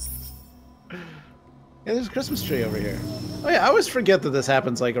 Yeah, there's a Christmas tree over here. Oh yeah, I always forget that this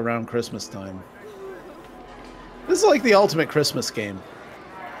happens like around Christmas time. This is like the ultimate Christmas game.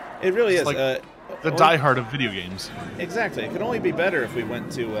 It really is. Like the diehard of video games. Exactly. It could only be better if we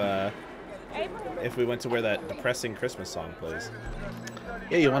went to where that depressing Christmas song plays.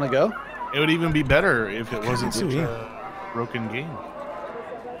 Yeah, you want to go? It would even be better if it wasn't such a broken game.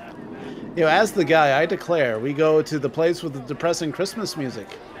 You know, as the guy, I declare we go to the place with the depressing Christmas music.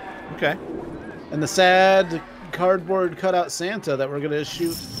 Okay. And the sad cardboard cutout Santa that we're going to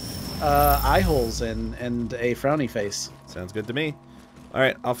shoot eye holes in and a frowny face. Sounds good to me. All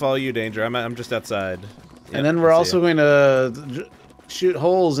right, I'll follow you, Danger. I'm just outside. Yep, and then we're also going to shoot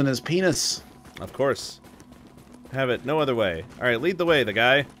holes in his penis. Of course. Have it no other way. All right, lead the way, the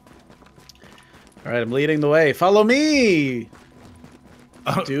guy. All right, I'm leading the way. Follow me,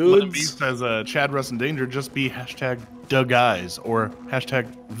 dudes. Says Chad, Russ, and Danger. Just be hashtag the guys or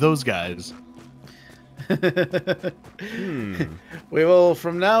hashtag those guys. We will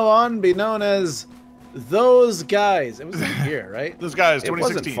from now on be known as those guys. It was in here, right? Those guys, It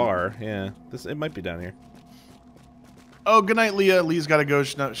 2016. wasn't far. Yeah, it might be down here. Oh, good night, Leah. Leah's got to go.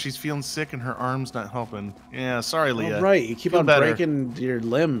 She's feeling sick and her arm's not helping. Yeah, sorry, Leah. Oh, right, you keep Feel on better. breaking your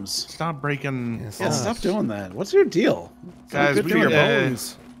limbs. Stop breaking. Yeah, stop doing that. What's your deal? Guys, Good we for your need,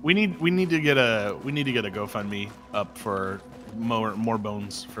 bones. we need to get a GoFundMe up for more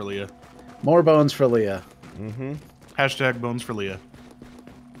bones for Leah. More bones for Leah. Mm-hmm. Hashtag bones for Leah.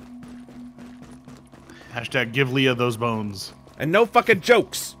 Hashtag give Leah those bones. And no fucking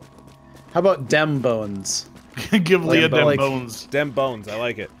jokes. How about dem bones? Give Leah them like- bones. Dem bones. I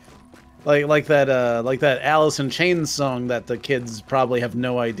like it. Like that Alice in Chains song that the kids probably have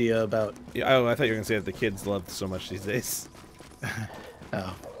no idea about. Yeah, oh, I thought you were gonna say that the kids love so much these days.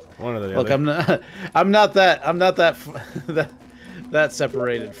 Oh, One or the look, other. I'm not that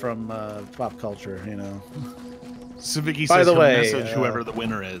separated from pop culture, you know. Savicki By says the he'll way, message whoever the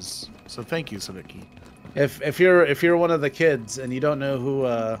winner is. So thank you, Savicki. If you're one of the kids and you don't know who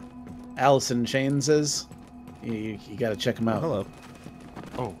Alice in Chains is, you got to check them out. Hello.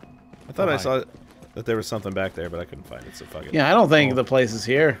 Oh, I thought I hi. saw that there was something back there, but I couldn't find it, so fuck it. Yeah, I don't think the place is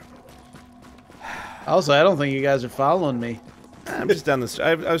here. Also, I don't think you guys are following me. I'm just down this.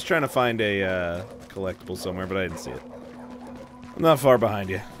 I was trying to find a collectible somewhere, but I didn't see it. I'm not far behind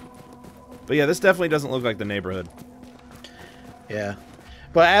you. But yeah, this definitely doesn't look like the neighborhood. Yeah,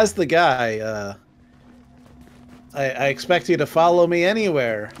 but as the guy, I expect you to follow me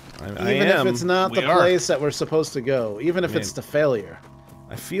anywhere, I even am. if it's not the We are. place that we're supposed to go, even if it's the failure.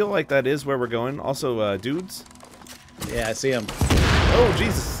 I feel like that is where we're going. Also, dudes. Yeah, I see him. Oh,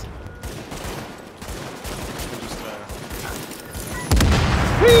 Jesus.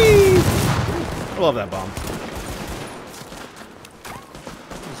 Whee! I love that bomb.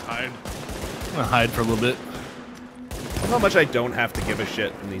 Just hide. I'm gonna hide for a little bit. How much I don't have to give a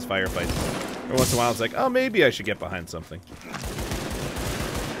shit in these firefights. Every once in a while, it's like, oh, maybe I should get behind something.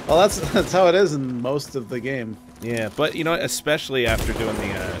 Well, that's how it is in most of the game. Yeah, but you know, especially after doing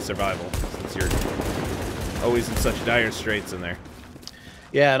the survival, since you're always in such dire straits in there.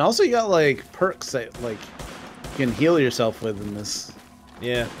 Yeah, and also you got like perks that like you can heal yourself with in this.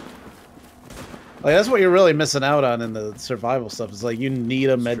 Yeah. Like that's what you're really missing out on in the survival stuff. Is like you need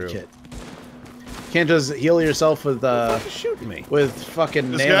a med true. kit. You can't just heal yourself with Shooting me. with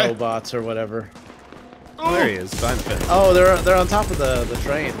fucking This guy? nanobots or whatever. Oh, there he is. Behind the fence. Oh, they're on top of the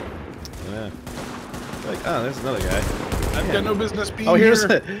train. Yeah. Like, oh, there's another guy. I've got no business being Oh, here's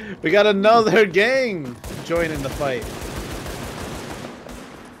here. we got another gang joining the fight.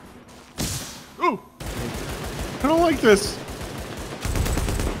 Ooh! I don't like this.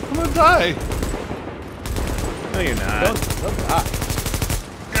 I'm gonna die. No, you're not. Don't die.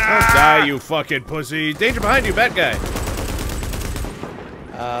 Don't die, you fucking pussy. Danger behind you, bad guy.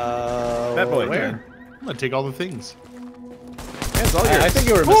 Bad boy. Where? I'm gonna take all the things. That's all yours. I think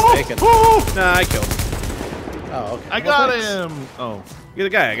you were mistaken. Nah, I killed him. Oh, okay. I Well, got thanks. him. Oh, You're the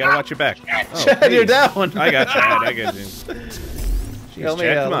guy. I gotta watch your back. Oh, Chad, you're please. down. I got Chad. I got you. Here, let me,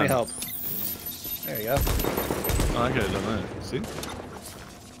 Chad, come let on. me help. There you go. oh I could have done that. See?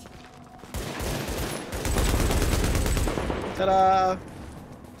 Ta-da!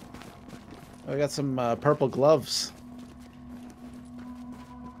 I got some purple gloves.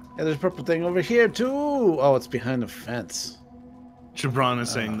 Yeah, there's a purple thing over here too. Oh, it's behind the fence. Gibran is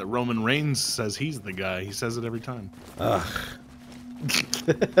saying that Roman Reigns says he's the guy. He says it every time. Ugh.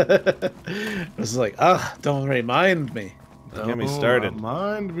 It's like, don't remind me. Don't get me started.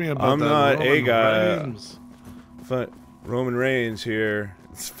 Remind me about I'm that not Roman a guy. Reigns. Roman Reigns here.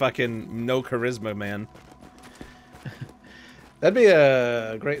 It's fucking no charisma, man. That'd be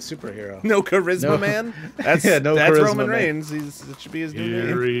a great superhero. No charisma, man. That's Yeah, no that's charisma, Roman man. Reigns. That should be his new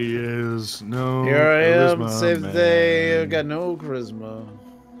Here name. he is. No. Here I am, charisma, save the day. man. I've got no charisma.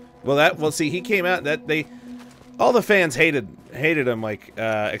 Well, see, he came out all the fans hated him, like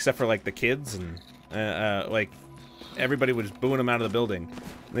except for like the kids and like everybody was booing him out of the building.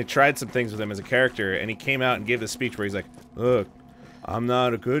 And they tried some things with him as a character, and he came out and gave this speech where he's like, "Look, I'm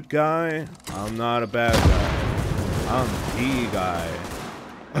not a good guy. I'm not a bad guy. I'm the guy."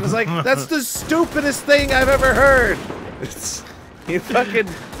 And I was like, that's the stupidest thing I've ever heard.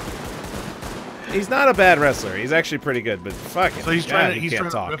 He's not a bad wrestler. He's actually pretty good, but fucking. So he's trying to can't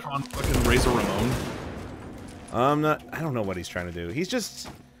talk. riff on fucking Razor Ramon. I don't know what he's trying to do. He's just,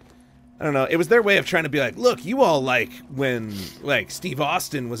 I don't know. It was their way of trying to be like, look, you all like when like Steve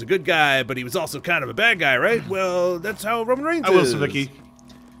Austin was a good guy, but he was also kind of a bad guy, right? Well, that's how Roman Reigns I will, is. Savicki.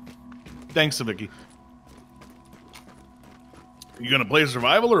 Thanks, Savicki. You gonna play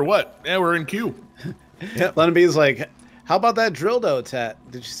survival or what? Yeah, we're in queue. Lennon B's like, how about that dildo tat?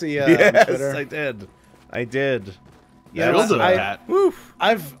 Did you see on Yes, Twitter? I did. Yeah, Dildo I- tat. Woof.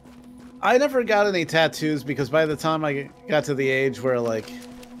 I never got any tattoos because by the time I got to the age where like,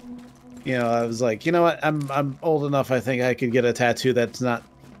 you know, I was like, you know what, I'm old enough. I think I could get a tattoo that's not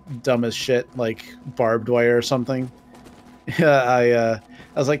dumb as shit, like barbed wire or something. Yeah,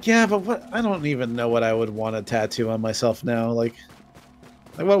 I was like, yeah, but what? I don't even know what I would want a tattoo on myself now. Like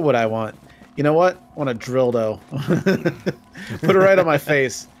what would I want? You know what? I want a dildo. Put it right on my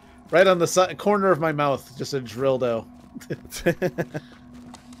face, right on the corner of my mouth, just a dildo.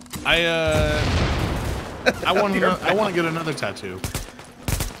 I want to get another tattoo.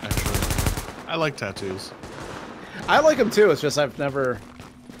 Actually, I like tattoos. I like them too. It's just I've never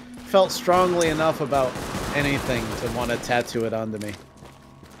felt strongly enough about anything to want to tattoo it onto me.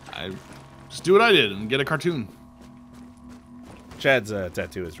 I just do what I did and get a cartoon. Chad's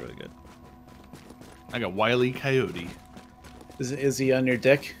tattoo is really good. I got Wile E. Coyote. Is he on your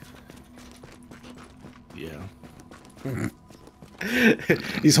dick? Yeah.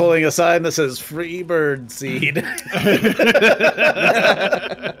 He's holding a sign that says "Free Bird Seed."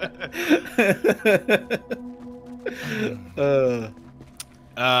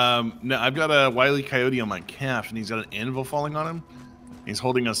 No, I've got a Wile E. Coyote on my calf, and he's got an anvil falling on him. He's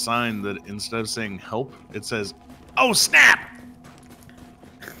holding a sign that instead of saying "help," it says, "Oh snap!"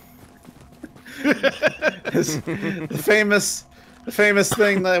 the famous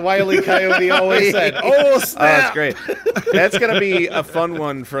thing that Wile E. Coyote always said. Oh snap! Oh, that's great. That's gonna be a fun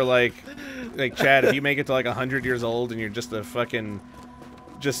one for like Chad. If you make it to like 100 years old and you're just a fucking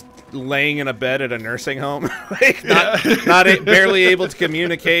just laying in a bed at a nursing home, like barely able to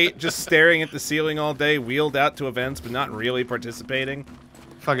communicate, just staring at the ceiling all day, wheeled out to events but not really participating.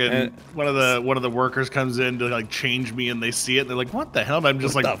 Fucking one of the workers comes in to like change me, and they see it. And they're like, "What the hell?" And I'm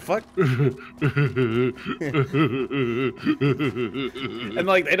just What like, the fuck? And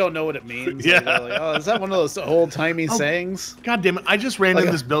like they don't know what it means. Yeah. Like, they're like, oh, is that one of those old timey sayings? "God damn it! I just ran Like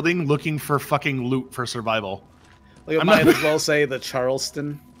in this building looking for fucking loot for survival." Like I might as well say the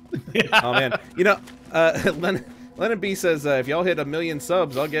Charleston. Oh man, you know, Lennon B says if y'all hit 1 million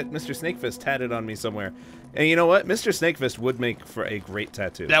subs, I'll get Mr. Snakefist tatted on me somewhere. And you know what? Mr. Snakefist would make for a great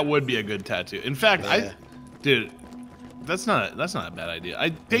tattoo. That would be a good tattoo. In fact, Yeah. dude, that's not a bad idea.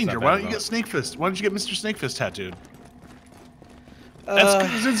 Danger. not Why bad don't you at get Snakefist? Why don't you get Mr. Snakefist tattooed?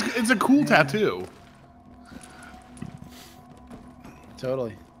 It's a cool tattoo.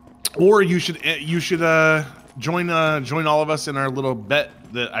 Totally. Or you should join all of us in our little bet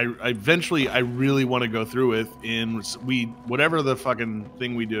that I eventually really want to go through with whatever the fucking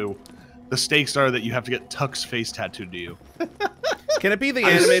thing we do. The stakes are that you have to get Tuck's face tattooed to you. Can it be the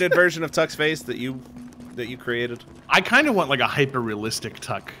animated version of Tuck's face that you created? I kind of want like a hyper realistic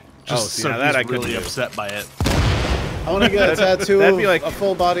Tuck. Just see, so now that he's I could really do. upset by it. I want to get a tattoo That'd of be like- a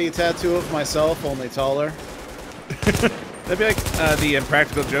full body tattoo of myself, only taller. That'd be like the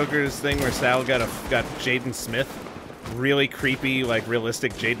Impractical Jokers thing where Sal got Jaden Smith, really creepy, like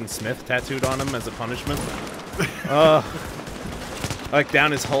realistic Jaden Smith tattooed on him as a punishment. Like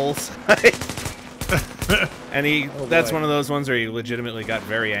down his whole side. And that's boy. one of those ones where he legitimately got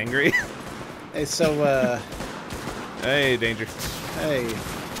very angry. Hey, so Hey, Danger. hey,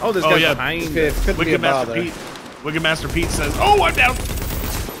 Oh, this Oh, guy's yeah. behind. couldn't be a Wicked Master bother. Pete. Wicked Master Pete says, "Oh, I'm down."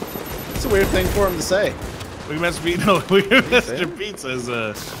 It's a weird thing for him to say. Mr. Pete, no, Mr. Pete says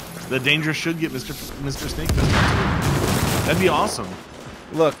the Danger should get Mr. Snake Fist tattoo. That'd be awesome.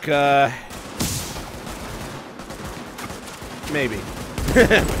 Look, maybe.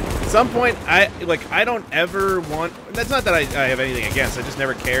 At some point, I don't ever want. That's not that I have anything against. I just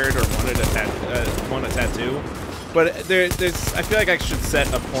never cared or wanted want a tattoo. But there's. I feel like I should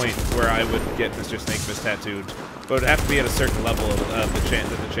set a point where I would get Mr. Snakefist tattooed, but it would have to be at a certain level of that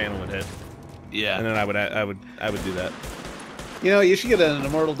the channel would hit. Yeah. And then I would do that. You know, you should get an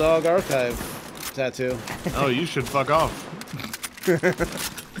Immortal Dog Archive tattoo. Oh, you should fuck off.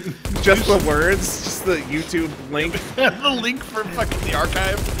 Just the words, just the YouTube link. The link for fucking the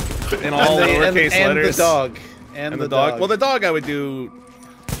archive. In all lowercase letters. And the dog. And the dog. Well, the dog I would do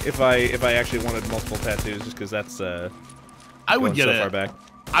if I actually wanted multiple tattoos, just because that's I would get so far back.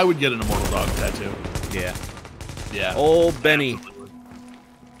 I would get an Immortal Dog tattoo. Yeah. Yeah. Old Benny.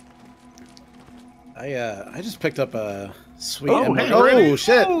 I just picked up a sweet. Oh, hey, oh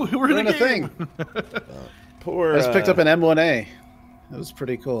shit! We're in a thing. Poor. I just picked up an M1A. It was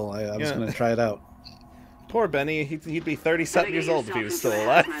pretty cool. I was gonna try it out. Poor Benny. He'd be 30-something years old if he was still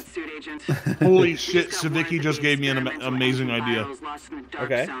alive. Holy shit! Savicki just gave me an amazing idea.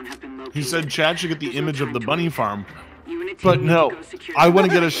 Okay. He said Chad should get the image of the bunny farm. But no, I want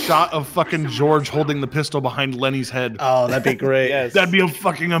to get a shot of fucking George holding the pistol behind Lenny's head. Oh, that'd be great. Yes. That'd be a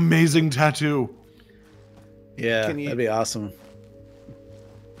fucking amazing tattoo. Yeah, that'd be awesome.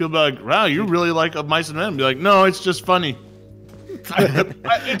 People be like, wow, you really like a Mice and Men. Be like, no, it's just funny.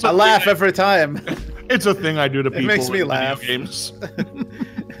 I laugh every time. It's a thing I do to people. It makes me in laugh. video games.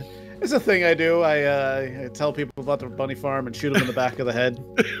 It's a thing I do. I tell people about the bunny farm and shoot them in the back of the head.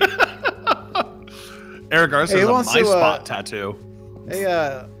 Eric Garza has a My Spot tattoo.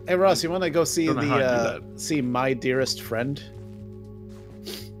 Hey Russ, you want to go see see My Dearest Friend?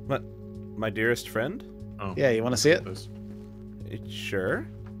 What? My Dearest Friend? Oh. Yeah, you want to see it? Sure.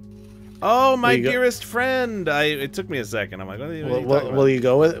 Oh, My Dearest Friend. It took me a second. I'm like, what are you talking about?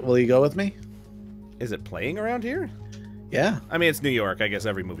 Will you go with me? Is it playing around here? Yeah. I mean, it's New York. I guess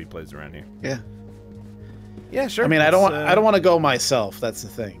every movie plays around here. Yeah. Yeah, sure. I mean, I don't want to go myself. That's the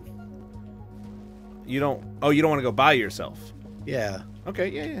thing. You don't want to go by yourself? Yeah. Okay.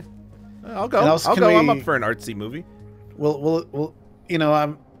 Yeah. I'll go. I'll go. I'm up for an artsy movie. Well, you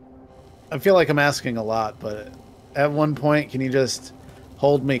know, I feel like I'm asking a lot, but at one point, can you just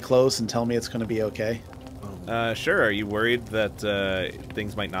hold me close and tell me it's going to be okay? Sure. Are you worried that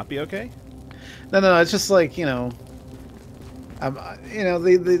things might not be okay? No. It's just like, you know,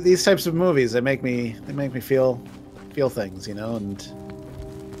 these types of movies, they make me feel things, you know, and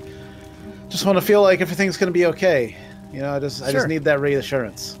just want to feel like everything's going to be okay. You know, I just need that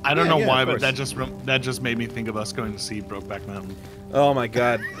reassurance. I don't know why, but that just made me think of us going to see Brokeback Mountain. Oh my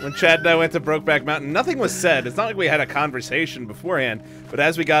God! When Chad and I went to Brokeback Mountain, nothing was said. It's not like we had a conversation beforehand. But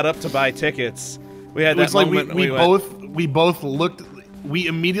as we got up to buy tickets, we had that moment. We both looked. We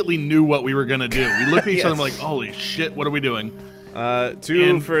immediately knew what we were gonna do. We looked at each other and like, "Holy shit! What are we doing?"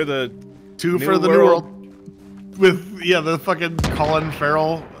 Two for the New World with the fucking Colin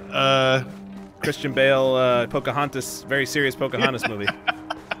Farrell, Christian Bale, Pocahontas, very serious Pocahontas movie.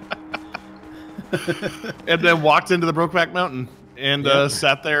 And then walked into the Brokeback Mountain and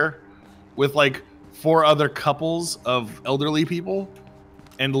sat there with like 4 other couples of elderly people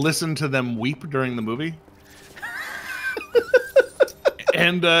and listened to them weep during the movie.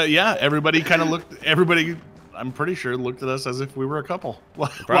 And everybody kind of looked. Everybody, I'm pretty sure, looked at us as if we were a couple.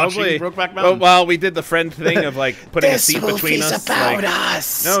 Probably. Brokeback Mountain. Well, we did the friend thing of like putting a seat between us. About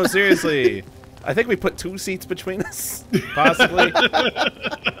us. No, seriously. I think we put 2 seats between us, possibly.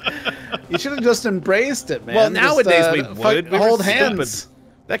 You should have just embraced it, man. Well, nowadays we would. We hold were hands. Stupid.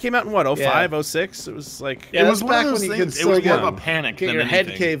 That came out in what, 05, 06? It was like... It was back when you could it was more of a panic get than your anything.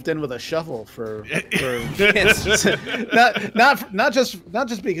 head caved in with a shovel for not just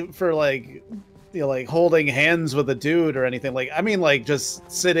for like, you know, like holding hands with a dude or anything. Like, I mean, like just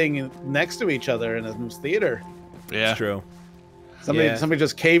sitting next to each other in a theater. Yeah, it's true. Somebody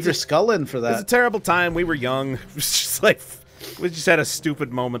just caved your skull in for that. It was a terrible time. We were young. It was just like we just had a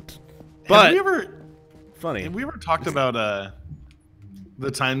stupid moment. But have we ever talked about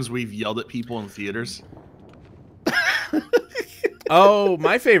the times we've yelled at people in theaters? Oh,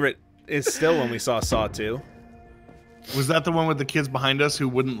 my favorite is still when we saw Saw 2. Was that the one with the kids behind us who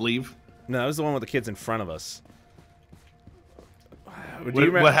wouldn't leave? No, it was the one with the kids in front of us.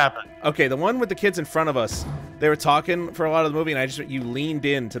 What happened? Okay, the one with the kids in front of us, they were talking for a lot of the movie, and you leaned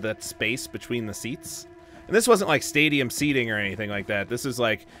into that space between the seats. And this wasn't like stadium seating or anything like that. This is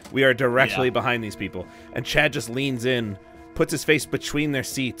like, we are directly behind these people. And Chad just leans in, puts his face between their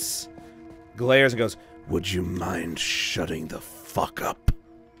seats, glares and goes, would you mind shutting the fuck up?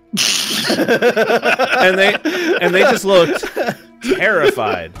 and they just looked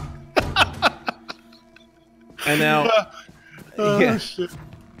terrified. And now,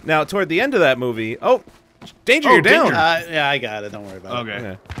 now toward the end of that movie, Danger, you're down. Yeah, I got it. Don't worry about it.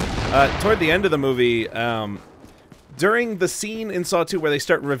 Okay. Toward the end of the movie, during the scene in Saw 2 where they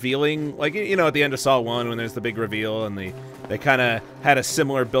start revealing, like, you know, at the end of Saw 1 when there's the big reveal, and they kind of had a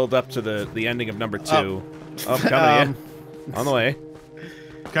similar build up to the ending of number 2. Coming in. On the way.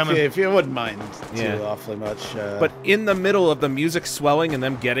 Coming. If you wouldn't mind too awfully much. But in the middle of the music swelling and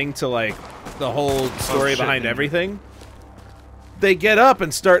them getting to, like, the whole story behind everything, they get up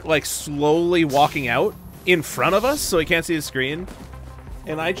and start, like, slowly walking out in front of us so we can't see the screen.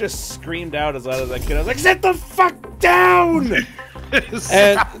 And I just screamed out as loud as I could. I was like, "Sit the fuck down!"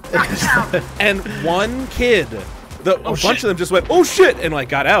 and one kid, a bunch of them just went, "Oh shit!" and like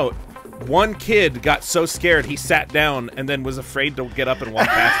got out. One kid got so scared he sat down and then was afraid to get up and walk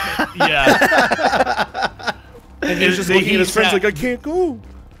past me. Yeah. And he was just looking at his friends like, "I can't go."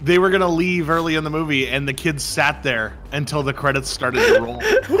 They were gonna leave early in the movie, and the kids sat there until the credits started to roll.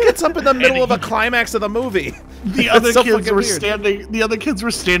 Who gets up in the middle of a climax of the movie? The other kids were standing. The other kids were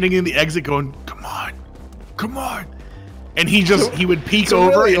standing in the exit, going, "Come on, come on!" And he would peek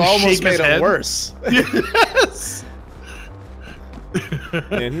over and almost shake made his it head. worse. Yes.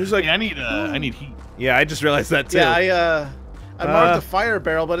 And he was like, "I need heat." Yeah, I just realized that too. Yeah, I marked the fire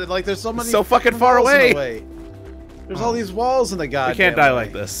barrel, but there's so many. So fucking far away. There's all these walls in the goddamn. We can't die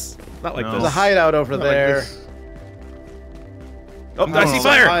like this. Not like No. There's a this. hideout over there. Like I see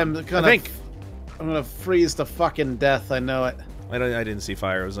fire. I'm I'm gonna freeze to fucking death. I know it. I didn't see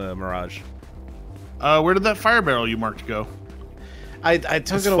fire. It was a mirage. Where did that fire barrel you marked go? I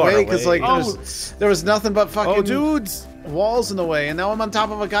took It's it far away because away. like there was nothing but fucking dudes! walls in the way, and now I'm on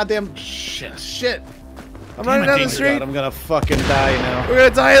top of a goddamn shit. I'm running down the Oh my street. God, I'm gonna fucking die now. We're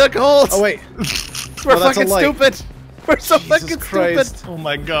gonna die of the cold. Oh wait, We're that's a fucking light. stupid. We're so Jesus fucking Christ. stupid. Oh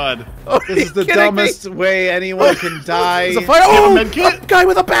my god! Oh, This is the dumbest way anyone can die. There's a fire. Oh, a guy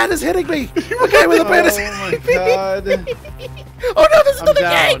with a bat is hitting me. A guy with a bat is Oh my hitting me. god. Oh no, there's another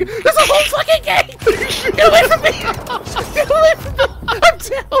down. gang. There's a whole fucking gang. Get away from me. Get away from me. I'm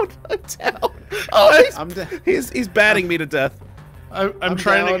down. I'm down. Oh, he's batting me to death. I'm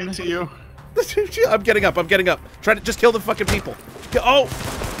trying to get to you. I'm getting up. I'm getting up. Try to just kill the fucking people. Oh.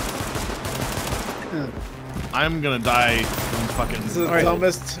 I'm gonna die from fucking. This is the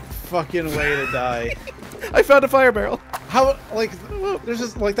dumbest fucking way to die. I found a fire barrel. How, like, there's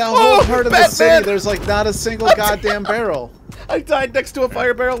just, like, that whole part of the city, there's, like, not a single goddamn barrel. I died next to a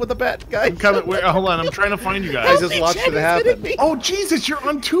fire barrel with a bat, guy. I'm coming. Wait, hold on. I'm trying to find you I guys. just watched it happen. Oh Jesus! You're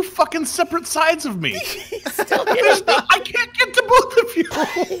on two fucking separate sides of me. I can't get to both of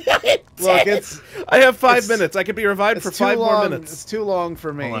you. Look, I have 5 minutes. I could be revived for it's too 5 more long. minutes. It's too long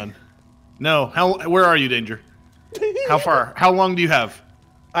for me. Hold on. No. Where are you, Danger? How far? How long do you have?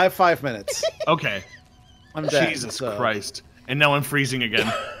 I have 5 minutes. Okay. I'm dead. Jesus so. Christ! And now I'm freezing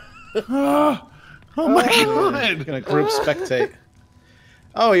again. Oh my god! I'm gonna group spectate.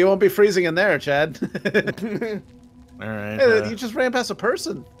 Oh, you won't be freezing in there, Chad. All right. Hey, you just ran past a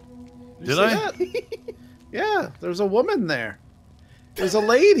person. Did I? That? Yeah, there's a woman there. There's a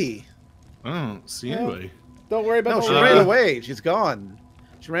lady. I don't see anybody. Don't worry about No, the she ran away. She's gone.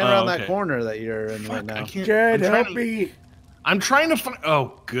 She ran around that corner that you're in right now. I can't. Chad, I'm trying help to- me. I'm trying to find.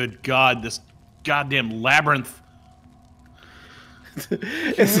 Oh, good God! This goddamn labyrinth.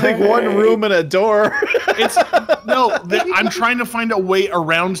 It's like one room and a door. It's no. I'm trying to find a way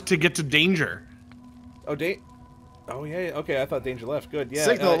around to get to Danger. Oh, Oh, yeah. Okay, I thought Danger left. Good. Yeah.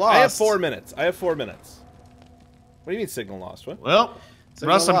 Signal I have lost. 4 minutes. I have 4 minutes. What do you mean signal lost? What? Well,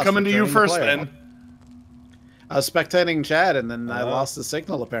 Signal Russ, I'm lost, coming to you returning the first player. then. I was spectating Chad, and then I lost the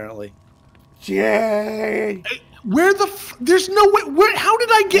signal, apparently. Yay! Where the? There's no way. Where? How did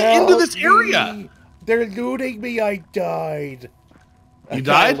I get into this area? They're looting me. I died. You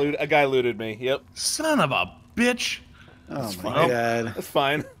died? A guy looted me. Yep. Son of a bitch! Oh my fine. god. That's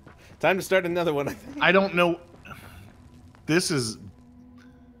fine. Time to start another one. I think. I don't know. This is.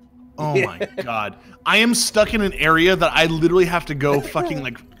 Oh my god! I am stuck in an area that I literally have to go fucking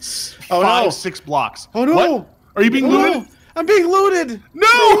like Oh, no. 5-6 blocks. Oh no! What? Are you being Oh, looted? no. I'm being looted!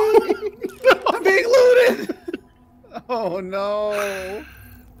 No! I'm being looted! Oh no!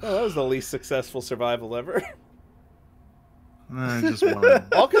 Oh, that was the least successful survival ever. I just want to.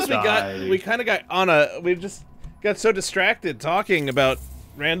 All because we kind of got on we just got so distracted talking about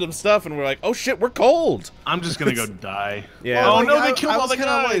random stuff, and we're like, oh shit, we're cold. I'm just gonna go die. Yeah. Oh Well, no, I- they killed I all was the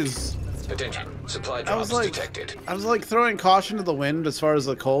kinda like- guys. Attention. Supply I drops was like, detected. throwing caution to the wind as far as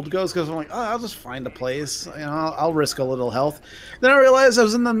the cold goes, because I'm like, oh, I'll just find a place. You know, I'll risk a little health. Then I realized I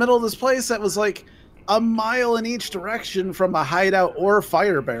was in the middle of this place that was like a mile in each direction from a hideout or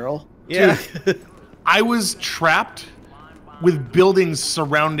fire barrel. Yeah. I was trapped with buildings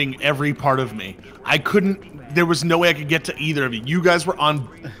surrounding every part of me. I couldn't. There was no way I could get to either of you. You guys were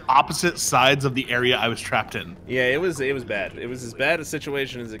on opposite sides of the area I was trapped in. Yeah, it was bad. It was as bad a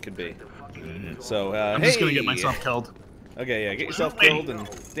situation as it could be. So I'm just gonna get myself killed. Okay, yeah, get yourself killed and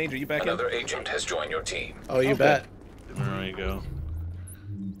Danger, you back Another in? agent has joined your team. Oh, you bet. There you go.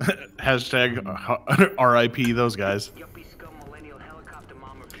 Hashtag RIP those guys.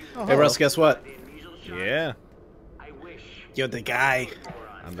 Hey, Russ, guess what? Yeah, You're the guy.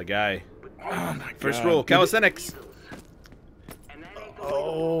 I'm the guy. Oh my First God. rule, calisthenics.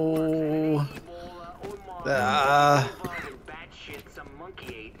 Oh.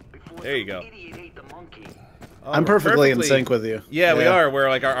 There you go. Oh, I'm we're perfectly in sync with you. Yeah, we are. Where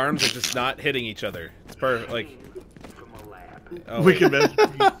like our arms are just not hitting each other. It's perfect. Like. Oh, Wicked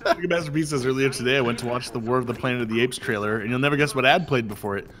Masterpiece says earlier today I went to watch the War of the Planet of the Apes trailer, and you'll never guess what ad played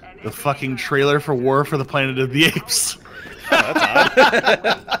before it. The fucking trailer for War for the Planet of the Apes. that's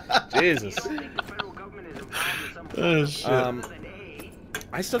odd. Jesus. Oh, shit.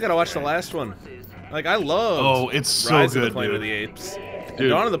 I still gotta watch the last one. Like I love. Oh, it's so Rise of good, the Planet of dude. the Apes. Dude.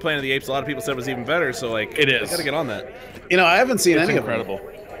 Dawn of the Planet of the Apes. A lot of people said was even better. So like, It is. I gotta get on that. You know, I haven't seen It's any incredible. of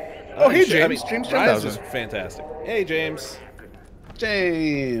them. Oh, hey, shit, James. James Rise 10,000. is fantastic. Hey, James.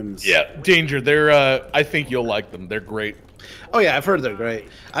 James. Yeah, Danger. They're. I think you'll like them. They're great. Oh yeah, I've heard they're great.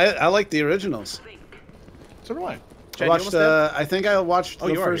 I like the originals. So do I. Chad, you I watched. almost dead? I think I watched Oh,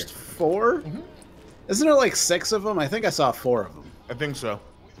 the you are first here. 4. Isn't there like 6 of them? I think I saw 4 of them. I think so.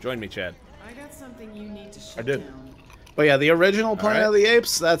 Join me, Chad. I got something you need to shut I did. down. But yeah, the original Planet right. of the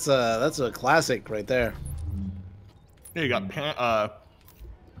Apes. That's a classic right there. Here you got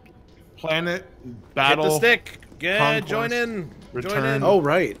Planet Hit Battle. the stick. Yeah, Conquest, join in. Join Return. in. Oh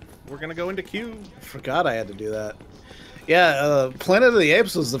right, We're gonna go into queue. forgot I had to do that. Yeah, Planet of the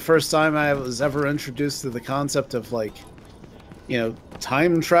Apes was the first time I was ever introduced to the concept of like, you know,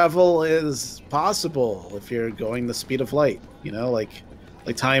 time travel is possible if you're going the speed of light. You know, like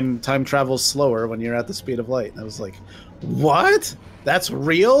time travels slower when you're at the speed of light. And I was like, what? That's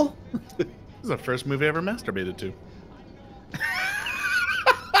real? This is the first movie I ever masturbated to.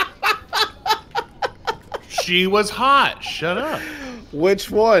 She was hot. Shut up. Which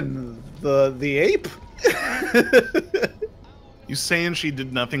one? The ape? You saying she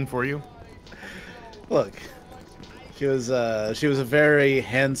did nothing for you? Look, she was a very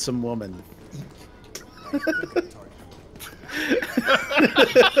handsome woman.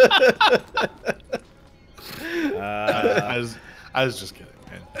 I was just kidding.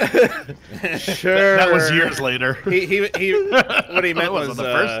 Man. Sure. That was years later. He what he meant That wasn't was the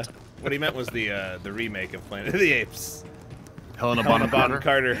first. what he meant was the remake of Planet of the Apes. Helena Bonham Bonham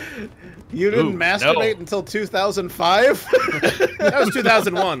Carter. You didn't Ooh, masturbate no. until 2005? That was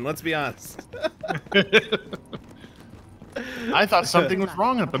 2001. Let's be honest. I thought something was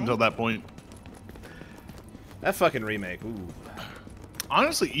wrong up until that point. That fucking remake. Ooh.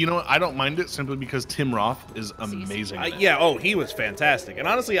 Honestly, you know what? I don't mind it simply because Tim Roth is amazing. in it. Yeah. Oh, he was fantastic. And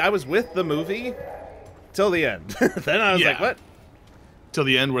honestly, I was with the movie till the end. Then I was Yeah. like, what? Till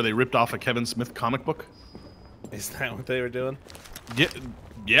the end where they ripped off a Kevin Smith comic book. Is that what they were doing?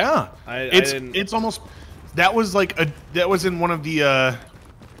 Yeah. I It's didn't- it's almost that was like that was in one of the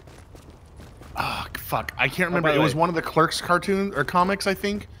fuck, I can't remember. by the It was way- one of the Clerks cartoons or comics, I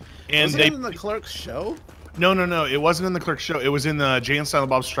think. And Was they it in the Clerks show? No, it wasn't in the Clerks show. It was in Jay and Silent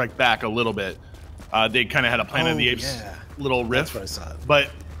Bob Strike Back a little bit. They kind of had a Planet of the Oh, Apes yeah. little riff. That's where I saw it.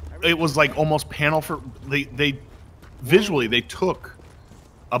 But it was like almost panel for they visually they took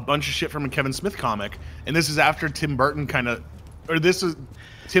a bunch of shit from a Kevin Smith comic, and this is after Tim Burton kind of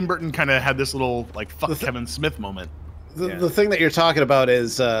had this little like fuck Kevin Smith moment. The thing that you're talking about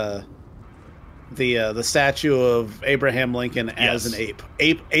is the statue of Abraham Lincoln as Yes. an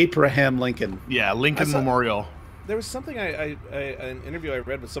ape. Abraham Lincoln. Yeah, Lincoln I saw- Memorial. There was something an interview I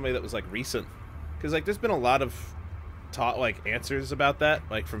read with somebody that was like recent, because like there's been a lot of answers about that,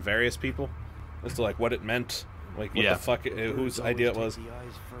 like from various people as to like what it meant, like what Yeah. the fuck, whose idea it was.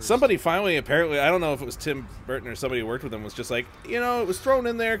 Somebody finally, apparently, I don't know if it was Tim Burton or somebody who worked with him, was just like, you know, it was thrown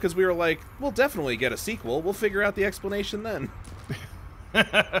in there because we were like, we'll definitely get a sequel. We'll figure out the explanation then.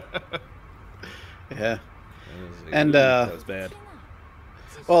 Yeah. Like, And, ooh, that was bad.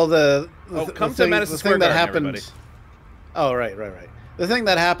 Well, Come to Madison Square that Garden, happened. everybody. Oh, right. The thing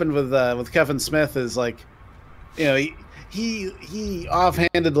that happened with Kevin Smith is like, you know, he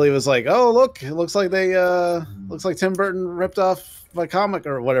offhandedly was like, "Oh, look, it looks like looks like Tim Burton ripped off my comic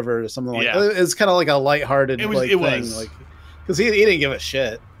or whatever, or something like that." It's kind of like a lighthearted thing, like because he didn't give a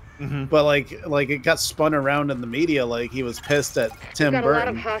shit. But like it got spun around in the media like he was pissed at Tim Burton. Got a lot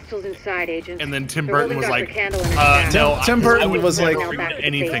of hostiles inside, agent. And then Tim Burton was like, Tim Burton was like,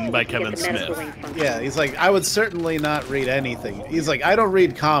 anything by Kevin Smith. Yeah, he's like, I would certainly not read anything. He's like, I don't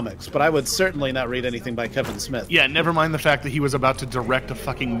read comics, but I would certainly not read anything by Kevin Smith. Yeah, never mind the fact that he was about to direct a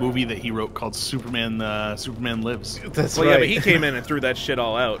fucking movie that he wrote called Superman Lives. That's well, right. Yeah, but he came in and threw that shit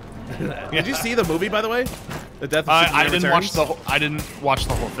all out. Did you see the movie, by the way? The Death of Superman I didn't Returns? watch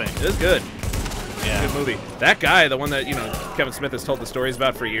the whole thing. It is good. Yeah, good movie. That guy, the one that Kevin Smith has told the stories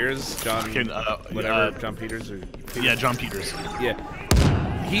about for years, John Peters. Yeah, John Peters. Yeah,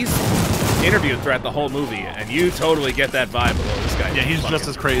 he's interviewed throughout the whole movie, and you totally get that vibe of this guy. Yeah, he's just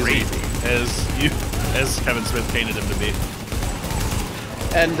as crazy as Kevin Smith painted him to be.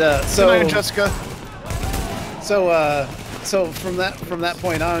 And Good night, Jessica. So from that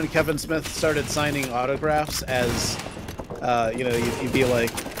point on, Kevin Smith started signing autographs as, you'd be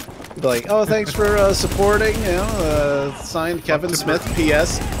like, oh, thanks for supporting, signed Kevin Smith,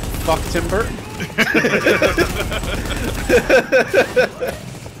 P.S. Fuck Tim Burton.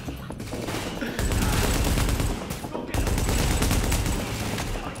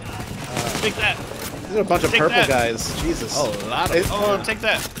 Take that. These are a bunch of purple guys. Jesus. Oh, a lot of take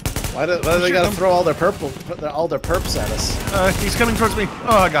that. Why do they gotta throw all their perps at us? He's coming towards me.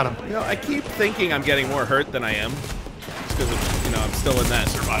 Oh, I got him. I keep thinking I'm getting more hurt than I am, just because I'm still in that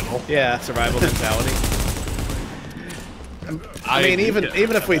survival mentality. I mean, even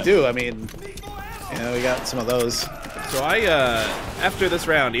if we do, I mean, we got some of those. So after this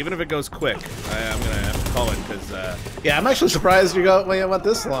round, even if it goes quick, I'm gonna have to call it because. Yeah, I'm actually surprised you went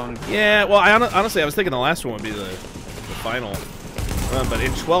this long. Yeah, well, honestly I was thinking the last one would be the final. But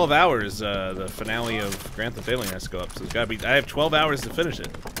in 12 hours, the finale of Grand Theft Alien has to go up, so it's gotta be. I have 12 hours to finish it.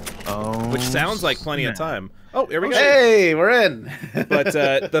 Oh, which sounds like plenty of time. Oh, here we go. Hey, we're in. But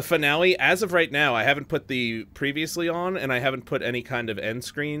the finale, as of right now, I haven't put the previously on, and I haven't put any kind of end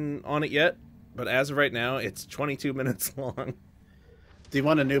screen on it yet. But as of right now, it's 22 minutes long. Do you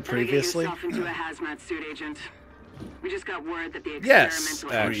want a new previously? Into a hazmat suit, agent. We just got word that the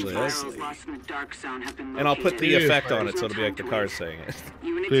experimental actually, lost in the dark zone have been located. And I'll put the effect on it, so it'll be like the cars saying it.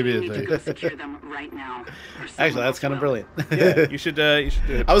 You need to go secure them right now. Actually, that's kind of brilliant. Yeah, you should do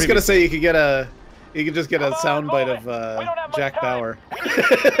it. I was gonna say you could just get a soundbite of Jack Bauer.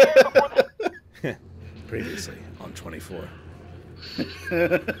 Previously on 24.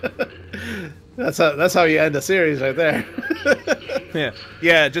 That's how you end a series right there.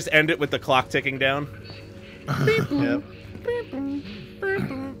 Yeah. Just end it with the clock ticking down. Yep.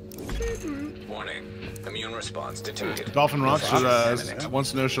 Warning. Immune response detected. Dolphin Rocks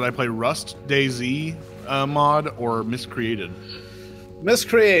wants to know, should I play Rust, DayZ mod, or Miscreated?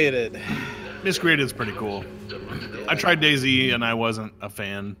 Miscreated. Miscreated is pretty cool. I tried DayZ and I wasn't a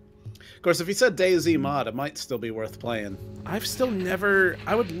fan. Of course, if you said DayZ mod, it might still be worth playing. I've still never...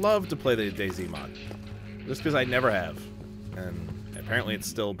 I would love to play the DayZ mod. Just because I never have. And apparently it's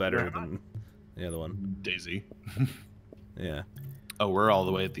still better than the other one. DayZ. Yeah. Oh, we're all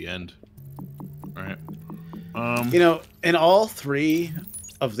the way at the end. Alright. In all 3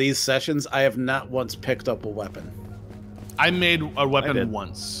 of these sessions, I have not once picked up a weapon. I made a weapon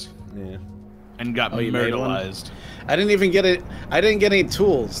once. Yeah. And got myrtleized. I didn't even get it. I didn't get any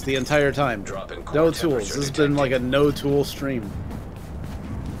tools the entire time. No tools. This has been like a no-tool stream.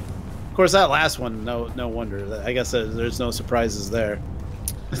 Of course, that last one, no wonder. I guess there's no surprises there.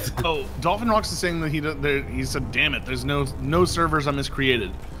 Oh, Dolphin Rocks is saying that he said, "Damn it, there's no servers on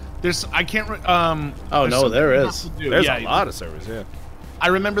Miscreated." I can't. Oh no, there is. There's a lot of servers. Yeah. I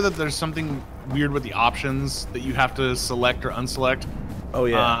remember that there's something weird with the options that you have to select or unselect. Oh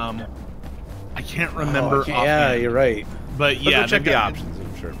yeah. I can't remember. Yeah, you're right. But yeah, check the options.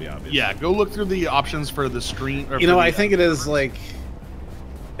 I'm sure it'd be obvious. Yeah, go look through the options for the screen. I think it is like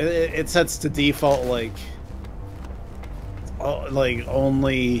it sets to default like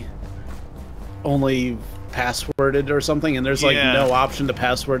only passworded or something, and there's like no option to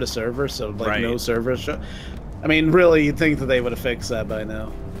password a server, so like no servers. I mean, really, you'd think that they would have fixed that by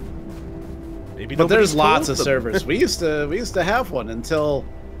now. Maybe. But there's lots of servers. We used to have one until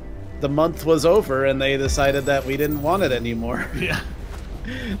the month was over and they decided that we didn't want it anymore. Yeah.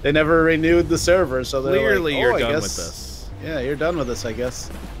 They never renewed the server, so they're clearly like, you're done with this. Yeah, you're done with this, I guess.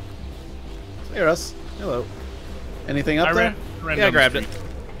 Hey, Russ. Hello. Anything up there? Yeah, I grabbed it.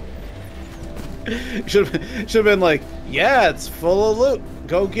 Should have been like, yeah, it's full of loot.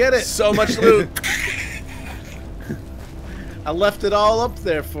 Go get it. So much loot. I left it all up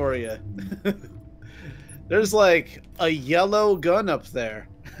there for you. There's like a yellow gun up there.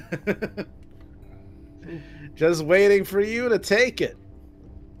 Just waiting for you to take it.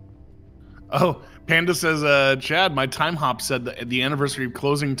 Oh, Panda says, Chad, my time hop said that the anniversary of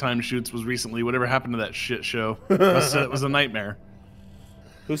closing time shoots was recently. Whatever happened to that shit show? Russ said it was a nightmare.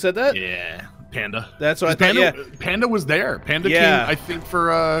 Who said that? Yeah, Panda. That's what I Panda, thought. Yeah. Panda was there. Panda Yeah. came, I think,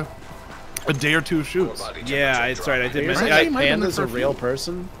 for a day or two of shoots. Yeah, it's right. I did mention. Like, might have been Panda's there a for a real few.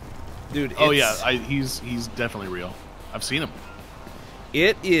 person? Dude. Oh it's- yeah, he's definitely real. I've seen him.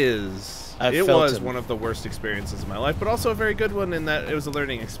 It is. I've It felt was him. one of the worst experiences of my life, but also a very good one in that it was a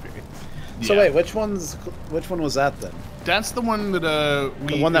learning experience. So Yeah. wait, which one was that then? That's the one that The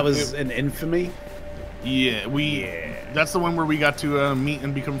one that was in infamy? Yeah, that's the one where we got to meet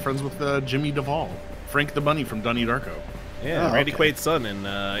and become friends with Jimmy Duvall, Frank the Bunny from Donnie Darko. Yeah, Oh, Randy okay. Quaid's son in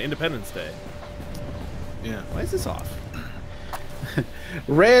Independence Day. Yeah. Why is this off?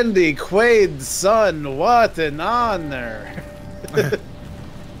 Randy Quaid's son, what an honor.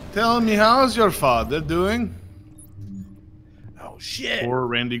 Tell me, how's your father doing? Oh shit. Poor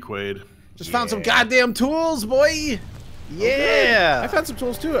Randy Quaid. Just found some goddamn tools, boy. Yeah. I found some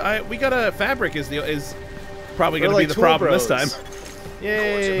tools too. We got a fabric is probably We're going to like be the tool problem this bros. time.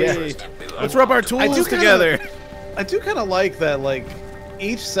 Yay! Yeah. Let's rub our tools together. I do kind of like that, like,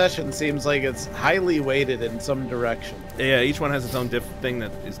 each session seems like it's highly weighted in some direction. Yeah, each one has its own thing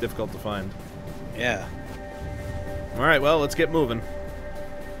that is difficult to find. Yeah. All right, well, let's get moving.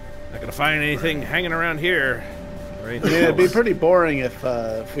 Not gonna find anything hanging around here. I mean, it'd be pretty boring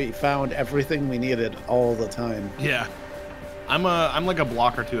if we found everything we needed all the time. Yeah. I'm like a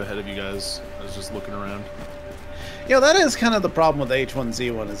block or two ahead of you guys. I was just looking around. You know, that is kind of the problem with the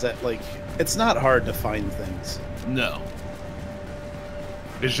H1Z1, is that, like, it's not hard to find things. No.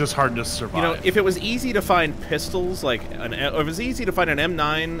 It's just hard to survive. You know, if it was easy to find pistols, like if it was easy to find an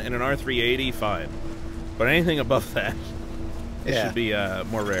M9 and an R380, fine. But anything above that, it Yeah. should be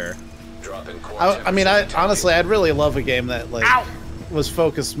more rare. I mean, honestly, I'd really love a game that, like, was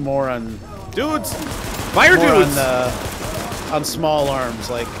focused more on... Dudes! Fire dudes! On small arms,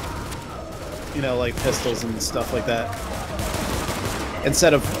 like, you know, like pistols and stuff like that.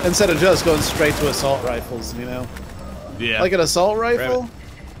 Instead of just going straight to assault rifles, you know? yeah. Like an assault rifle?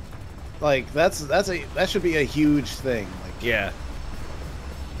 Like, that should be a huge thing. Like, Yeah.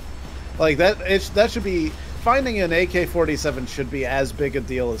 like that should be... Finding an AK-47 should be as big a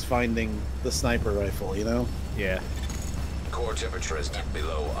deal as finding the sniper rifle, you know? Yeah. Core temperature is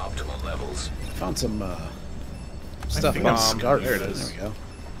below optimal levels. Found some stuff think on I'm- Scarf. there it is. There we go.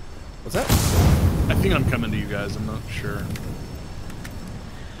 What's that? I think I'm coming to you guys. I'm not sure.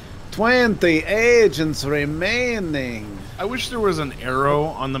 20 agents remaining. I wish there was an arrow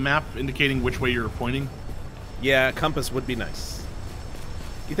on the map indicating which way you're pointing. Yeah, a compass would be nice.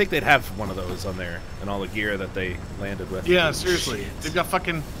 You think they'd have one of those on there and all the gear that they landed with? Yeah, seriously. They've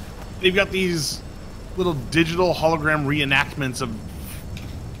got these little digital hologram reenactments of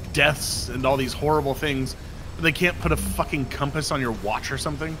deaths and all these horrible things. But they can't put a fucking compass on your watch or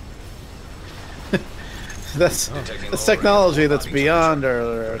something? That's technology that's beyond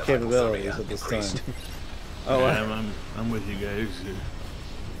our capabilities at this time. Oh, Yeah, I'm with you guys.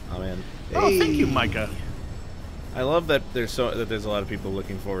 oh man. Oh, thank you, Micah. I love that there's a lot of people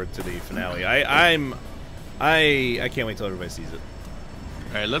looking forward to the finale. I can't wait till everybody sees it.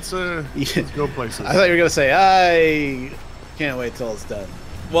 All right, let's go places. I thought you were gonna say I can't wait till it's done.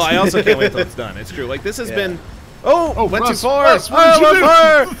 Well, I also can't wait till it's done. It's true. Like this has Yeah. been. Oh, went Russ, too far. Russ, what did I'm you on do?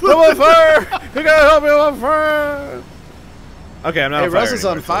 fire. I'm on fire. You gotta help me. I'm on fire. Okay, I'm not Hey, on fire. Russ is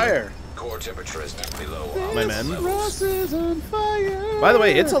on anymore. fire. Core temperature is below My optimal men. levels. Russ is on fire. By the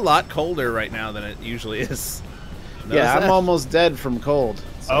way, it's a lot colder right now than it usually is. Notice Yeah, that? I'm almost dead from cold.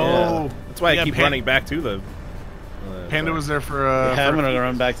 So, Oh, That's why yeah, I keep running back to the. Panda was there for. yeah, I'm for gonna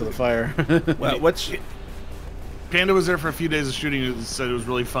run back to the fire. Well, what's Panda was there for a few days of shooting. He said it was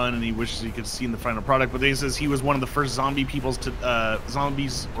really fun, and he wishes he could see the final product. But he says he was one of the first zombies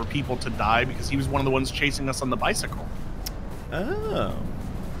or people to die because he was one of the ones chasing us on the bicycle. Oh.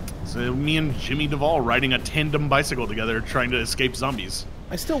 So me and Jimmy Duvall riding a tandem bicycle together, trying to escape zombies.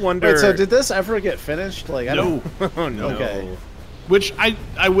 I still wonder. Wait, so did this ever get finished? Like, I No, don't... Oh no. Okay. which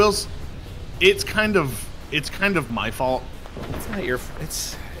I will. It's kind of my fault. It's not your.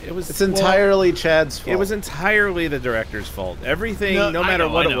 It was. It's entirely Chad's fault. It was entirely the director's fault. Everything, No, no I matter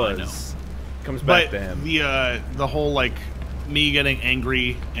know, what I know, it I know. was, comes back But to him. the whole like me getting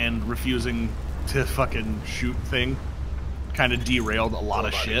angry and refusing to fucking shoot thing kind of derailed a lot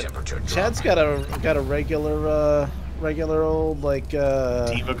of Body shit. temperature Chad's dropping. got a regular old like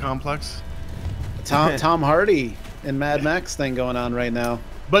Diva complex. Tom Hardy and Mad Max thing going on right now.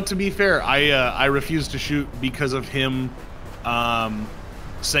 But to be fair, I refused to shoot because of him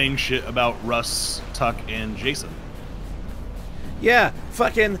saying shit about Russ, Tuck, and Jason. Yeah,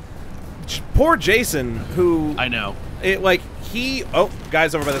 fucking poor Jason, who I know. It like he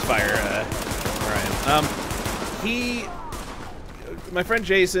guys over by this fire. Where I am. My friend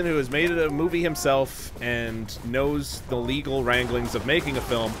Jason, who has made a movie himself and knows the legal wranglings of making a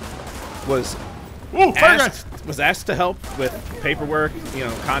film, was asked to help with paperwork, you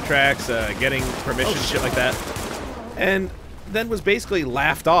know, contracts, getting permission, shit like that, and then was basically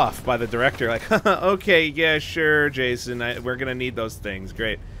laughed off by the director, like, okay, yeah, sure, Jason, we're gonna need those things,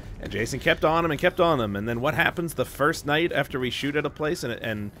 great. And Jason kept on him and kept on him, and then what happens the first night after we shoot at a place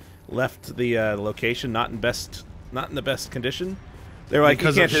and left the location not in the best condition? They're like,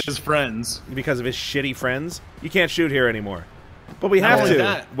 because of his friends. Because of his shitty friends, you can't shoot here anymore. But we have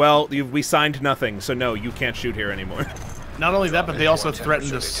to. Well, we signed nothing, so no, you can't shoot here anymore. Not only that, but they also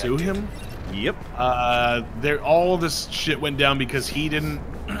threatened to sue him. Yep. All this shit went down because he didn't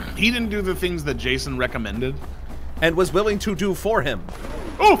do the things that Jason recommended, and was willing to do for him.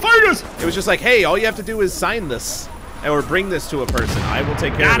 Oh, fire us! It was just like, hey, all you have to do is sign this, or bring this to a person. I will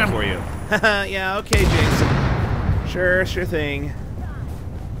take care of it for you. Yeah, okay, Jason. Sure thing.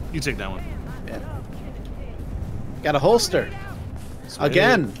 You take that one. Yeah. Got a holster. Sweet.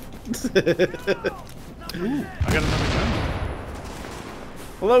 Again. Ooh, I got another gun.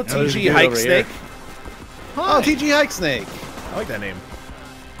 Hello, TG Hike Snake. Oh, TG Hike Snake. I like that name.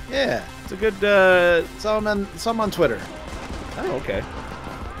 Yeah. It's a good, some on Twitter. Oh, okay.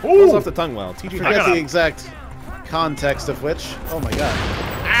 Rolls off the tongue well. TG Forget the exact context of which. Oh my god.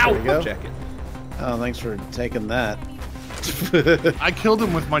 Ow! There you go. Check it. Oh, thanks for taking that. I killed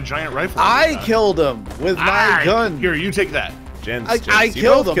him with my giant rifle. I killed him with my gun. Here, you take that. Jens, I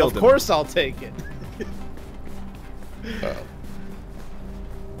killed him. Of course I'll take it.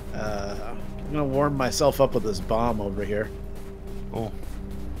 I'm gonna warm myself up with this bomb over here. Oh.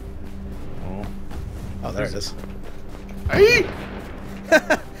 Oh, there it is. Hey!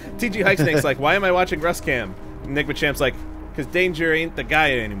 TG Hike Snake's like, why am I watching Russ Cam? Nick Machamp's like, because Danger ain't the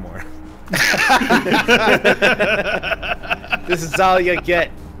guy anymore. This is all you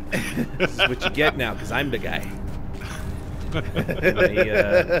get. This is what you get now, because I'm the guy. I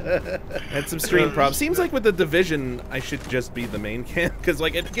had some stream problems. Seems like with the Division, I should just be the main cam, because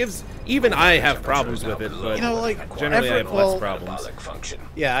like it gives. Even I have problems with it, but you know, like generally I have less problems.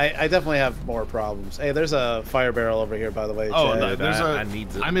 Yeah, I definitely have more problems. Hey, there's a fire barrel over here, by the way. Oh, Chad. I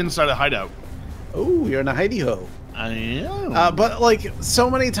need it. I'm inside a hideout. Oh, you're in a hidey ho. I am. But like so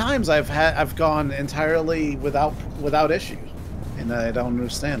many times, I've gone entirely without issue, and I don't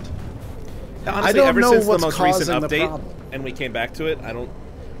understand. Honestly, I don't ever know since what's the most recent causing the update, problem. and we came back to it,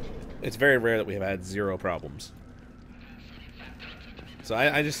 it's very rare that we have had zero problems. So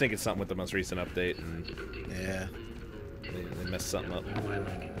I just think it's something with the most recent update, and yeah, they messed something up.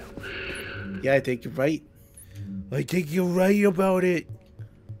 Yeah, I think you're right. I think you're right about it.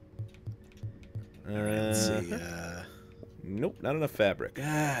 Let's see. Nope, not enough fabric.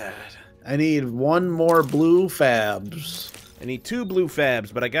 God, I need one more blue fabs. I need 2 blue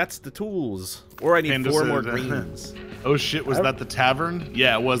fabs, but I got the tools. Or I need Panda 4 said, more greens. Oh shit, was that the tavern?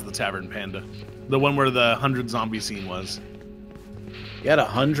 Yeah, it was the tavern, Panda. The one where the 100 zombie scene was. You had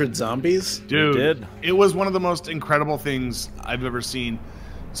 100 zombies? Dude, did. It was one of the most incredible things I've ever seen.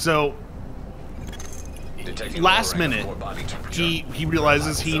 So, last minute, he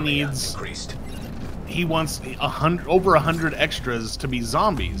realizes he wants over 100 extras to be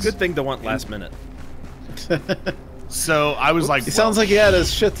zombies. Good thing to want last minute. So I was like, he sounds like he had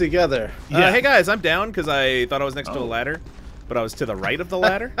his shit together. Yeah. Hey guys, I'm down because I thought I was next to a ladder, but I was to the right of the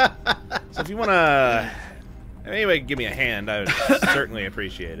ladder. So if you want to, anyway, give me a hand, I would certainly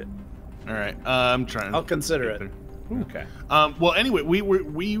appreciate it. All right, I'm trying. I'll consider it. Okay. Well, anyway,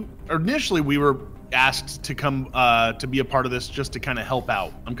 we initially we were asked to come to be a part of this just to kind of help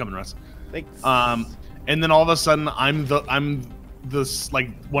out. I'm coming, Russ. Thanks. And then all of a sudden, I'm this like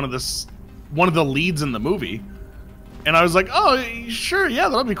one of the leads in the movie. And I was like, oh, sure, yeah,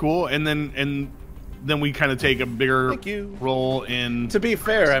 that'll be cool. And then we kind of take a bigger role in. To be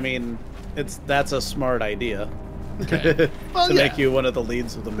fair, I mean, that's a smart idea. Okay. Well, to make you one of the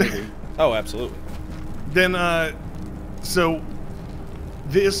leads of the movie. Oh, absolutely. Then, so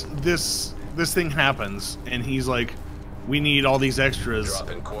this thing happens, and he's like, we need all these extras.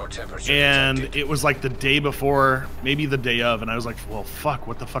 And it was like the day before, maybe the day of, and I was like, well, fuck,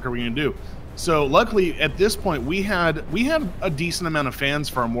 what the fuck are we gonna do? So luckily, at this point, we had a decent amount of fans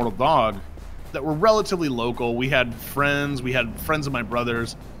for Immortal Dog that were relatively local. We had friends of my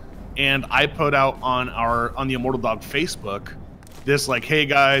brother's, and I put out on the Immortal Dog Facebook this like, hey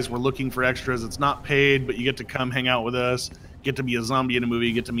guys, we're looking for extras. It's not paid, but you get to come hang out with us, get to be a zombie in a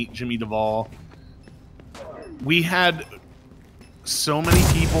movie, get to meet Jimmy Duvall. We had so many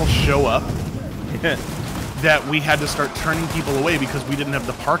people show up that we had to start turning people away because we didn't have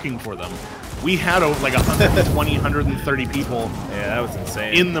the parking for them. We had like 120, 130 people. Yeah, that was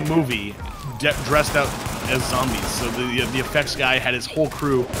insane. In the movie, dressed out as zombies. So the effects guy had his whole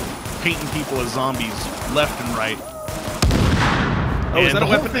crew painting people as zombies left and right. Oh, and is that a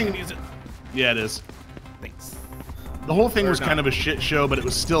weapon thing? I can use it? Yeah, it is. Thanks. The whole thing was kind of a shit show, but it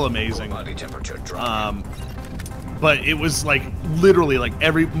was still amazing. Body temperature dropping. But it was like literally like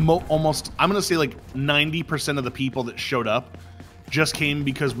almost, I'm gonna say like 90% of the people that showed up just came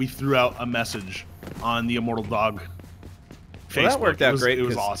because we threw out a message on the Immortal Dog Facebook. Well, that worked out great. It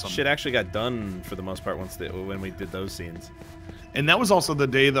was awesome. Shit actually got done for the most part when we did those scenes. And that was also the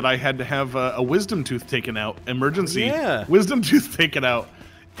day that I had to have a wisdom tooth taken out, emergency Yeah. wisdom tooth taken out,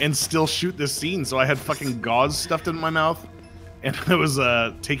 and still shoot this scene. So I had fucking gauze stuffed in my mouth, and I was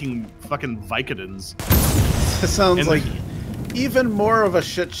taking fucking Vicodins. It sounds And like even more of a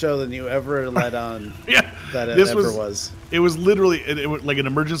shit show than you ever let on. Yeah, that it this ever was. It was literally it was like an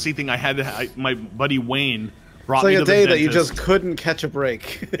emergency thing. I had to. My buddy Wayne brought It's like me a to the day that you dentist. just couldn't catch a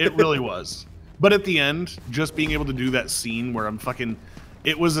break. It really was. But at the end, just being able to do that scene where I'm fucking...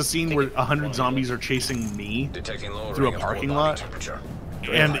 It was a scene where 100 zombies are chasing me through a parking lot.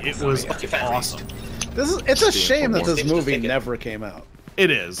 And it was awesome. It's a shame that this movie never came out.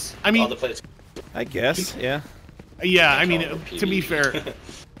 It is. I mean... I guess, yeah. Yeah, I mean, to be fair,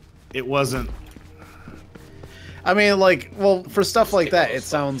 it wasn't... I mean, like, well, for stuff like that, it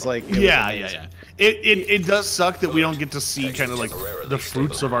sounds like... Yeah. It does suck that we don't get to see kind of like the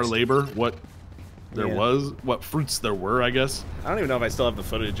fruits of our labor, what fruits there were, I guess. I don't even know if I still have the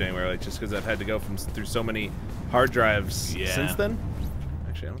footage anywhere, like just because I've had to go through so many hard drives since then.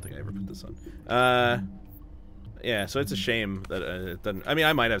 Actually, I don't think I ever put this on. Yeah, so it's a shame that it doesn't. I mean,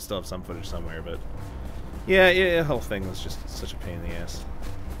 I might still have some footage somewhere, but yeah, the whole thing was just such a pain in the ass.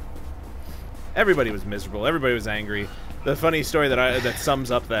 Everybody was miserable. Everybody was angry. The funny story that sums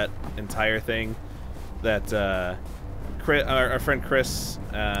up that entire thing, that our friend Chris,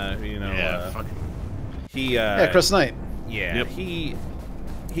 Chris Knight. Yeah, yep. he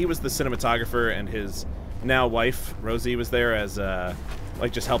was the cinematographer, and his now wife Rosie was there as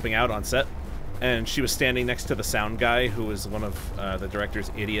like just helping out on set, and she was standing next to the sound guy, who was one of the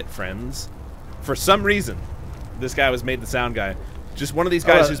director's idiot friends. For some reason, this guy was made the sound guy. Just one of these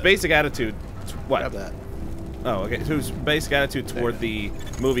guys whose basic attitude. What? Grab that. Oh, okay. Whose basic attitude toward the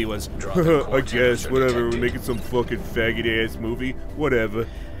movie was, I guess, whatever, we're making some fucking faggot-ass movie, whatever.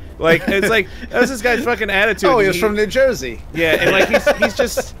 Like, it's like, that was this guy's fucking attitude. Oh, he was from New Jersey. Yeah, and like,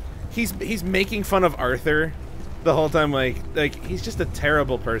 he's making fun of Arthur the whole time, like he's just a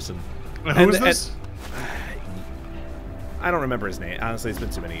terrible person. Who is this? I don't remember his name. Honestly, it's been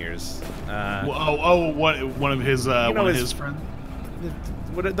too many years. One of his friends?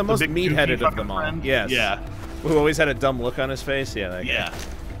 The most meat-headed of them all. Friend? Yes. Yeah. Who always had a dumb look on his face. Yeah, that guy. Yeah.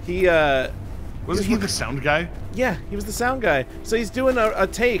 He, Wasn't he the sound guy? Yeah, he was the sound guy. So he's doing a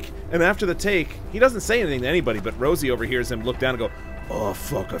take, and after the take, he doesn't say anything to anybody, but Rosie overhears him look down and go, oh,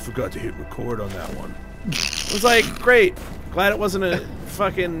 fuck, I forgot to hit record on that one. I was like, great. Glad it wasn't a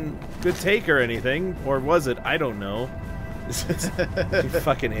fucking good take or anything. Or was it? I don't know. You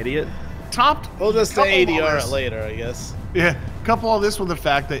fucking idiot. We'll just ADR it later, I guess. Yeah, couple all this with the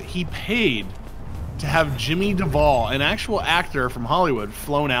fact that he paid to have Jimmy Duvall, an actual actor from Hollywood,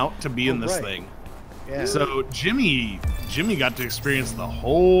 flown out to be in this thing. Yeah. So Jimmy got to experience the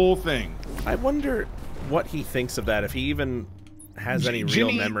whole thing. I wonder what he thinks of that, if he even has any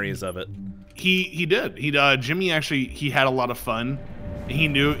real memories of it. He did. Jimmy actually, he had a lot of fun. He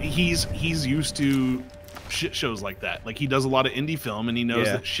knew he's used to shit shows like that. Like, he does a lot of indie film, and he knows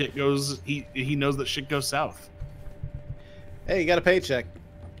that shit goes. He knows that shit goes south. Hey, you got a paycheck.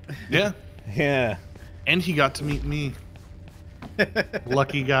 Yeah. Yeah. And he got to meet me.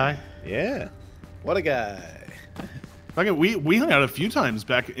 Lucky guy. Yeah. What a guy. Fucking, we hung out a few times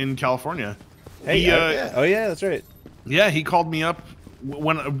back in California. Hey, oh yeah, that's right. Yeah, he called me up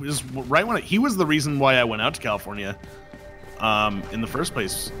when it was he was the reason why I went out to California. In the first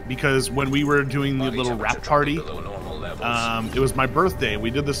place, because when we were doing the little rap party, it was my birthday. We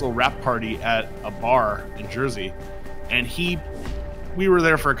did this little rap party at a bar in Jersey, and we were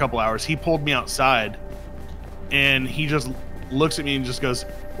there for a couple hours. He pulled me outside, and he just looks at me and just goes,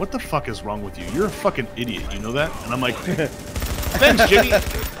 "What the fuck is wrong with you? You're a fucking idiot. You know that?" And I'm like, "Thanks, Jimmy.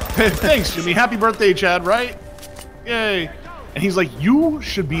 Thanks, Jimmy. Happy birthday, Chad. Right? Yay." And he's like, you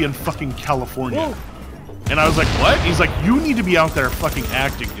should be in fucking California. Whoa. And I was like, what? He's like, you need to be out there fucking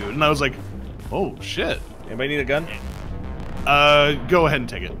acting, dude. And I was like, oh, shit. Anybody need a gun? Go ahead and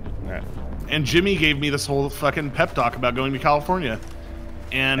take it. All right. And Jimmy gave me this whole fucking pep talk about going to California.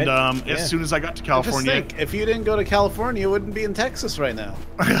 And as soon as I got to California... Just think, if you didn't go to California, you wouldn't be in Texas right now.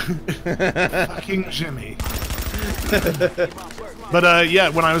 Fucking Jimmy. But, yeah,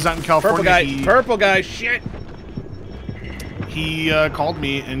 when I was out in California... Purple guy, shit! He called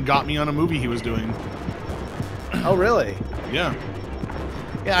me and got me on a movie he was doing. Oh, really? Yeah.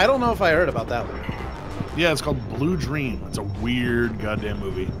 Yeah, I don't know if I heard about that one. Yeah, it's called Blue Dream. It's a weird goddamn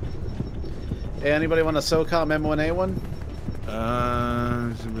movie. Hey, anybody want a SOCOM M1A one?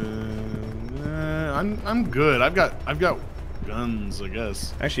 I'm good. I've got guns, I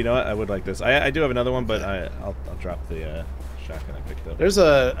guess. Actually, you know what? I would like this. I do have another one, but I'll drop the shotgun I picked up. There's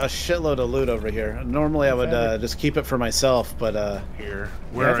a shitload of loot over here. Normally I would just keep it for myself, but here.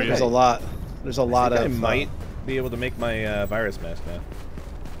 Where are you? There's a lot. There's a lot of. I might be able to make my virus mask now.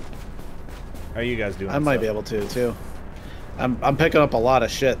 How are you guys doing? I might be able to too. I'm picking up a lot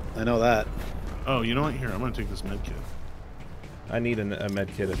of shit. I know that. Oh, you know what? Here, I'm gonna take this med kit. I need a med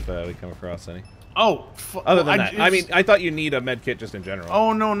kit if we come across any. Oh, other than that, I mean, I thought you need a med kit just in general.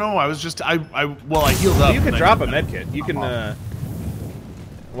 Oh no, I was just I healed up. You can drop a med kit. You can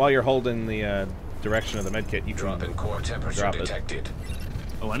while you're holding the direction of the med kit, you can drop in core temperature drop detected. It.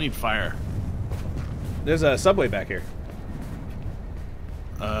 Oh, I need fire. There's a subway back here.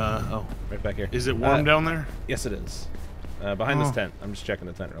 Oh, right back here. Is it warm down there? Yes, it is. Behind this tent. I'm just checking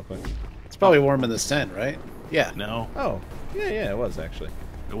the tent real quick. It's probably warm in this tent, right? Yeah. No. Oh, yeah, it was actually.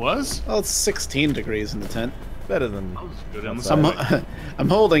 It was? Well, it's 16 degrees in the tent. Better than. I'm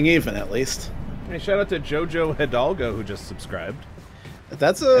holding even at least. Hey, shout out to Jojo Hidalgo who just subscribed.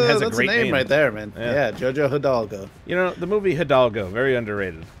 That's a name right there, man. Yeah, Jojo Hidalgo. You know, the movie Hidalgo, very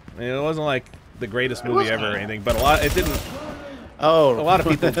underrated. I mean, it wasn't like the greatest movie ever or anything, but it didn't. Oh, a lot of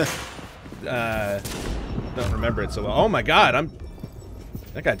people don't remember it so well. Oh my God,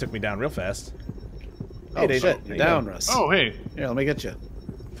 that guy took me down real fast. Oh hey, shit, you're down, Russ. Oh hey, here, let me get you.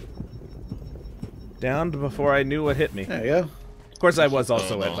 Downed before I knew what hit me. There you go. Of course, I was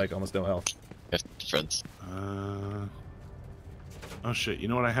also at like almost no health. Friends. Oh shit! You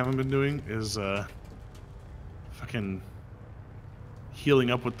know what I haven't been doing is fucking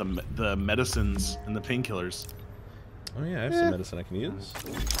healing up with the medicines and the painkillers. Oh yeah, I have some medicine I can use.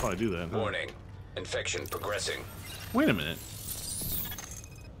 Probably do that. Warning, infection progressing. Wait a minute.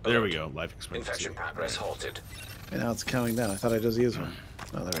 There we go. Life expectancy. Infection progress halted. And now it's counting down. I thought I just used one.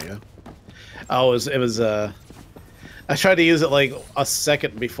 Oh, there we go. Oh, it was. I tried to use it like a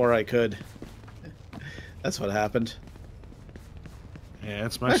second before I could. That's what happened. Yeah,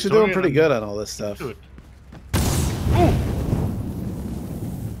 it's my I'm actually doing pretty good on all this stuff. Do it.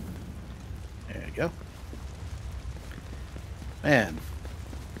 There you go. Man,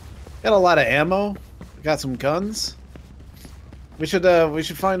 got a lot of ammo. Got some guns. We should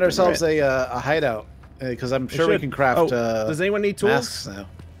find ourselves a hideout because I'm sure we can craft. Does anyone need tools? Masks now.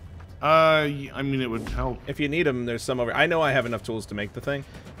 I mean, it would help. If you need them, there's some over. I know I have enough tools to make the thing.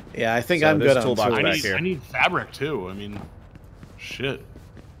 Yeah, I think I'm good on tools. I need fabric too. I mean, shit.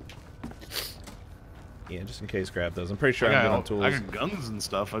 Yeah, just in case, grab those. I'm pretty sure I'm good on tools. I got guns and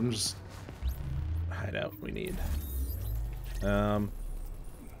stuff. I'm just hideout. We need. Good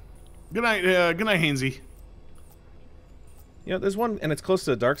night, Hainsey. You know, there's one, and it's close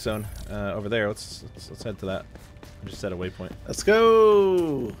to the dark zone over there. Let's head to that. Just set a waypoint. Let's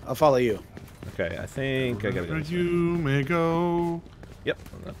go. I'll follow you. Okay, I think I gotta go. Where you may go. Yep.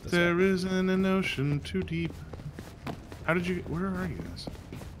 There isn't an ocean too deep. How did you? Where are you guys?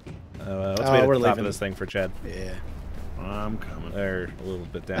 Let's wait at the top of this thing for Chad. Yeah. I'm coming. They're a little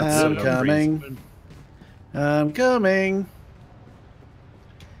bit down. I'm coming. I'm coming.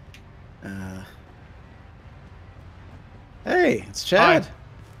 Hey, it's Chad. Hi.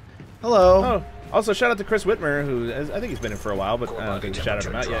 Hello. Oh, also shout out to Chris Whitmer, who I think he's been in for a while, but I don't think we shouted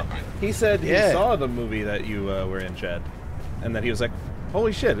him out yet. He said he saw the movie that you were in, Chad, and that he was like,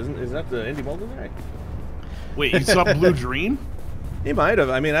 "Holy shit, is that the Indy Molden guy?" Wait, you saw Blue Dream? He might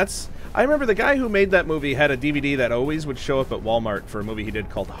have. I mean, I remember the guy who made that movie had a DVD that always would show up at Walmart for a movie he did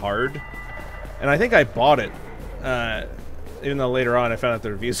called Hard, and I think I bought it. Even though later on I found out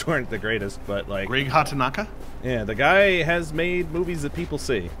the reviews weren't the greatest, but like Greg Hatanaka? Yeah, the guy has made movies that people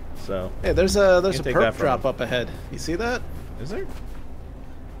see. So hey, there's a perk drop up ahead. You see that? Is there?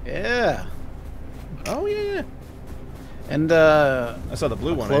 Yeah. Oh yeah. And I saw the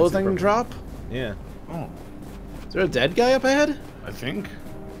blue one. Clothing drop. Yeah. Oh. Is there a dead guy up ahead? I think.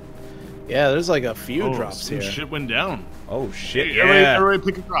 Yeah, there's like a few drops some here. Shit went down. Oh shit! Hey, Yeah.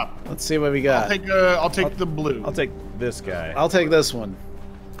 everybody pick a drop. Let's see what we got. I'll take the blue. I'll take this guy. I'll take this one.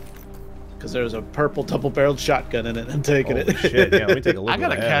 Because there's a purple double-barreled shotgun in it. I'm taking it. Shit! Yeah, let me take a look. I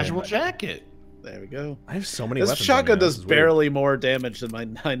got a at that. casual jacket. There we go. I have so many. This weapons shotgun on me now. does This is weird. barely more damage than my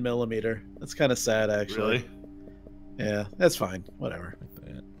 9mm. That's kind of sad, actually. Really? Yeah, that's fine. Whatever.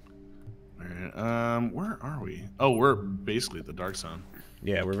 Alright, where are we? Oh, we're basically at the dark zone.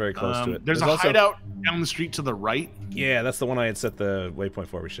 Yeah, we're very close to it. There's a also... hideout down the street to the right. Yeah, that's the one I had set the waypoint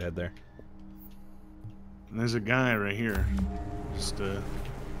for. We should head there. And there's a guy right here. Just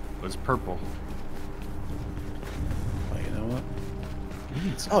was purple. Oh, you know what?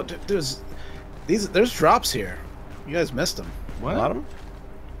 Oh, there's drops here. You guys missed them. What? A lot of them?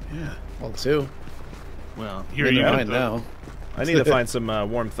 Yeah. Well, two. Well, here In you mine go. now. I need to find some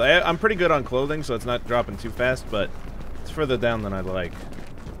warmth. I'm pretty good on clothing, so it's not dropping too fast, but it's further down than I'd like.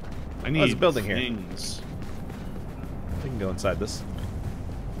 I need there's a building here. things. We can go inside this.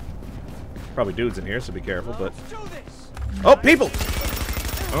 Probably dudes in here, so be careful, but... Oh, people!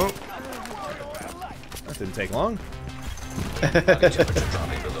 Oh, That didn't take long. Body temperature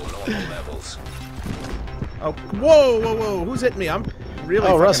dropping below normal levels. Oh, whoa! Who's hitting me? I'm really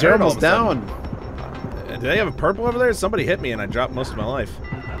Oh, Russ, fucking you're hurt all almost of a sudden. down. Do they have a purple over there? Somebody hit me and I dropped most of my life.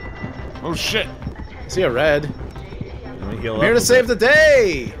 oh shit! See a red. Let me heal I'm here up to a save bit. the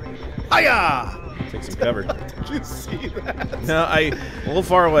day. Hiya! Take some cover. Did you see that? No, a little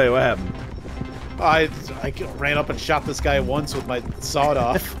far away. What happened? I ran up and shot this guy once with my sawed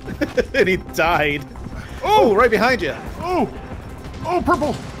off, and he died. Oh, right behind you. Oh, oh,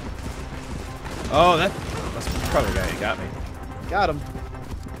 purple! Oh, that's probably the guy who got me. Got him.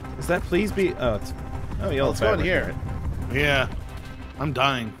 Is that please be? Oh, it's, yellow. Let's go in fabric, here. Yeah, I'm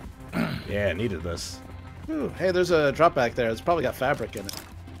dying. Yeah, I needed this. Ooh, hey, there's a drop back there. It's probably got fabric in it.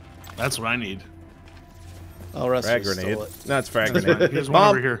 That's what I need. Oh, Russ Frag just grenade. stole it. No, it's frag grenade. Here's one Bomb.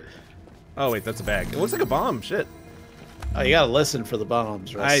 over here. Oh wait, that's a bag. It looks like a bomb. Shit. Oh, you gotta listen for the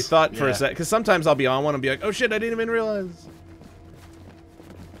bombs, Russ. I thought for Yeah. a sec, because sometimes I'll be on one and be like, oh shit, I didn't even realize.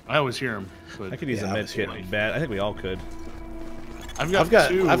 I always hear him. I could use Yeah, a I med was kit. like- Bad. I think we all could. I've got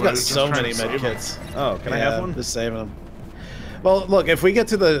two. I've I got was just so trying many to med save 'em. kits. Oh, can I have one? Just saving them. Well, look, if we get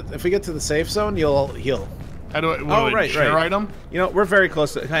to the safe zone, you'll heal. How do I? Oh, right, share right. item? You know, we're very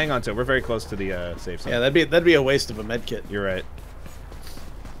close to. Hang on to it. We're very close to the safe zone. Yeah, that'd be a waste of a med kit. You're right.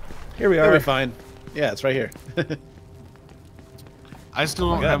 Here we That'll are. be fine. Yeah, it's right here. I still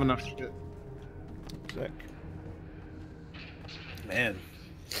don't God. have enough shit. Sick. Man.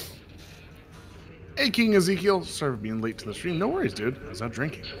 Hey, King Ezekiel. Sorry for being late to the stream. No worries, dude. I was out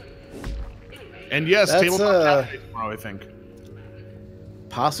drinking. And yes, That's, tabletop cafe tomorrow, I think.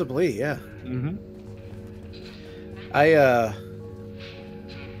 Possibly, yeah. Mm-hmm.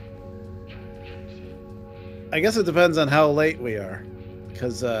 I guess it depends on how late we are,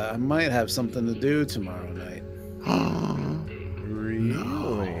 because I might have something to do tomorrow night.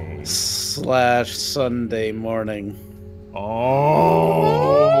 Really? / Sunday morning.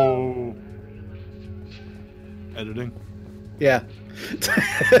 Oh. Editing. Yeah.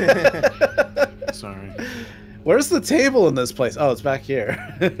 Sorry. Where's the table in this place? Oh, it's back here.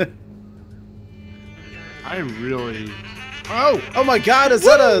 I really. Oh my God! Is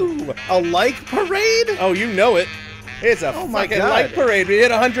that a like parade? Oh, you know it. It's a Oh my fucking God. like parade. We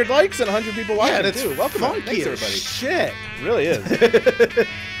hit 100 likes and 100 people watching Yeah, and it's too. Welcome, funky thanks as everybody. shit. It really is.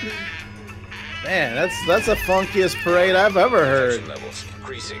 Man, that's the funkiest parade I've ever heard. Tension levels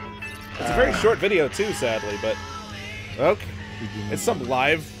increasing. It's a very short video too, sadly, but okay. It's some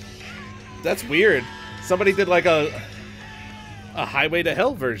live. That's weird. Somebody did like a Highway to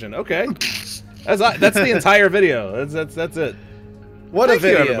Hell version. Okay, that's the entire video. That's it. What Thank a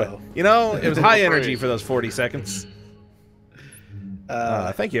you, video! everybody. You know, it was high energy for those 40 seconds.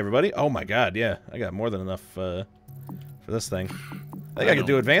 Thank you, everybody. Oh my God, yeah, I got more than enough for this thing. I think I could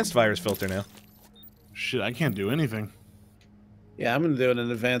do advanced virus filter now. Shit, I can't do anything. Yeah, I'm gonna do an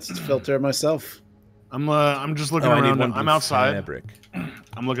advanced filter myself. I'm just looking Oh, I need around. one I'm blue outside. fabric.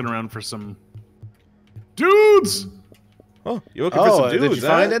 I'm looking around for some dudes. Oh, you looking for some dudes? did you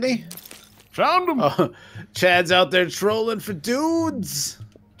find any? Found them. Oh, Chad's out there trolling for dudes.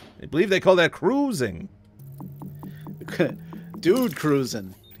 I believe they call that cruising. Dude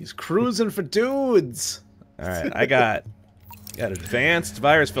cruising. He's cruising for dudes. All right, I got advanced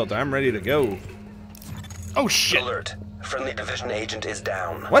virus filter. I'm ready to go. Oh shit. Alert. Friendly division agent is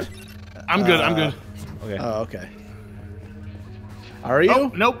down. What? I'm good. I'm good. Okay. Oh, okay. Are you?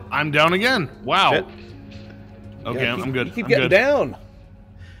 Oh nope. I'm down again. Wow. Shit. Okay, Yeah, I'm good. You keep I'm getting good. down.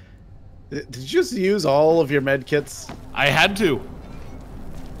 Did you just use all of your med kits? I had to.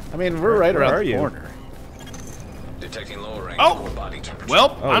 I mean, we're right where around are the you? corner. Detecting lowering Oh! core body temperature.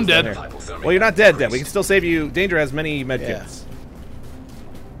 Well, Oh, I'm he's down dead. here. Hypothermia Well, you're not dead, then. We increased. can still save you. Danger has many medkits.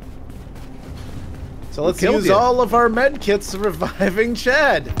 So let's killed use you? all of our med kits reviving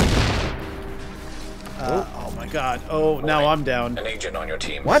Chad. Oh my god. Oh, now I'm down. An agent on your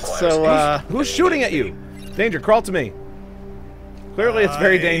team. What? requires So, agent Who's shooting at you? Danger, crawl to me. Clearly, it's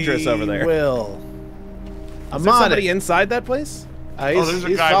very dangerous over there. Will. Is I'm there on somebody it. inside that place? Oh, there's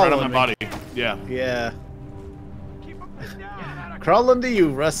a guy right on my body. Yeah. Yeah. Crawl into you,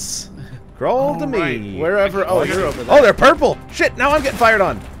 Russ. Crawl to me. right. Wherever. Oh, you're over there. Oh, they're purple. Shit, now I'm getting fired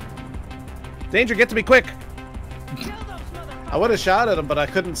on. Danger, get to me quick. I would have shot at him, but I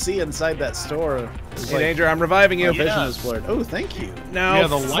couldn't see inside that store. It was Hey, like, Danger, I'm reviving you. my vision is blurred. Oh, thank you. Now Yeah,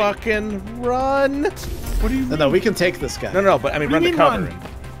 the light. fucking run. What do you mean? No, we can take this guy. No, but I mean What run do to you cover. mean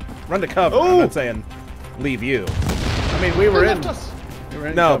Run to cover. Oh! I'm not saying leave you. I mean, we were in. We were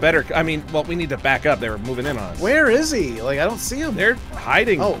in No, cover. better. I mean, well, we need to back up. They were moving in on us. Where is he? Like, I don't see him. They're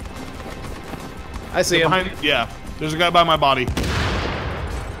hiding. Oh. I see him. Behind, yeah, there's a guy by my body.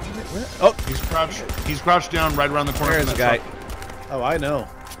 Oh, He's crouched. He's crouched down right around the corner. there's from a that guy. truck. Oh, I know.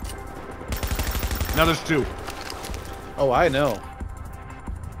 Now there's two. Oh, I know.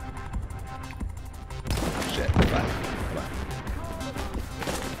 Shit. Come on.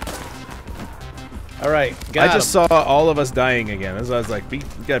 All right, I got just him. saw all of us dying again. So I was like, you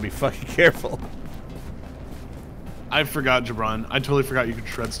gotta be fucking careful. I forgot, Jabron. I totally forgot you could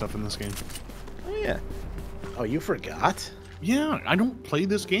shred stuff in this game. Oh, yeah. Oh, you forgot? Yeah, I don't play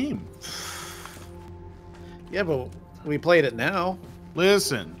this game. Yeah, but we played it now.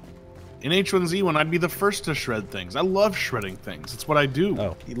 Listen, in H1Z1, I'd be the first to shred things. I love shredding things. It's what I do.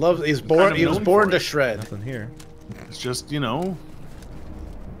 Oh, He loves. He's kind born. of He was known born for to it. shred. nothing here. It's just, you know,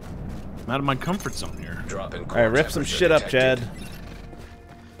 I'm out of my comfort zone here. Drop in All core right, rip some temperature shit up, detected. Chad.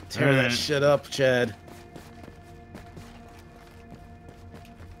 Tear that Alright. shit up, Chad.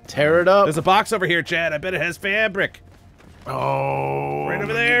 Tear it up. There's a box over here, Chad. I bet it has fabric. Oh, Right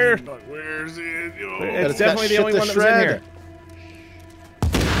over there. Where's it? Oh, It's it's got definitely the shit only to one that was in shred. here.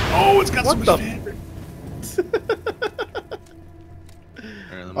 oh, it's got What so the- much fabric. All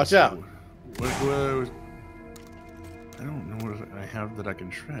right, let me Watch see. out. What, I don't know what I have that I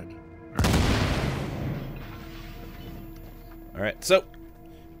can shred. All right, so,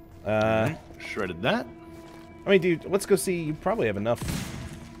 Shredded that. I mean, dude, let's go see. You probably have enough.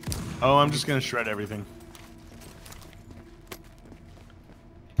 Oh, I'm just gonna shred everything.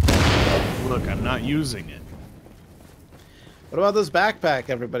 Look, I'm not using it. What about this backpack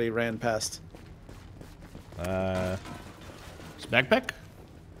everybody ran past? It's backpack.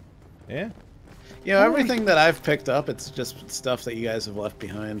 Yeah. You know, everything that I've picked up, it's just stuff that you guys have left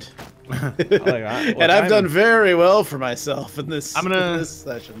behind. And And I've done very well for myself in this, I'm gonna- in this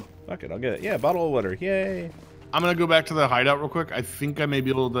session. Fuck it, I'll get it. Yeah, bottle of water. Yay. I'm gonna go back to the hideout real quick. I think I may be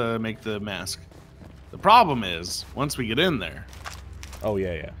able to make the mask. The problem is, once we get in there, Oh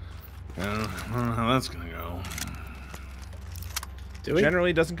yeah, yeah. I don't know how that's gonna go. Do we?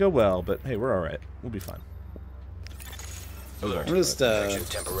 Generally doesn't go well, but hey, we're all right. We'll be fine. Alert. I'm just Infection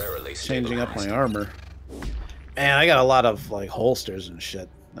temporarily changing up my stabilized. armor. Man, I got a lot of like holsters and shit.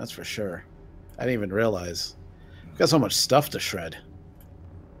 That's for sure. I didn't even realize. I've got so much stuff to shred.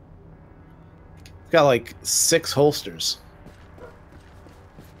 I've got like 6 holsters.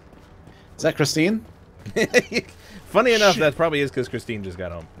 Is that Christine? Funny enough, Shit. that probably is because Christine just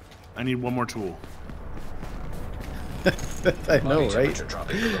got home. I need one more tool. I know, Body right? temperature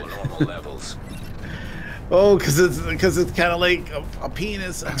dropping below normal levels. Oh, because it's kind of like a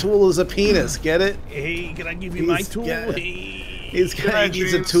penis. A tool is a penis. Get it? Hey, can I give you my tool? Hey. He's Good night, he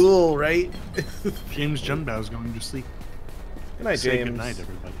needs a James. tool, right? James Junbow's going to sleep. Good night, Say James. good night,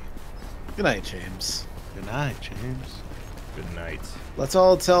 everybody. Good night, James. Good night, James. Good night. Let's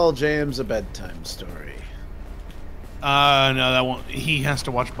all tell James a bedtime story. No, that won't. He has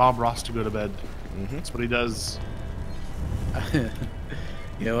to watch Bob Ross to go to bed. Mm-hmm. That's what he does.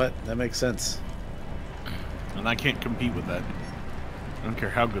 You know what? That makes sense. And I can't compete with that. I don't care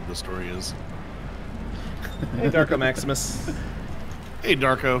how good the story is. Hey, Darko Maximus. Hey,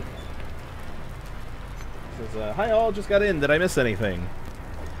 Darko. Says, hi all, just got in. Did I miss anything?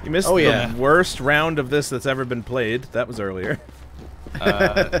 You missed Oh, yeah. the worst round of this that's ever been played. That was earlier. By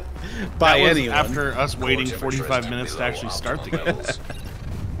That was anyone. after us waiting Core temperature 45 is minutes to below actually start the optimal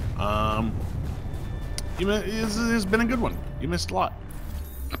game. levels. It's been a good one. You missed a lot.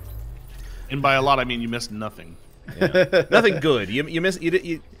 And by a lot, I mean you missed nothing. Yeah. Nothing good. You missed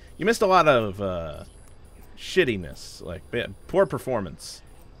you missed a lot of shittiness, like poor performance,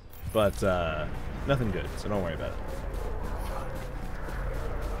 but nothing good. So don't worry about it.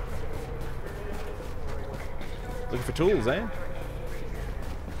 Looking for tools, eh?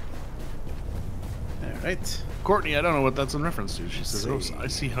 All right. Courtney, I don't know what that's in reference to. She says, "Oh, I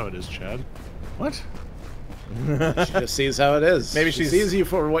see how it is, Chad." What? She just sees how it is. Maybe she she's sees you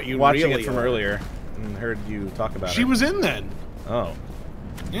for what you watching really it from are. earlier and heard you talk about it. She was in then. Oh.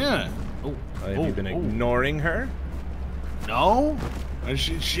 Yeah. Oh. Have you been ignoring her? No. I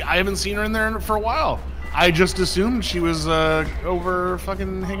haven't seen her in there for a while. I just assumed she was over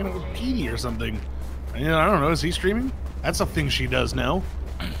fucking hanging out with Petey or something. I don't know. Is he streaming? That's a thing she does now.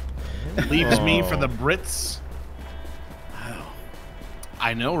 Leaves me for the Brits. Wow.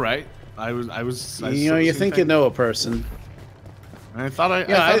 I know, right? I you think you know a person. I thought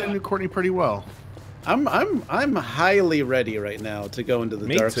I knew Courtney pretty well. I'm highly ready right now to go into the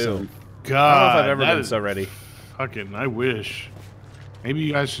Me dark too. zone. God, I don't know if I've ever been so ready. Fucking, I wish. Maybe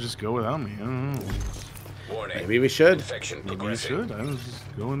you guys should just go without me. I don't know. Warning. Maybe we should. Infection Maybe you progressing. should. I was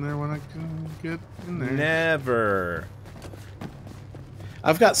just going there when I can get in there. Never.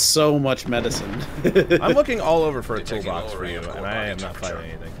 I've got so much medicine. I'm looking all over for a Detecting toolbox for lowering you, of core and I body am not temperature.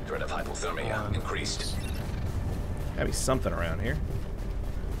 finding anything. Threat of hypothermia increased. Gotta be something around here.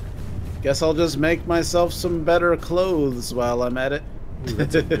 Guess I'll just make myself some better clothes while I'm at it. Ooh,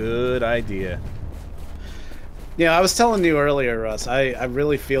 that's a good idea. Yeah, I was telling you earlier, Russ, I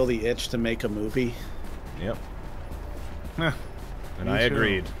really feel the itch to make a movie. Yep. Huh. And Me I too.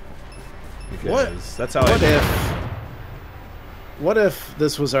 agreed. Because What? that's how I do it. What if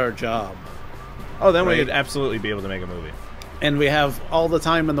this was our job? Oh, then we Right. could absolutely be able to make a movie. And we have all the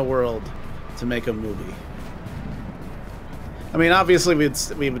time in the world to make a movie. I mean, obviously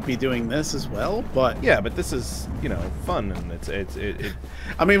we would be doing this as well, but Yeah, but this is, fun, and it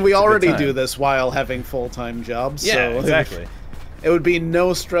I mean, we a good already time. do this while having full-time jobs. yeah, so exactly. It would be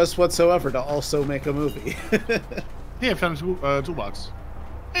no stress whatsoever to also make a movie. Hey, I found a toolbox.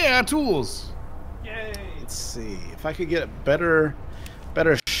 Hey, I got tools. Let's see if I could get a better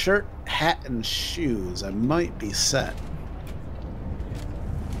shirt, hat, and shoes. I might be set.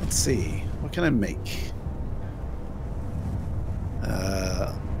 Let's see, what can I make?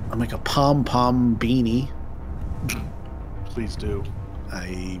 I'll make a pom-pom beanie. Please do.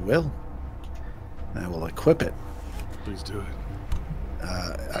 I will. I will equip it. Please do it.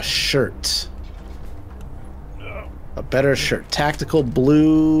 A shirt. A better shirt. Tactical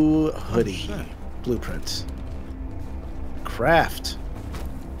blue hoodie. shit. Blueprint. Craft.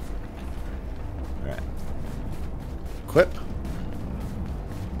 Alright. Equip.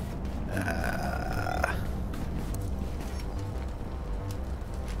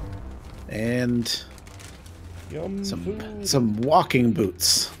 And Yum food. some walking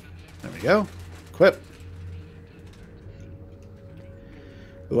boots. There we go. Equip.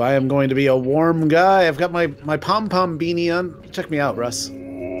 Ooh, I am going to be a warm guy. I've got my pom-pom beanie on. Check me out, Russ.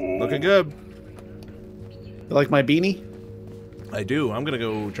 You Looking good. like my beanie? I do. I'm gonna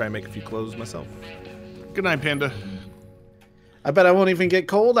go try and make a few clothes myself. Good night, Panda. I bet I won't even get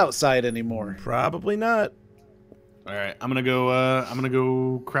cold outside anymore. Probably not. All right, I'm gonna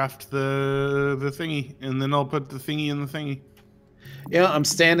go craft the thingy, and then I'll put the thingy in the thingy. Yeah, I'm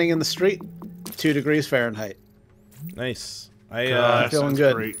standing in the street. 2 degrees Fahrenheit. Nice. That feeling sounds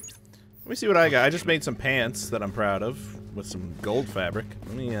good. Great. Let me see what I got. I just made some pants that I'm proud of with some gold fabric.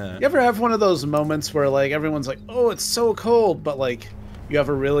 Let me. You ever have one of those moments where like everyone's like, "Oh, it's so cold," but like you have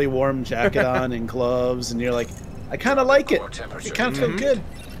a really warm jacket on and gloves, and you're like, "I kind of like it. It kind of feels good."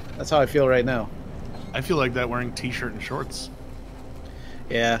 That's how I feel right now. I feel like that wearing t-shirt and shorts.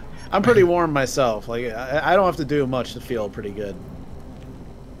 Yeah, I'm pretty warm myself. Like I don't have to do much to feel pretty good.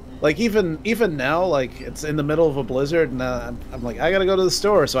 Like even now, like it's in the middle of a blizzard, and I'm like, I gotta go to the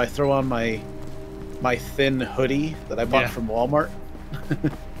store, so I throw on my thin hoodie that I bought from Walmart.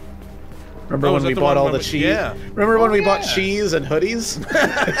 Remember when we bought all the cheese? Yeah. Remember when we bought cheese and hoodies?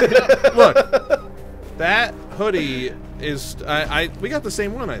 Look, that hoodie is. We got the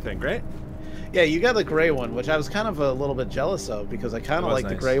same one, I think, right? Yeah, you got the gray one, which I was kind of a little bit jealous of because I kind It of was like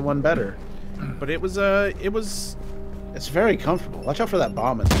the nice. gray one better. But it was. It's very comfortable. Watch out for that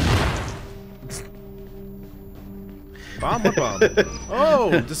bomb in there. Bomb. What bomb?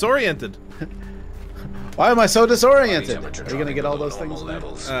 Oh, disoriented. Why am I so disoriented? Temperature Are you gonna get all those things? normal in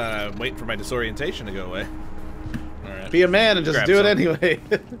there? levels. Waiting for my disorientation to go away. All right. Be a man and just Grab do it some. anyway.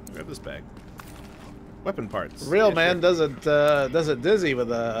 Grab this bag. Weapon parts. Real Yeah, man doesn't dizzy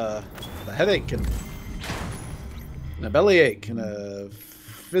with a headache and a bellyache and a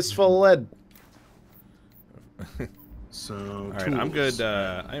fistful of lead. So, All right, I'm good.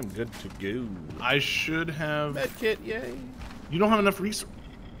 I am good to go. I should have. Medkit, yay! You don't have enough resources.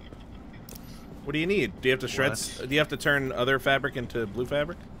 What do you need? Do you have to shred? What? Do you have to turn other fabric into blue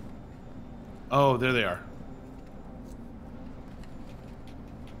fabric? Oh, there they are.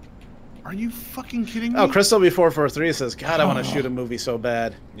 Are you fucking kidding me? Oh, Crystal B443 says, God, I want to shoot a movie so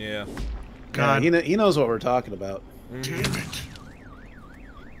bad. Yeah. God. Yeah, he knows what we're talking about. Damn it.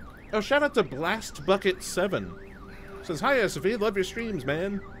 Oh, shout out to Blast Bucket 7. Says, hi, SFE. Love your streams,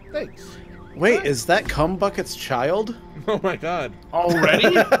 man. Thanks. Wait, is that Cum Bucket's child? Oh my god.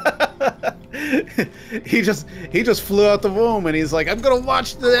 Already? he just flew out the womb and he's like, I'm gonna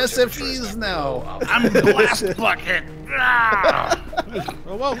watch the SFEs now. I'm Blast Bucket. Ah!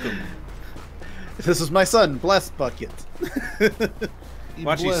 Well, welcome. This is my son, Blast Bucket.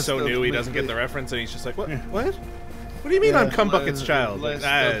 Watch, he's so new, he doesn't get the reference, and he's just like, what? What? What do you mean I'm Cum Bucket's child?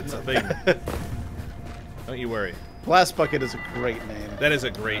 It's a thing. Don't you worry. Blast Bucket is a great name. That is a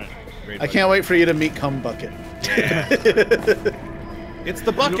great I can't wait for you to meet Cum Bucket. Yeah. It's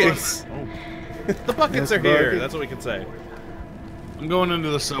the buckets. The buckets are here. That's what we can say. I'm going into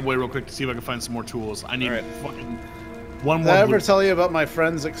the subway real quick to see if I can find some more tools. I need fucking one Did more. I ever tell you about my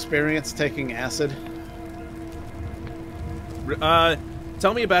friend's experience taking acid?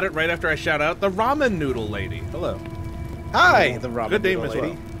 Tell me about it right after I shout out the ramen noodle lady. Hello. Hi, the ramen Good name noodle as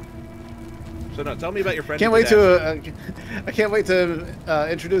lady. well. So no, tell me about your friend. Can't wait to. I can't wait to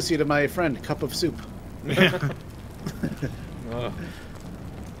introduce you to my friend, Cup of Soup. How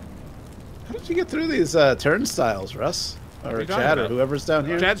did you get through these turnstiles, Russ? Or Chad, or whoever's down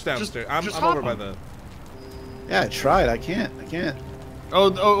here? Chad's downstairs. I'm over by the. Yeah, I tried. I can't.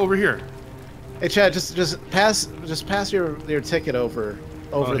 Oh, over here. Hey, Chad, just pass your ticket over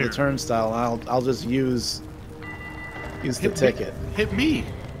the turnstile. And I'll just use the ticket. Hit me.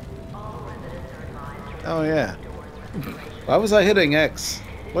 Oh yeah. Why was I hitting X?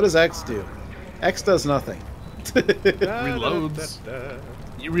 What does X do? X does nothing. Reloads.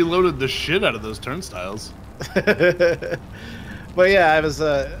 You reloaded the shit out of those turnstiles. But yeah, I was.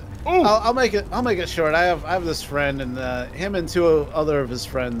 I'll make it short. I have this friend, and him and two other of his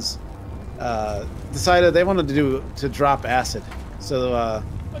friends decided they wanted to drop acid. So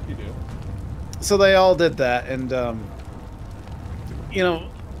What you do? so they all did that, and you know,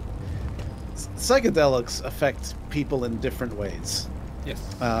 psychedelics affect people in different ways. Yes.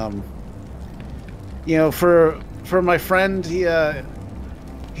 You know, for my friend,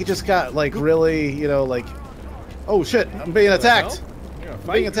 he just got like really, you know, like, oh shit, I'm being attacked. I'm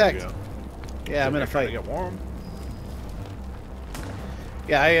being attacked. Yeah, I'm in a fight. To get warm.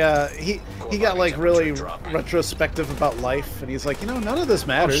 Yeah, he got like really retrospective about life, and he's like, you know, none of this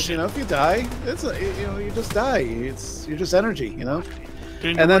matters. You know, if you die, you know, you just die. You're just energy, you know.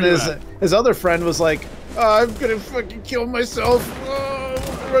 And then his other friend was like, oh, I'm gonna fucking kill myself. Oh,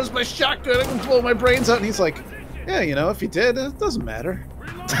 where's my shotgun? I can blow my brains out. And he's like, yeah, you know, if you did, it doesn't matter.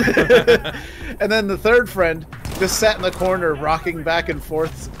 And then the third friend just sat in the corner, rocking back and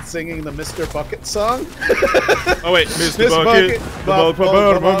forth, singing the Mr. Bucket song. Oh wait, Mr. Bucket.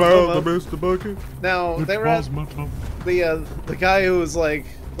 The Mr. Bucket. Now they were at the guy who was like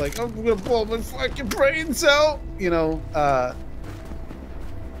I'm gonna blow my fucking brains out. You know,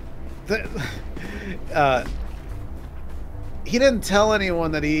 he didn't tell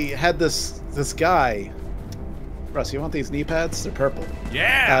anyone that he had this guy. Russ, you want these knee pads? They're purple.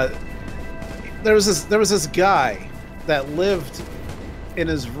 Yeah. There was this guy that lived in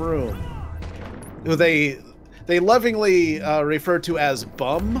his room, who they lovingly referred to as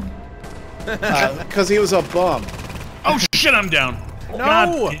Bum, because he was a bum. Oh shit! I'm down. No.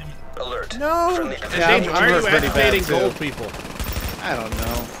 God. Alert. No. Yeah, I'm Are you pretty bad, activating too. gold people? I don't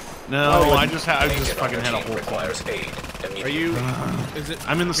know. No, I just fucking had a whole. Requires aid. Are you? Is it?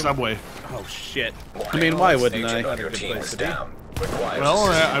 I'm in the subway. Oh shit. I mean, why wouldn't Agent I? on your team is down. Requires Well, I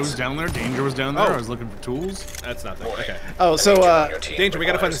assistance. was down there. Danger was down there. Oh. I was looking for tools. That's nothing. Okay. Oh, so Agent on your team Danger, we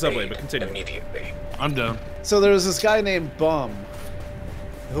gotta find the requires subway, aid but continue. Immediately. I'm down. so there was this guy named Bum,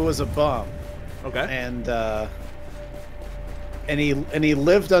 who was a bum, Okay. and he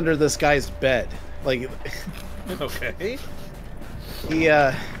lived under this guy's bed. Like, Okay. he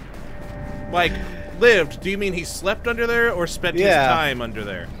Like, lived. Do you mean he slept under there or spent his Yeah. time under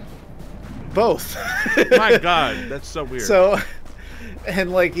there? both. My God, that's so weird. So,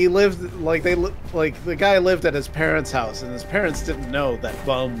 and like he lived, like the guy lived at his parents' house, and his parents didn't know that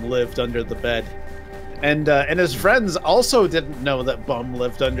Bum lived under the bed, and his friends also didn't know that Bum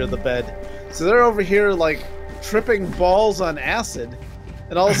lived under the bed. So they're over here like tripping balls on acid,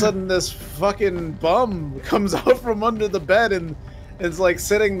 and all of a sudden this fucking Bum comes out from under the bed and is like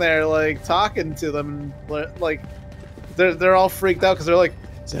sitting there like talking to them, and like they're all freaked out because they're like,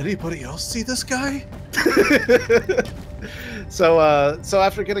 does anybody else see this guy? So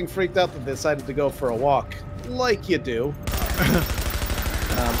after getting freaked out, they decided to go for a walk, like you do.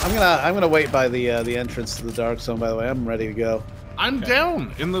 I'm gonna wait by the entrance to the dark zone. By the way, I'm ready to go. I'm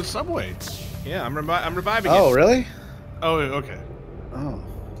down in the subway. Yeah, I'm reviving Oh, it. really? Oh, okay. Oh,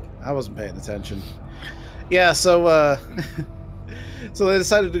 I wasn't paying attention. Yeah, so so they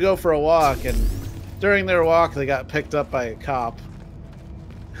decided to go for a walk, and during their walk, they got picked up by a cop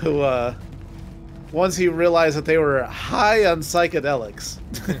who, once he realized that they were high on psychedelics,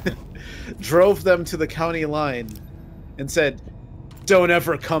 drove them to the county line and said, "Don't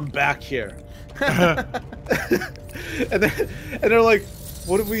ever come back here." and they're like,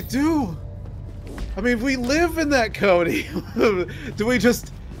 "What do we do? I mean, we live in that county. do we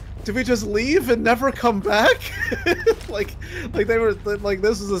just leave and never come back?" like they were like,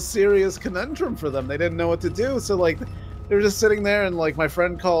 this was a serious conundrum for them. They didn't know what to do. So like, they were just sitting there, and like my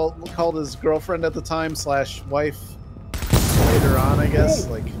friend called his girlfriend at the time / wife later on, I guess.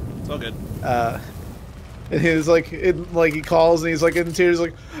 Like, It's all good. and he was like, he calls and he's like in tears,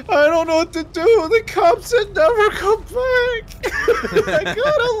 like, "I don't know what to do. The cops said never come back. I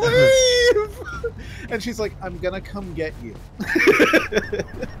gotta leave." And she's like, "I'm gonna come get you."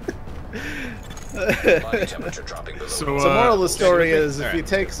 Body temperature dropping below. So, So moral of the story is, if Alright. you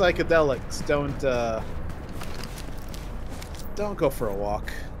take psychedelics, don't go for a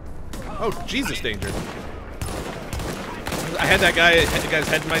walk. Oh, Jesus, danger. I had that guy's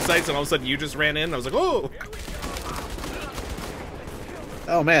head in my sights, and all of a sudden you just ran in. I was like, oh!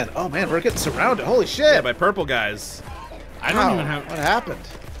 Oh man, we're getting surrounded. Holy shit! Yeah, by purple guys. I don't Wow, even have. what happened?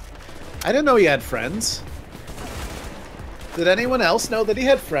 I didn't know you had friends. Did anyone else know that he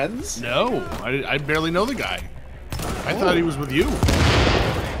had friends? No, I barely know the guy. I thought he was with you.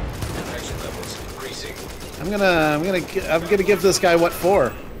 Infection levels increasing. I'm gonna give this guy what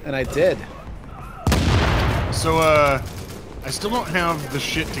for, and I did. So, I still don't have the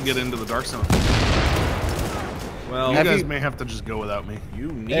shit to get into the dark zone. Well, You Have guys you- may have to just go without me. you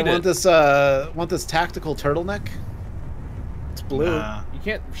need Hey, it. want this tactical turtleneck? It's blue. Nah. You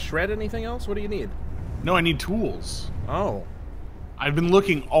can't shred anything else? What do you need? No, I need tools. Oh. I've been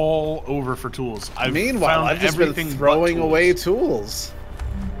looking all over for tools. I've Meanwhile, found I've just everything been but throwing tools. away tools.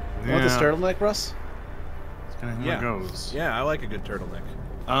 You want this Yeah. turtleneck, Russ? That's kind of how Yeah. it goes. Yeah, I like a good turtleneck.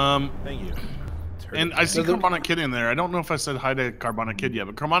 Thank you. And I see So the- Carbonic Kid in there. I don't know if I said hi to Carbonic Kid yet,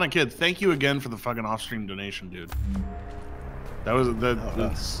 but Carbonic Kid, thank you again for the fucking off-stream donation, dude. That was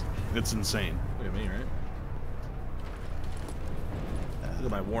it's insane. Look at me, right? Look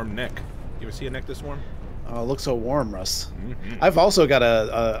at my warm neck. You ever see a neck this warm? Oh, it looks so warm, Russ. I've also got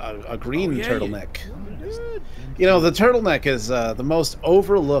a green yeah, turtleneck. Good. You know, the turtleneck is the most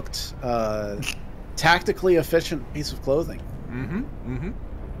overlooked, tactically efficient piece of clothing. In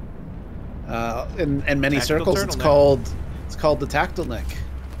many Tactical circles, turtleneck. it's called the tactile neck.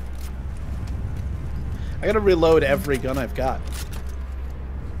 I gotta reload every gun I've got.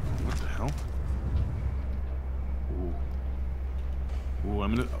 What the hell?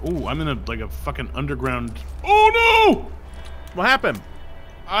 Ooh, I'm in a like a fucking underground. Oh no! What happened?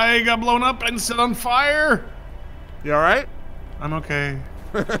 I got blown up and set on fire. You alright? I'm okay.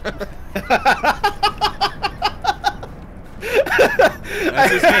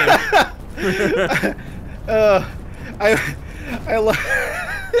 That's his name. I love.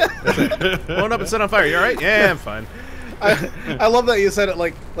 Blown up and set on fire. You alright? Yeah, I'm fine. I love that you said it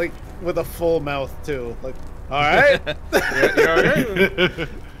like with a full mouth too. Like, all right. You're alright?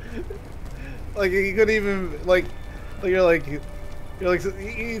 Like you couldn't even you're like you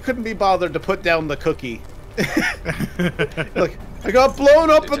couldn't be bothered to put down the cookie. Like, I got blown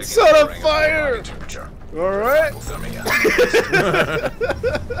up and Detecting set on lowering of fire. body temperature. All right. Thermia.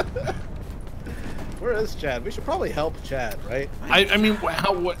 Where is Chad? We should probably help Chad, right? I mean,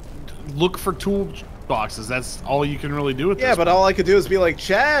 what? Look for tool boxes. That's all you can really do with this. Yeah, but all I could do is be like,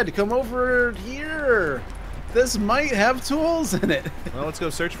 Chad, come over here. This might have tools in it. Well, let's go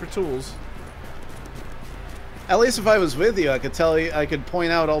search for tools. At least if I was with you, I could tell you, I could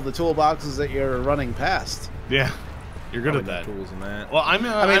point out all the toolboxes that you're running past. Yeah, you're good Probably at no that. tools in that. Well, I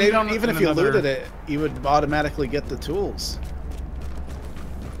mean, Even if you looted it, you would automatically get the tools.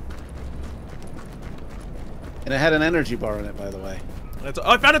 And it had an energy bar in it, by the way. Oh,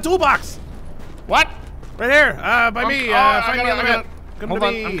 I found a toolbox! What? Right here, by me. Find me on the map. Come Hold to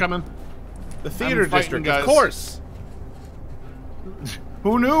on, me. I'm coming. The theater I'm fighting, district, guys. of course.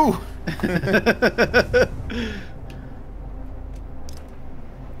 Who knew?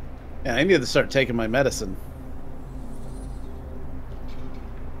 Yeah, I need to start taking my medicine.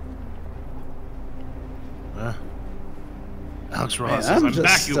 Alex Ross Man, says, I'm I'm back,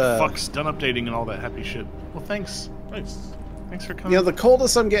 just, you fucks. Done updating and all that happy shit. Well, thanks. Thanks for coming. You know, the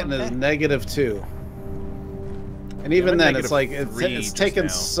coldest I'm getting is -2. And even Yeah, then, I'm it's like, -3 it's just taken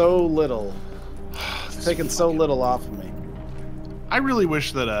now. so little. It's taken so little off of me. I really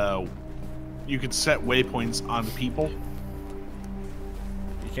wish that you could set waypoints on people.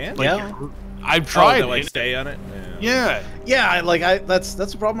 You can? Like, Yeah. I've tried. To, like, stay on it? Yeah. Yeah, that's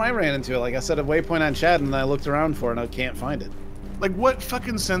the problem I ran into. Like I set a waypoint on chat and I looked around for it and I can't find it. Like, what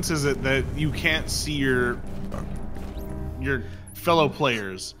fucking sense is it that you can't see your fellow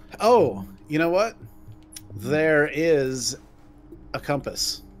players? Oh, you know what? There is a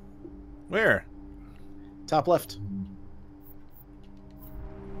compass. Where? Top left.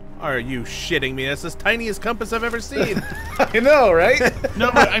 Are you shitting me? That's the tiniest compass I've ever seen. I know, right? No,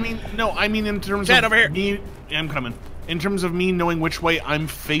 but I mean in terms Chad, of over here. me. I'm coming. In terms of me knowing which way I'm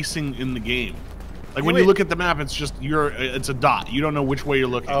facing in the game. Like, when wait. you look at the map, it's just it's a dot. You don't know which way you're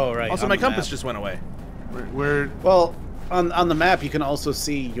looking. Oh, right. Also, on my the compass map. just went away. Where Well, on the map you can also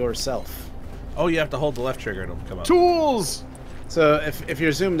see yourself. Oh, you have to hold the left trigger and it'll come up. tools? So if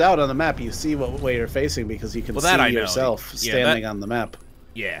you're zoomed out on the map, you see what way you're facing because you can Well, that see I know. yourself Yeah, standing that- on the map.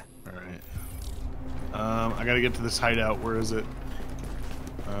 Yeah. All right. I gotta get to this hideout. Where is it?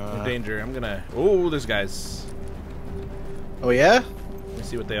 No danger. I'm gonna... Oh, there's guys. Oh yeah? Let me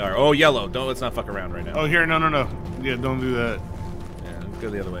see what they are. Oh, yellow. Don't, let's not fuck around right now. Oh, here. No. Yeah, don't do that. Yeah, let's go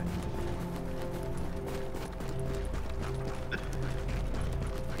the other way.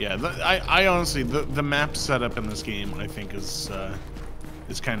 Yeah, I honestly, the map setup in this game, I think, is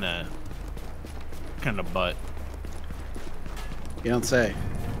kind of butt. You don't say.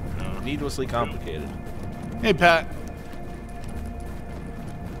 Needlessly complicated. Hey, Pat.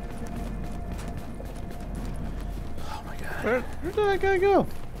 Oh my god. Where did that guy go?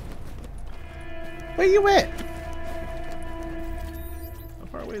 Where you at? How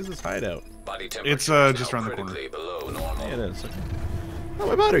far away is this hideout? Body temperature It's is just now around the corner. critically below normal. Yeah, it is. Okay. Oh,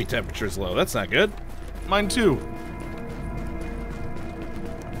 my battery temperature's low. That's not good. Mine too.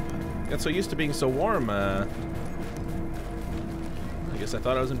 Got so used to being so warm, I guess I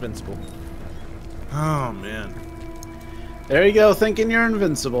thought I was invincible. Oh man. There you go, thinking you're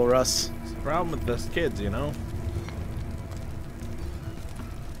invincible, Russ. It's the problem with us kids, you know?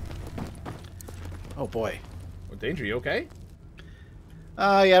 Oh boy. What danger, you okay?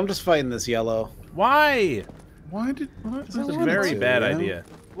 Yeah, I'm just fighting this yellow. Why? What? This is a very bad idea.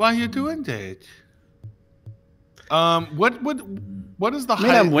 Why are you doing that? What is the I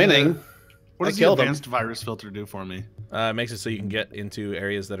mean, I'm winning. What I does the killed him. advanced virus filter do for me? It makes it so you can get into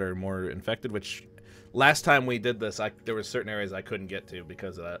areas that are more infected, which last time we did this, there were certain areas I couldn't get to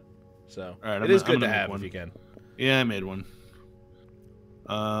because of that. So All right, it is I'm good to gonna make have one. if you can. Yeah, I made one.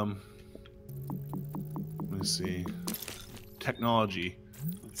 Let me see. Technology.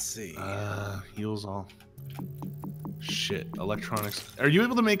 Let's see. Heals all. Shit. Electronics. Are you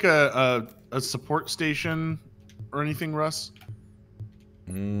able to make a support station or anything, Russ?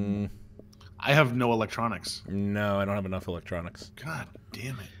 I have no electronics. No, I don't have enough electronics. God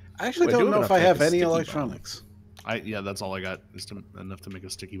damn it. I actually Ooh, I don't do know have if enough I to have make a any sticky bomb. electronics. Yeah, that's all I got. Is enough to make a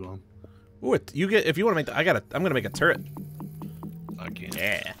sticky bomb. Ooh, you get if you want to make. I'm gonna make a turret. I can't.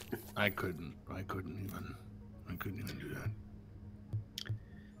 Yeah. I couldn't even do that.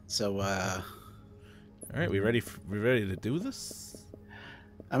 So, All right, we ready? We ready to do this?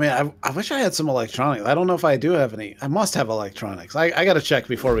 I mean, I wish I had some electronics. I don't know if I do have any. I must have electronics. I gotta check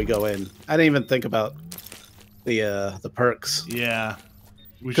before we go in. I didn't even think about the perks. Yeah.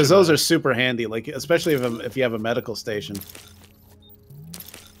 Because those are super handy, like especially if you have a medical station.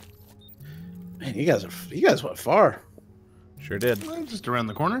 Man, you guys went far. Sure did. Just around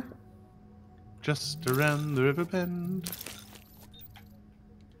the corner. Just around the river bend.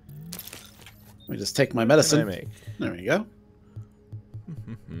 Let me just take my What medicine. can I make? There we go.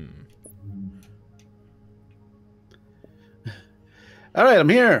 All right, I'm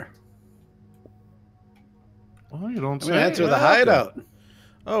here. Oh, you don't I'm say. gonna enter the welcome. hideout.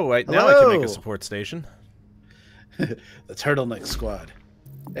 Oh, right now I can make Hello. a support station. The turtleneck squad.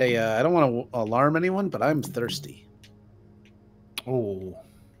 Hey, I don't want to alarm anyone, but I'm thirsty. Oh.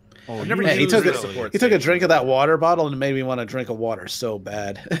 I've never Man, he used took a a support he took a station. drink of that water bottle and it made me want to drink a water so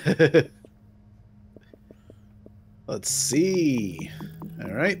bad. Let's see.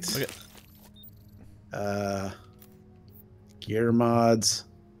 All right. Okay. Gear mods.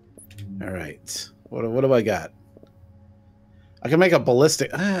 All right. What do I got? I can make a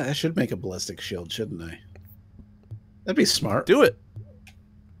ballistic. I should make a ballistic shield, shouldn't I? That'd be smart. Do it.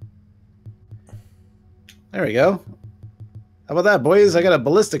 There we go. How about that, boys? I got a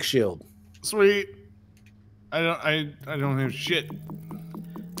ballistic shield. Sweet. I don't have shit.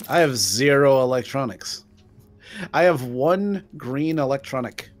 I have 0 electronics. I have 1 green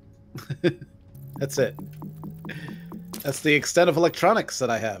electronic. That's it. That's the extent of electronics that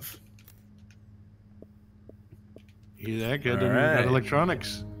I have. Hear that? Got Alright.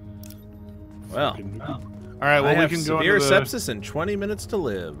 electronics. Well, All right. Well, I we have can go severe into the... sepsis and 20 minutes to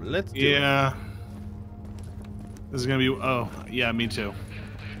live. Let's do it. Yeah. This is gonna be. Oh, yeah, me too.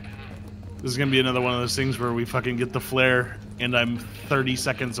 This is gonna be another one of those things where we fucking get the flare, and I'm 30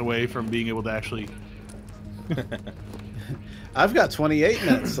 seconds away from being able to actually. I've got 28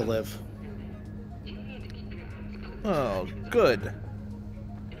 minutes to live. Oh, good.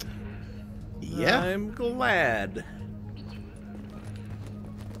 Yeah. I'm glad.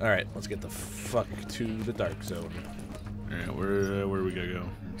 All right, let's get the fuck to the dark zone. All right, where we gotta go?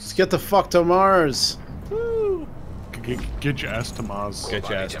 Let's get the fuck to Mars. Woo! Get your ass to Mars. Get your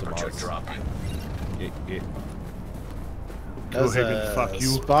Body ass to temperature Mars. drop. Yeah. Go That's, ahead and fuck you.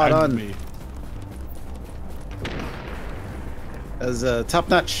 spot and on. me. As top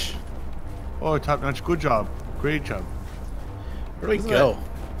notch. Oh, top notch. Good job. Great job. Where do we go?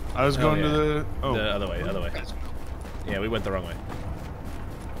 I was going to the. Oh, The other way, other way. Yeah, we went the wrong way.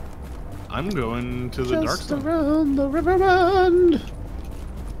 I'm going to the dark Just zone. around the river bend.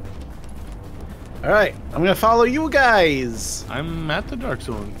 All right, I'm gonna follow you guys. I'm at the dark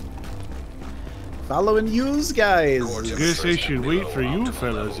zone. Following yous guys. Core Guess I should wait for you, Optimal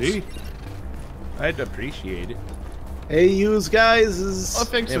fellas, levels. eh? I'd appreciate it. Hey, yous guys is. Oh,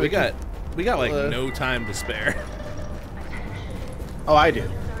 thanks. Yeah, we got like Uh, no time to spare. Oh, I do.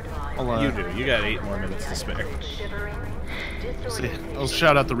 You do. You got 8 more minutes to spare. I'll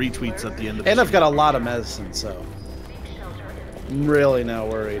shout out the retweets at the end of And the I've got a lot of medicine, so I'm really not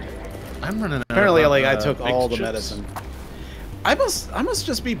worried. I'm running out Apparently, of, like I took mixed all the chips. medicine. I must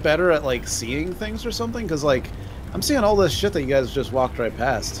just be better at like seeing things or something, because like I'm seeing all this shit that you guys just walked right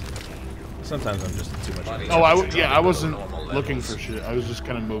past. Sometimes I'm just too much. Body Oh, temperature yeah, I dropping wasn't below normal looking levels. for shit. I was just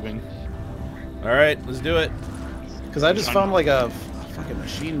kind of moving. All right, let's do it. Because I just found like a fucking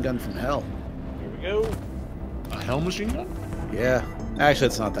machine gun from hell. Here we go. A hell machine gun? Yeah, actually,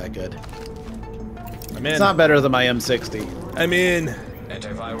 it's not that good. I'm in. It's not better than my M60. I'm in.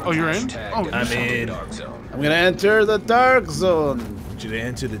 Antiviral Oh, you're in? hashtag Oh, I'm in. Dark zone. I'm gonna enter the dark zone. I want you to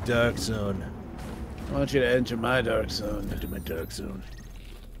enter the dark zone. I want you to enter my dark zone. Enter my dark zone.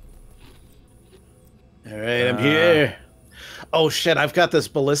 All right, I'm here. Oh shit! I've got this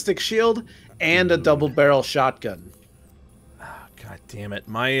ballistic shield and a double barrel shotgun. God damn it.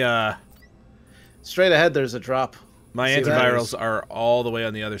 My Straight ahead, there's a drop. my See that? antivirals are all the way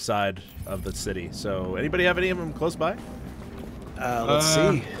on the other side of the city. So anybody have any of them close by? Let's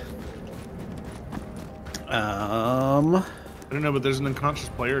see. I don't know, but there's an unconscious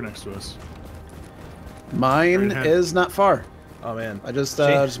player next to us. Mine Right ahead. is not far. Oh man. I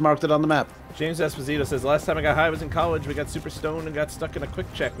just marked it on the map. James Esposito says, last time I got high was in college. We got super stoned and got stuck in a quick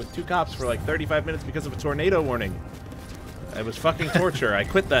check with 2 cops for like 35 minutes because of a tornado warning. It was fucking torture. I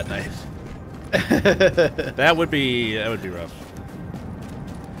quit that night. That would be rough.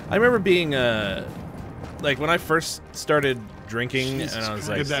 I remember being like when I first started drinking Jesus and I was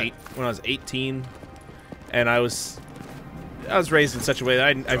Christ. like when I was 18, and I was raised in such a way that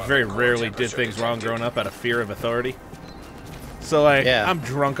I very rarely did things wrong growing up out of fear of authority. So like Yeah. I'm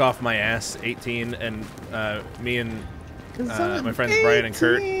drunk off my ass, 18, and me and 'Cause I'm my friends Brian and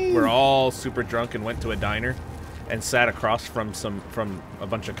Kurt 18. were all super drunk and went to a diner and sat across from a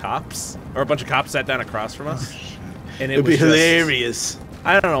bunch of cops, or a bunch of cops sat down across from us, and it It'd was be just, hilarious.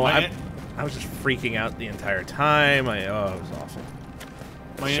 I don't know. My- I was just freaking out the entire time. It was awful.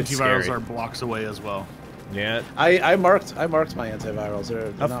 My Shit's antivirals scary. are blocks away as well. Yeah. I marked my antivirals.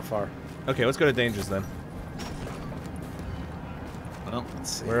 They're How- not far. Okay, let's go to Dangers then. Well, Let's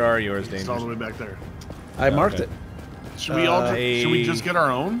see. Where are yours, it's all the Dangers? way back there. I marked Okay. it. Should we all? Should we Hey. just get our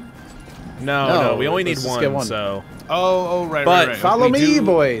own? No, we only need let's just get one, one. so Oh, right, But right. Follow we me, do-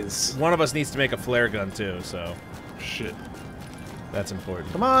 boys. one of us needs to make a flare gun too, so Shit. that's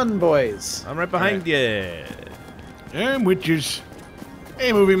important. Come on, boys. I'm right behind you. And witches.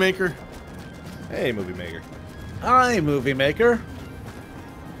 Hey, movie maker. Hey, movie maker. Hi, movie maker.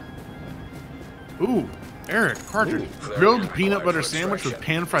 Ooh, Eric, partridge. Ooh, Grilled flare peanut gun butter required for sandwich with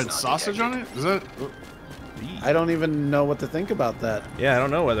extraction. pan-fried It's not sausage on it? detected. Is that I don't even know what to think about that. Yeah, I don't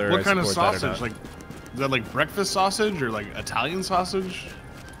know whether what I kind of support that or sausage? not. Like, is that like breakfast sausage or like Italian sausage?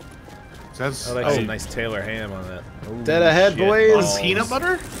 That's Oh, that's some nice Taylor ham on that. Ooh, Dead ahead, shit boys. balls. peanut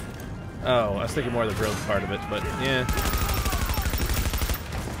butter. Oh, I was thinking more of the grilled part of it, but yeah.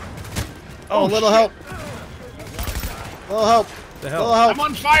 Oh, little help. Little help. The Little hell? help. I'm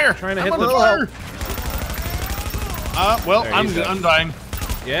on fire. Trying to I'm hit on the- fire. Well, There, I'm he's dead. I'm dying.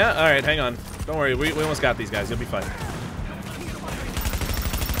 Yeah. All right, hang on. Don't worry, we almost got these guys. You'll be fine.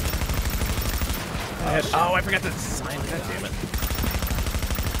 Oh, I forgot the sign. God damn it.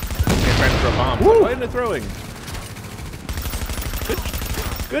 Okay, trying to throw bombs. Why isn't it throwing?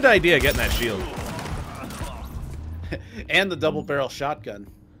 Good idea getting that shield. And the double barrel shotgun.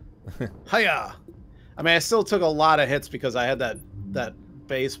 Hiya! I mean, I still took a lot of hits because I had that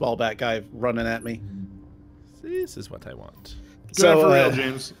baseball bat guy running at me. This is what I want. So for real,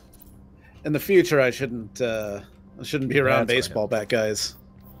 James. In the future, I shouldn't be around baseball bat guys.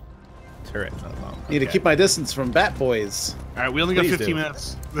 Turret. Need to keep my distance from bat boys. All right, we only got 15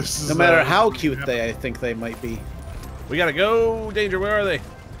 minutes. This is, no matter how cute I think they might be. We gotta go, Danger. Where are they?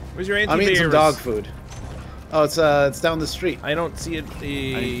 Where's your anti-virus? I'm eating some dog food. Oh, it's down the street. I don't see it.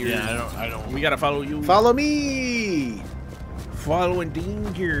 I don't. We gotta follow you. Follow me. Following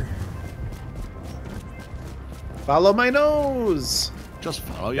Danger. Follow my nose. Just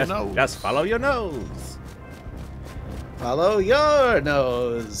follow your nose. Just follow your nose. Follow your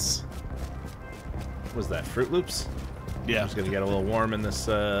nose. What was that? Fruit Loops? Yeah. I'm just gonna get a little warm in this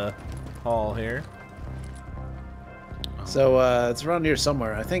hall here. So it's around here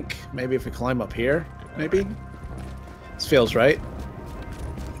somewhere. I think maybe if we climb up here, maybe. This feels right.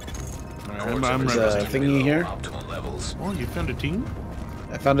 I'm There's a thingy here. Oh, you found a ting?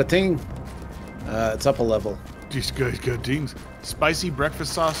 I found a ting. It's up a level. These guys got tings. Spicy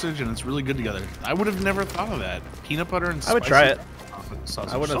breakfast sausage, and it's really good together. I would have never thought of that. Peanut butter and spicy. I would try it.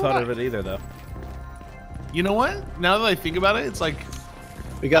 Sausage. I wouldn't have thought of it either, though. You know what? Now that I think about it, it's like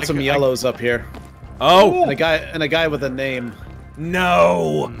we got some yellows up here. Oh, and a guy with a name.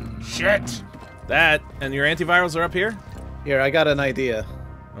 No, shit. That and your antivirals are up here. Here, I got an idea.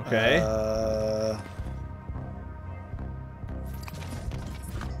 Okay. Yeah,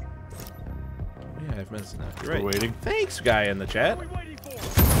 I've missed that. You're right. We're waiting. Thanks, guy in the chat.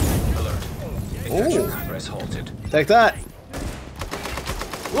 Oh. Press halted. Take that.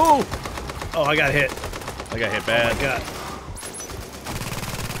 Whoa. Oh, I got hit. I got hit bad. Oh my god.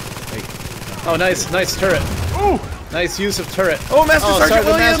 Oh, nice turret. Ooh. Nice use of turret. Oh, Master Sergeant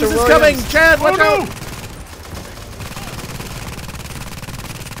Williams is coming. Chad, watch out.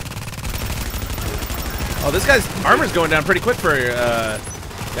 Oh, this guy's armor's going down pretty quick for a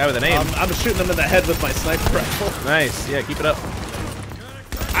guy with a name. I'm shooting him in the head with my sniper rifle. Nice. Yeah, keep it up.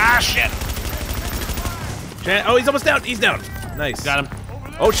 Ah, shit. Chad, oh, he's almost down. He's down. Nice. Got him.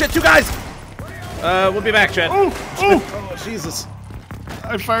 Oh, shit, two guys. We'll be back, Chad. Oh, Jesus.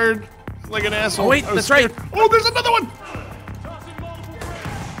 I fired like an asshole. Oh, wait, that's right. Oh, there's another one.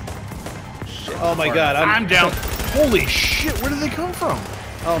 Shit. Oh, my God. I'm down. Holy shit, where did they come from?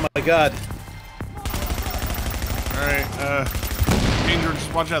 Oh, my God. Alright, Danger,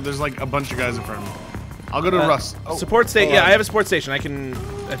 just watch out. There's like a bunch of guys in front of me. I'll go to Russ. Oh, support station. Yeah, I have a support station. I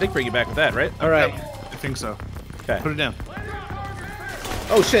think, bring you back with that, right? All right. I think so. Okay. Put it down.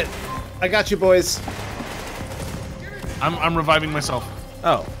 Oh, shit. I got you, boys. I'm reviving myself.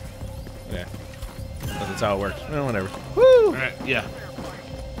 Oh. Okay. That's how it works. Well, whatever. Woo! Alright, yeah.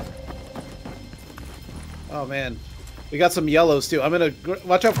 Oh, man. We got some yellows, too. I'm gonna...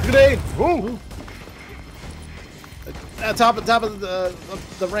 Watch out for grenade! Ooh! Top of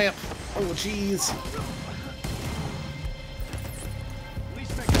the ramp. Oh, jeez.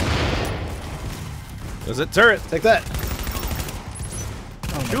 Was it turret? Take that.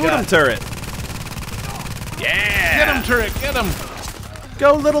 Oh, Shoot him, turret. Yeah! Get him, turret! Get him!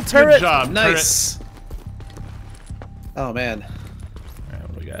 Go, little turret! Good job, nice. Turret. Oh, man. Alright,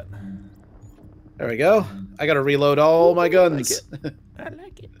 what do we got? There we go. I gotta reload all my guns. I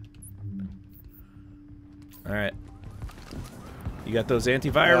like it. Alright. You got those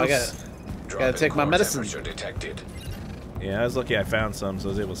antivirals? Oh, I gotta take my medicine. Detected. Yeah, I was lucky I found some, so I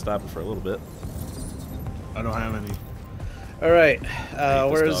was able to stop it for a little bit. I don't have any. All right,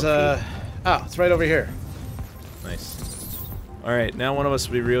 where's oh, it's right over here. Nice. All right, now one of us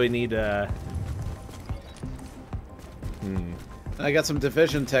we really need. I got some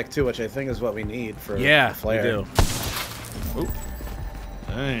division tech too, which I think is what we need for the flare. We do. Ooh.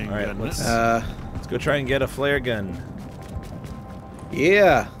 Dang, all right, let's go try and get a flare gun.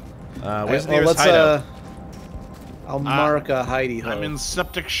 Yeah. Where's the nearest hideout? I'll mark a hidey hole. I'm in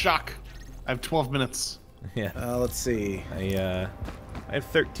septic shock. I have 12 minutes. Yeah. Let's see. I have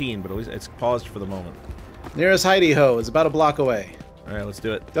 13, but at least it's paused for the moment. Nearest hidey ho is about a block away. All right, let's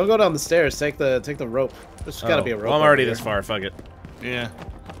do it. Don't go down the stairs. Take the rope. There's got to be a rope. Well, I'm already this far. Fuck it. Yeah.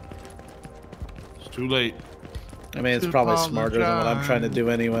 It's too late. I mean, it's probably smarter than what I'm trying to do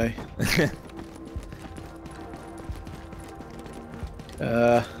anyway.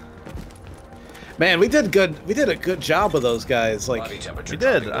 Man, we did good. We did a good job with those guys. Like we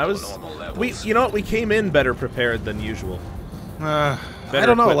did. You know what? We came in better prepared than usual. I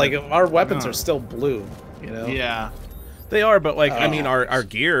don't know. Like our weapons are still blue. You know. Yeah. They are, but like I mean, our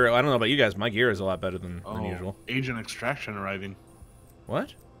gear. I don't know about you guys. My gear is a lot better than usual. Agent extraction arriving.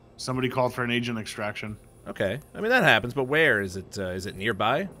 What? Somebody called for an agent extraction. Okay. I mean, that happens, but where? Is it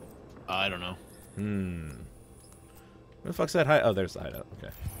nearby? I don't know. Where the fuck's that hide? Oh, there's the hideout.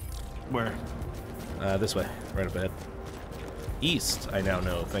 Okay. Where? This way. Right up ahead. East, I now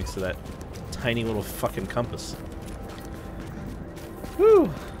know, thanks to that tiny little fucking compass. Woo!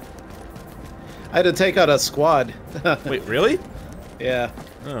 I had to take out a squad. Wait, really? Yeah.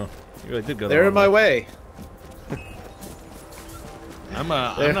 Oh, you really did go They're in my way. I'm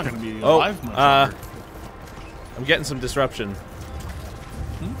not gonna be alive much longer. I'm getting some disruption.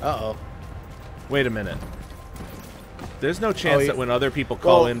 Uh-oh. Wait a minute. There's no chance that when other people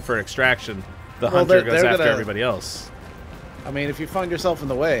call in for extraction, the hunter goes after everybody else. I mean, if you find yourself in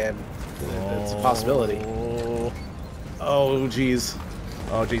the way, it's a possibility. Oh, jeez.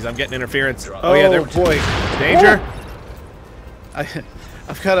 Oh, jeez, I'm getting interference. Oh, yeah, boy. Danger!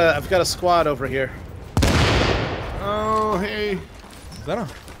 I've got a squad over here. Oh, hey. Is that a...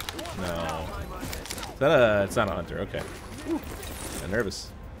 No. Is that a... It's not a hunter, okay. I'm nervous.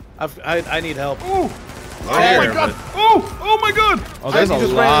 I need help. Oh my god! Oh my god! Oh, there's I a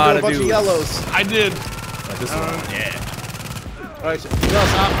just lot ran into a of bunch dudes. of yellows. I did. Like this one. Yeah. All right,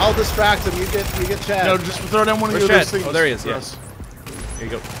 Russ, I'll distract him. You get Chad. No, just throw down one of Where's those Chad? things. Oh, there he is. Russ. Yes. Here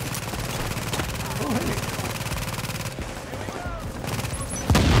you go.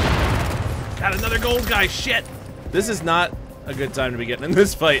 Got another gold guy. Shit. This is not a good time to be getting in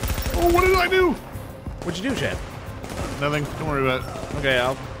this fight. Oh, what did I do? What'd you do, Chad? Nothing. Don't worry about it. Okay,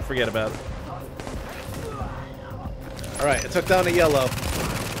 I'll forget about it. All right, I took down a yellow.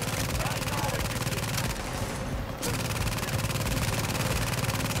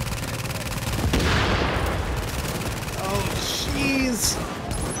 Oh, jeez.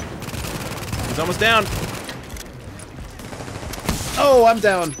 He's almost down. Oh, I'm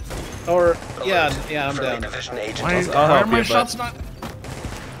down. Or yeah, I'm down. Why I'll are help my you, shots not?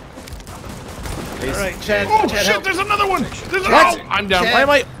 All right, Chad. Oh Chad, shit! help. There's another one. There's What? I'm down. Chad. Why am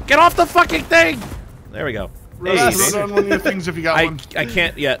I... Get off the fucking thing! There we go. Russ, Hey, throw down one of your things if you got one. I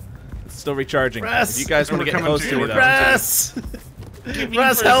can't yet. It's still recharging. Russ. If you guys want to We're get coming close to to you. me, though. Russ.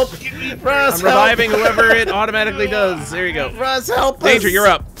 Russ, help. Russ, I'm reviving whoever it automatically does. There you go. Russ, help us. Danger, you're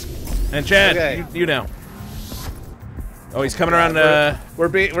up. And Chad, Okay. you now. Oh, he's coming around We're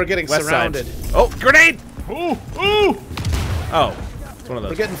getting west surrounded. side. Oh, grenade! Ooh, ooh! Oh, it's one of We're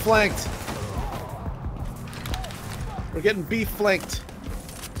those. getting flanked. We're getting beef flanked.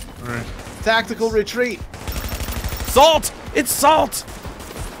 All right. Tactical retreat. Salt! It's salt!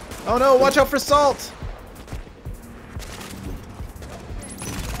 Oh no, watch out for salt.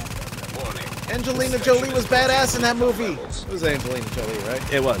 Angelina Jolie was badass in that movie. It was Angelina Jolie,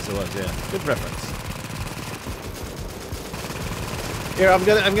 right? It was, yeah. Good reference. Here, I'm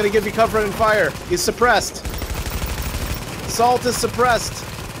gonna give you cover and fire. He's suppressed. Salt is suppressed.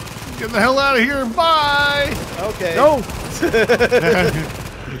 Get the hell out of here! Bye. Okay. No!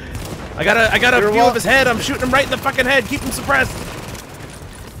 I got a view of his head. I'm shooting him right in the fucking head. Keep him suppressed.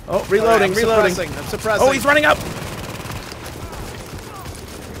 Oh, reloading, reloading. I'm suppressing. Oh, he's running up.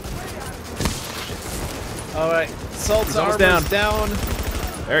 All right. Salt's He's almost armor's down.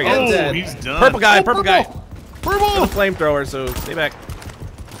 There he And goes. dead. He's done. Purple guy, Oh, purple guy. Purple! Got a flamethrower, so stay back.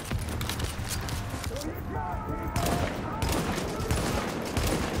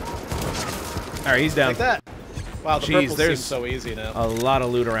 All right, he's down. Like that. Wow, the Jeez, purple there's seems so easy now. A lot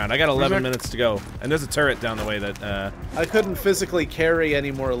of loot around. I got 11 that? minutes to go, and there's a turret down the way that I couldn't physically carry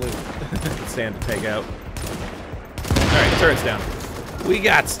any more loot. can stand to take out. All right, turret's down. We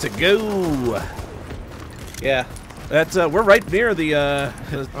gots to go. Yeah. That's we're right near the.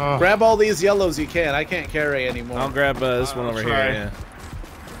 Grab all these yellows you can. I can't carry anymore. I'll grab this one over try. here. Yeah.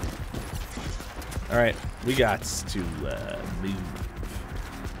 All right, we gots to move.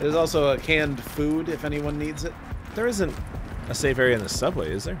 There's also a canned food if anyone needs it. There isn't a safe area in the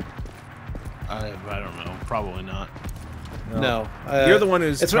subway, is there? I don't know. Probably not. No. You're the one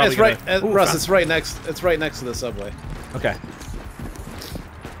who's. It's probably right. gonna- Ooh, Russ, found- it's right next. It's right next to the subway. Okay.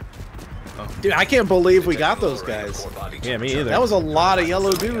 Dude, I can't believe we got those guys. Yeah, me either. That was a lot of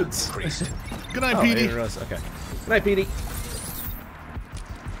yellow dudes. Good night, Oh, Petey. hey, Russ, okay. Good night, Petey.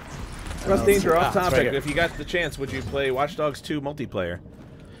 Russ Oh, Danger, it's off right topic. here. If you got the chance, would you play Watch Dogs 2 multiplayer?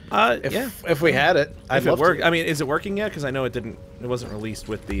 If we had it, I'd If it love worked, to. I mean, is it working yet? Because I know it wasn't released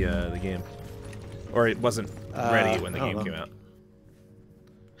with the game, or it wasn't ready when the I don't game know. came out.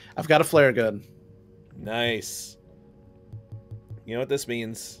 I've got a flare gun. Nice. You know what this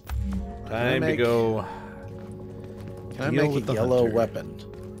means? I Time to make- go. Can I deal make with a the yellow hunter.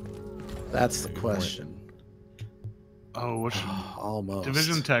 weapon? That's the question. Oh, what should... Almost.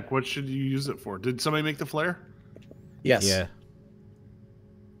 Division Tech, what should you use it for? Did somebody make the flare? Yes. Yeah.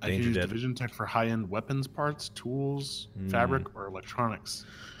 I can use Division Tech for high-end weapons parts, tools, fabric, or electronics.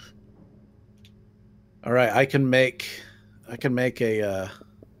 All right, I can make a.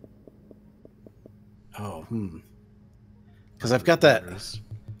 Because I've got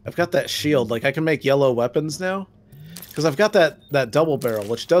that shield. Like I can make yellow weapons now. Because I've got that double barrel,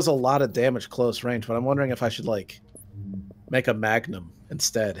 which does a lot of damage close range. But I'm wondering if I should like make a magnum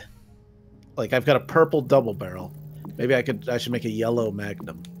instead. Like I've got a purple double barrel. Maybe I should make a yellow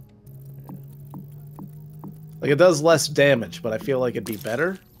magnum. Like it does less damage, but I feel like it'd be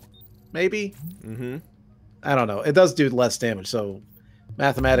better. Maybe. I don't know. It does do less damage, so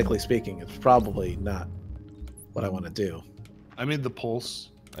mathematically speaking, it's probably not what I want to do. I made the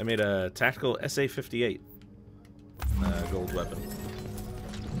pulse. I made a tactical SA-58 gold weapon.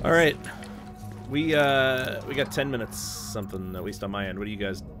 All right, we got 10 minutes something at least on my end. What do you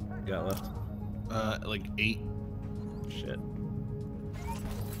guys got left? Like 8. Shit.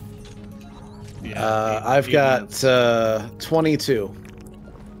 Yeah, I've got 22.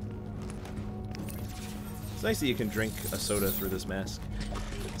 It's nice that you can drink a soda through this mask.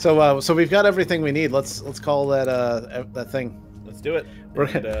 So we've got everything we need. Let's call that that thing. Let's do it. We're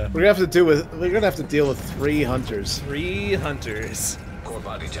gonna have to deal with 3 hunters. 3 hunters. Core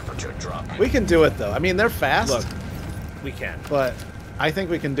body temperature drop. We can do it though. I mean, they're fast. Look, we can. But I think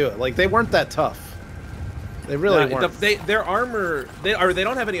we can do it. Like they weren't that tough. They really weren't. Their armor, they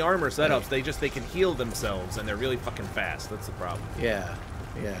don't have any armor, so that helps. They can heal themselves, and they're really fucking fast. That's the problem. Yeah.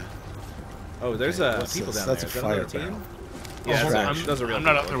 Oh, there's people down there. That's a Is that fire another team? barrel. Yeah, I'm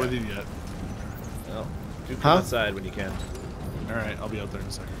not out there with you yet. Oh, do come outside when you can. All right, I'll be out there in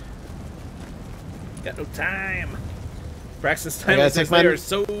a second. Got no time. Braxton's time since they are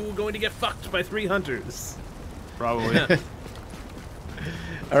so going to get fucked by 3 hunters. Probably.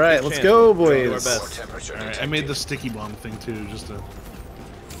 All right, let's go, boys. Do our best. All right, I made the sticky bomb thing too, just to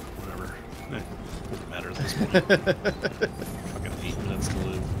whatever. Doesn't matter at this point. Fucking 8 minutes to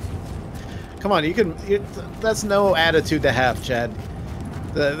live. Come on, that's no attitude to have, Chad.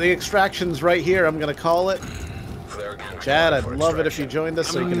 The extraction's right here. I'm gonna call it. Chad, I'd love it if you joined us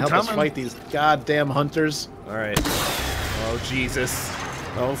so you can help us fight these goddamn hunters. All right. Oh Jesus.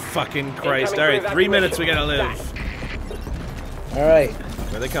 Oh fucking Christ! All right, 3 minutes. We gotta live. All right.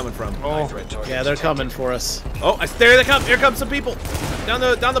 Where are they coming from? Oh, yeah, they're coming for us. Oh, there they come! Here come some people down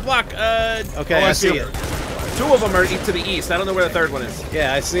the block. Okay, I see it. 2 of them are to the east. I don't know where the 3rd one is.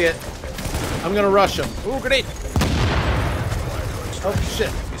 Yeah, I see it. I'm gonna rush them. Ooh, grenade! Oh shit!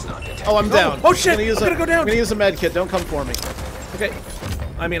 Oh, I'm down. Oh shit! I'm gonna go down. I'm gonna use a med kit. Don't come for me. Okay.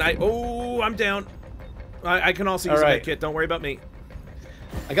 I mean, I'm down. I can also use a med kit. Don't worry about me.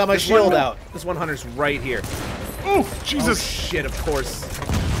 I got my shield out. This 100's right here. Oh Jesus! Oh shit! Of course.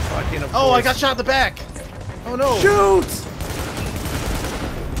 Fucking of course. Oh, I got shot in the back. Oh no! Shoot!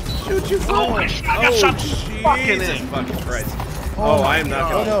 Shoot! Oh, I got shot Jesus fucking Christ! Oh, I am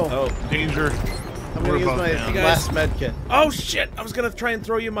not gonna. Oh no! Oh, danger! I'm gonna use my last med kit. Oh shit! I was gonna try and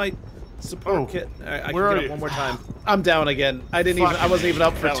throw you my support kit. I can get up one more time. I'm down again. I wasn't even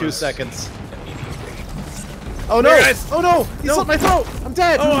up for 2 seconds. Oh no! Guys. Oh no! He slit my throat! I'm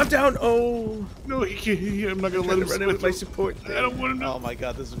dead! Oh, I'm down! Oh! No, he can't. I'm not gonna let him run in with my support. I don't want to know. Oh my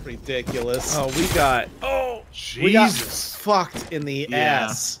god, this is ridiculous. Oh, we got. Oh, Jesus! We got fucked in the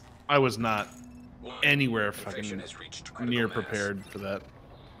ass. I was not anywhere fucking near prepared for that.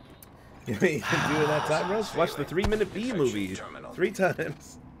 You didn't do it that time, Russ? Watch the 3-minute B movie 3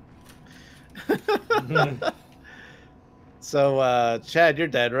 times. So, Chad, you're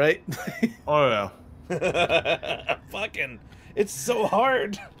dead, right? Oh yeah. Fucking, it's so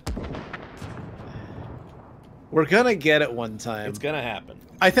hard. We're gonna get it one time. It's gonna happen.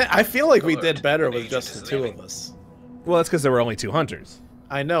 I feel like we did better with just the 2 of us. Well, that's because there were only 2 hunters.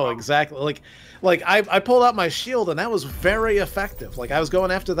 I know, exactly. Like I pulled out my shield and that was very effective. Like I was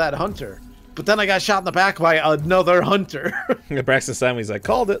going after that hunter, but then I got shot in the back by another hunter. Braxton Simon's like,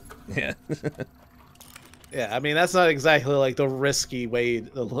 called it. Yeah. Yeah, I mean that's not exactly like the risky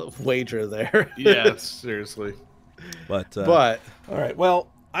wager there. Yeah, seriously. But all right. Well,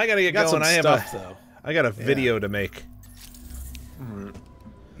 I gotta get going. I got a video to make.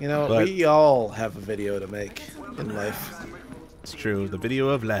 You know, we all have a video to make in life. It's true. The video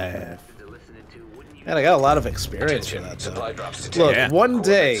of life. And I got a lot of experience for that, though. Look, one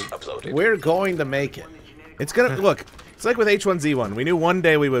day, we're going to make it. It's gonna... Look, it's like with H1Z1. We knew one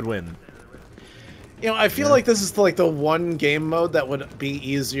day we would win. You know, I feel like this is like the one game mode that would be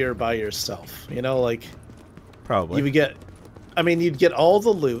easier by yourself. You know, like... Probably. You would get... I mean, you'd get all the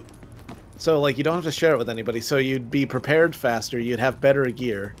loot. So, like, you don't have to share it with anybody. So you'd be prepared faster. You'd have better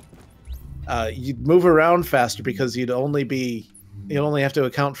gear. You'd move around faster because you'd only be You only have to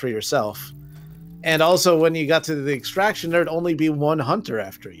account for yourself. And also, when you got to the extraction, there'd only be one hunter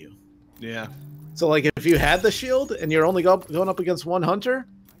after you. Yeah. So, like, if you had the shield and you're only going up against one hunter,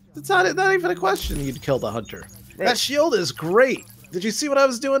 it's not even a question you'd kill the hunter. Right. That shield is great. Did you see what I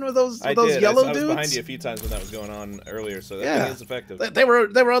was doing with those yellow dudes? I was behind you a few times when that was going on earlier, so that thing is effective. They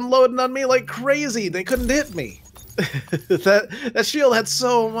were unloading on me like crazy. They couldn't hit me. that shield had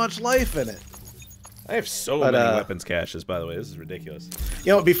so much life in it. I have so many weapons caches, by the way. This is ridiculous.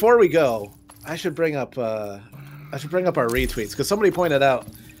 You know, before we go, I should bring up our retweets, because somebody pointed out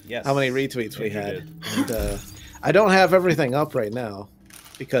how many retweets we had. And, I don't have everything up right now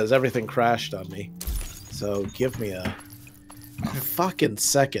because everything crashed on me. So give me a fucking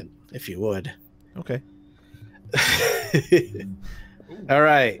second, if you would. Okay. All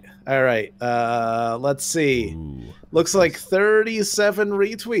right. Let's see. Ooh. Looks like 37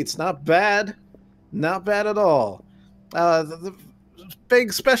 retweets. Not bad. Not bad at all. The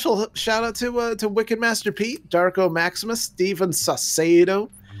big special shout out to Wicked Master Pete, Darko Maximus, Steven Saucedo,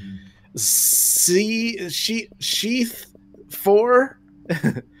 Sheath 4,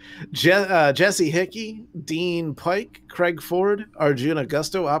 Jesse Hickey, Dean Pike, Craig Ford, Arjuna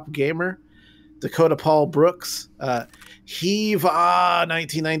Gusto, Op Gamer, Dakota Paul Brooks, Heave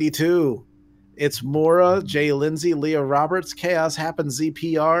 1992, It's Mora, Jay Lindsay, Leah Roberts, Chaos Happens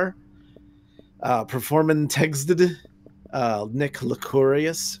ZPR, Performing Texted, Nick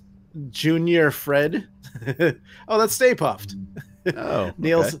Licorius, Junior Fred. Oh, that's Stay Puffed. Oh,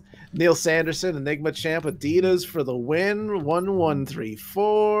 Neil Sanderson, Enigma Champ, Adidas for the win.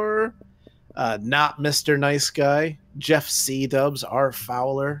 1134. Not Mr. Nice Guy. Jeff C. Dubs, R.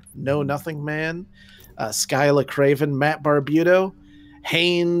 Fowler, No Nothing Man, Skyla Craven, Matt Barbuto,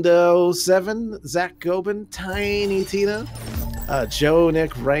 Haindo7, Zach Gobin, Tiny Tina, Joe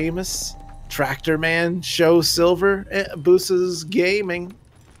Nick Ramus, Tractor Man, Show Silver, Booses Gaming,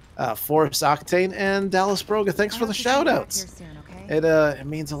 Force Octane, and Dallas Broga. Thanks for the shout outs. It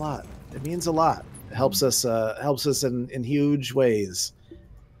means a lot. It means a lot. It helps us in huge ways.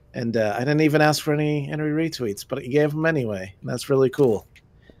 And I didn't even ask for any retweets, but you gave them anyway. And that's really cool.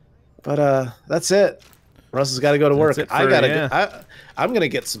 But that's it. Russ has got to go to work. I'm gonna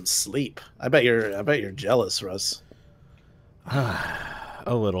get some sleep. I bet you're jealous, Russ. A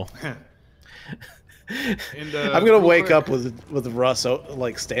little. And, I'm gonna wake up with Russ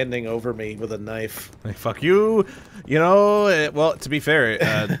like standing over me with a knife. Like, fuck you. You know, well, to be fair,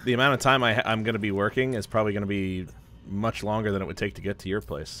 the amount of time I'm gonna be working is probably gonna be much longer than it would take to get to your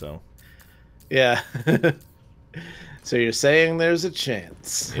place. So, yeah. So you're saying there's a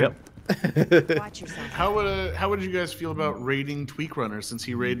chance? Yep. Watch yourself. How would you guys feel about raiding Tweak Runner since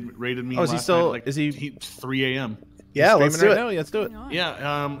he raided me? Oh, is he last still? night, like, is he 3 a.m.? Yeah, let's do it. Now? Yeah, let's do it.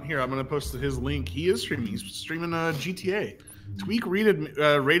 Yeah. Here, I'm gonna post his link. He is streaming. He's streaming GTA. Tweak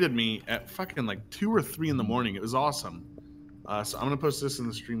raided me at fucking like 2 or 3 in the morning. It was awesome. So I'm gonna post this in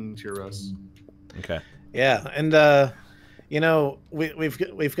the streaming tier, Russ. Okay. Yeah, and you know,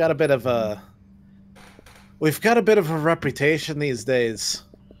 we've got a bit of a reputation these days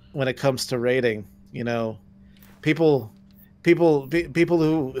when it comes to raiding. You know, people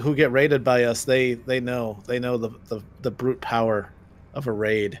who get raided by us, they know the brute power of a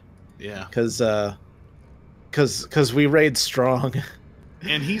raid. Yeah, because we raid strong.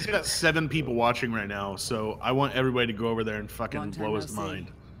 And he's got 7 people watching right now, so I want everybody to go over there and fucking blow his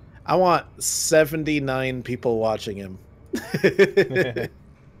mind. I want 79 people watching him.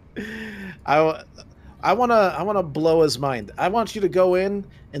 I want to blow his mind. I want you to go in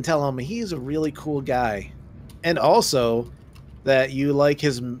and tell him he's a really cool guy, and also that you like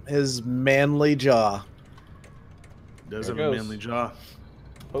his manly jaw. Does have a manly jaw.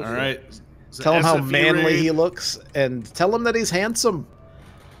 Hopefully. All right. Tell him how manly he looks, and tell him that he's handsome,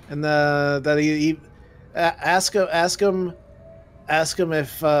 and that he ask him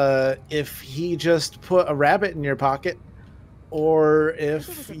if he just put a rabbit in your pocket, or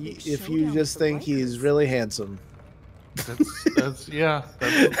if you just think he's really handsome. That's yeah.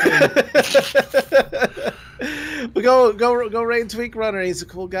 But go raid Tweak Runner. He's a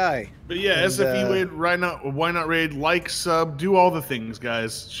cool guy. But yeah, SFE raid, why not raid, like, sub, do all the things,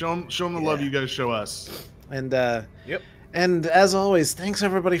 guys. Show them the love you guys show us. And yep. And as always, thanks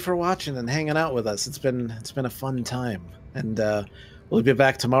everybody for watching and hanging out with us. It's been a fun time, and we'll be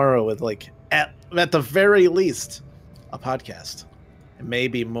back tomorrow with, like, at the very least, a podcast, and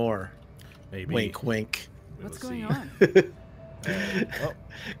maybe more. Maybe. Wink, wink. What's going on? Well,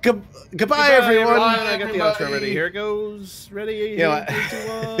 goodbye, everyone. I got the outro ready. Here it goes. Ready? 3, 2,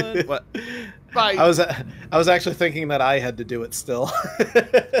 1. What? Bye. I was actually thinking that I had to do it still.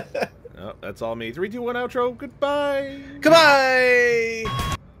 Oh, That's all me. 3, 2, 1, outro. Goodbye.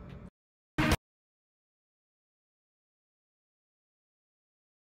 Goodbye.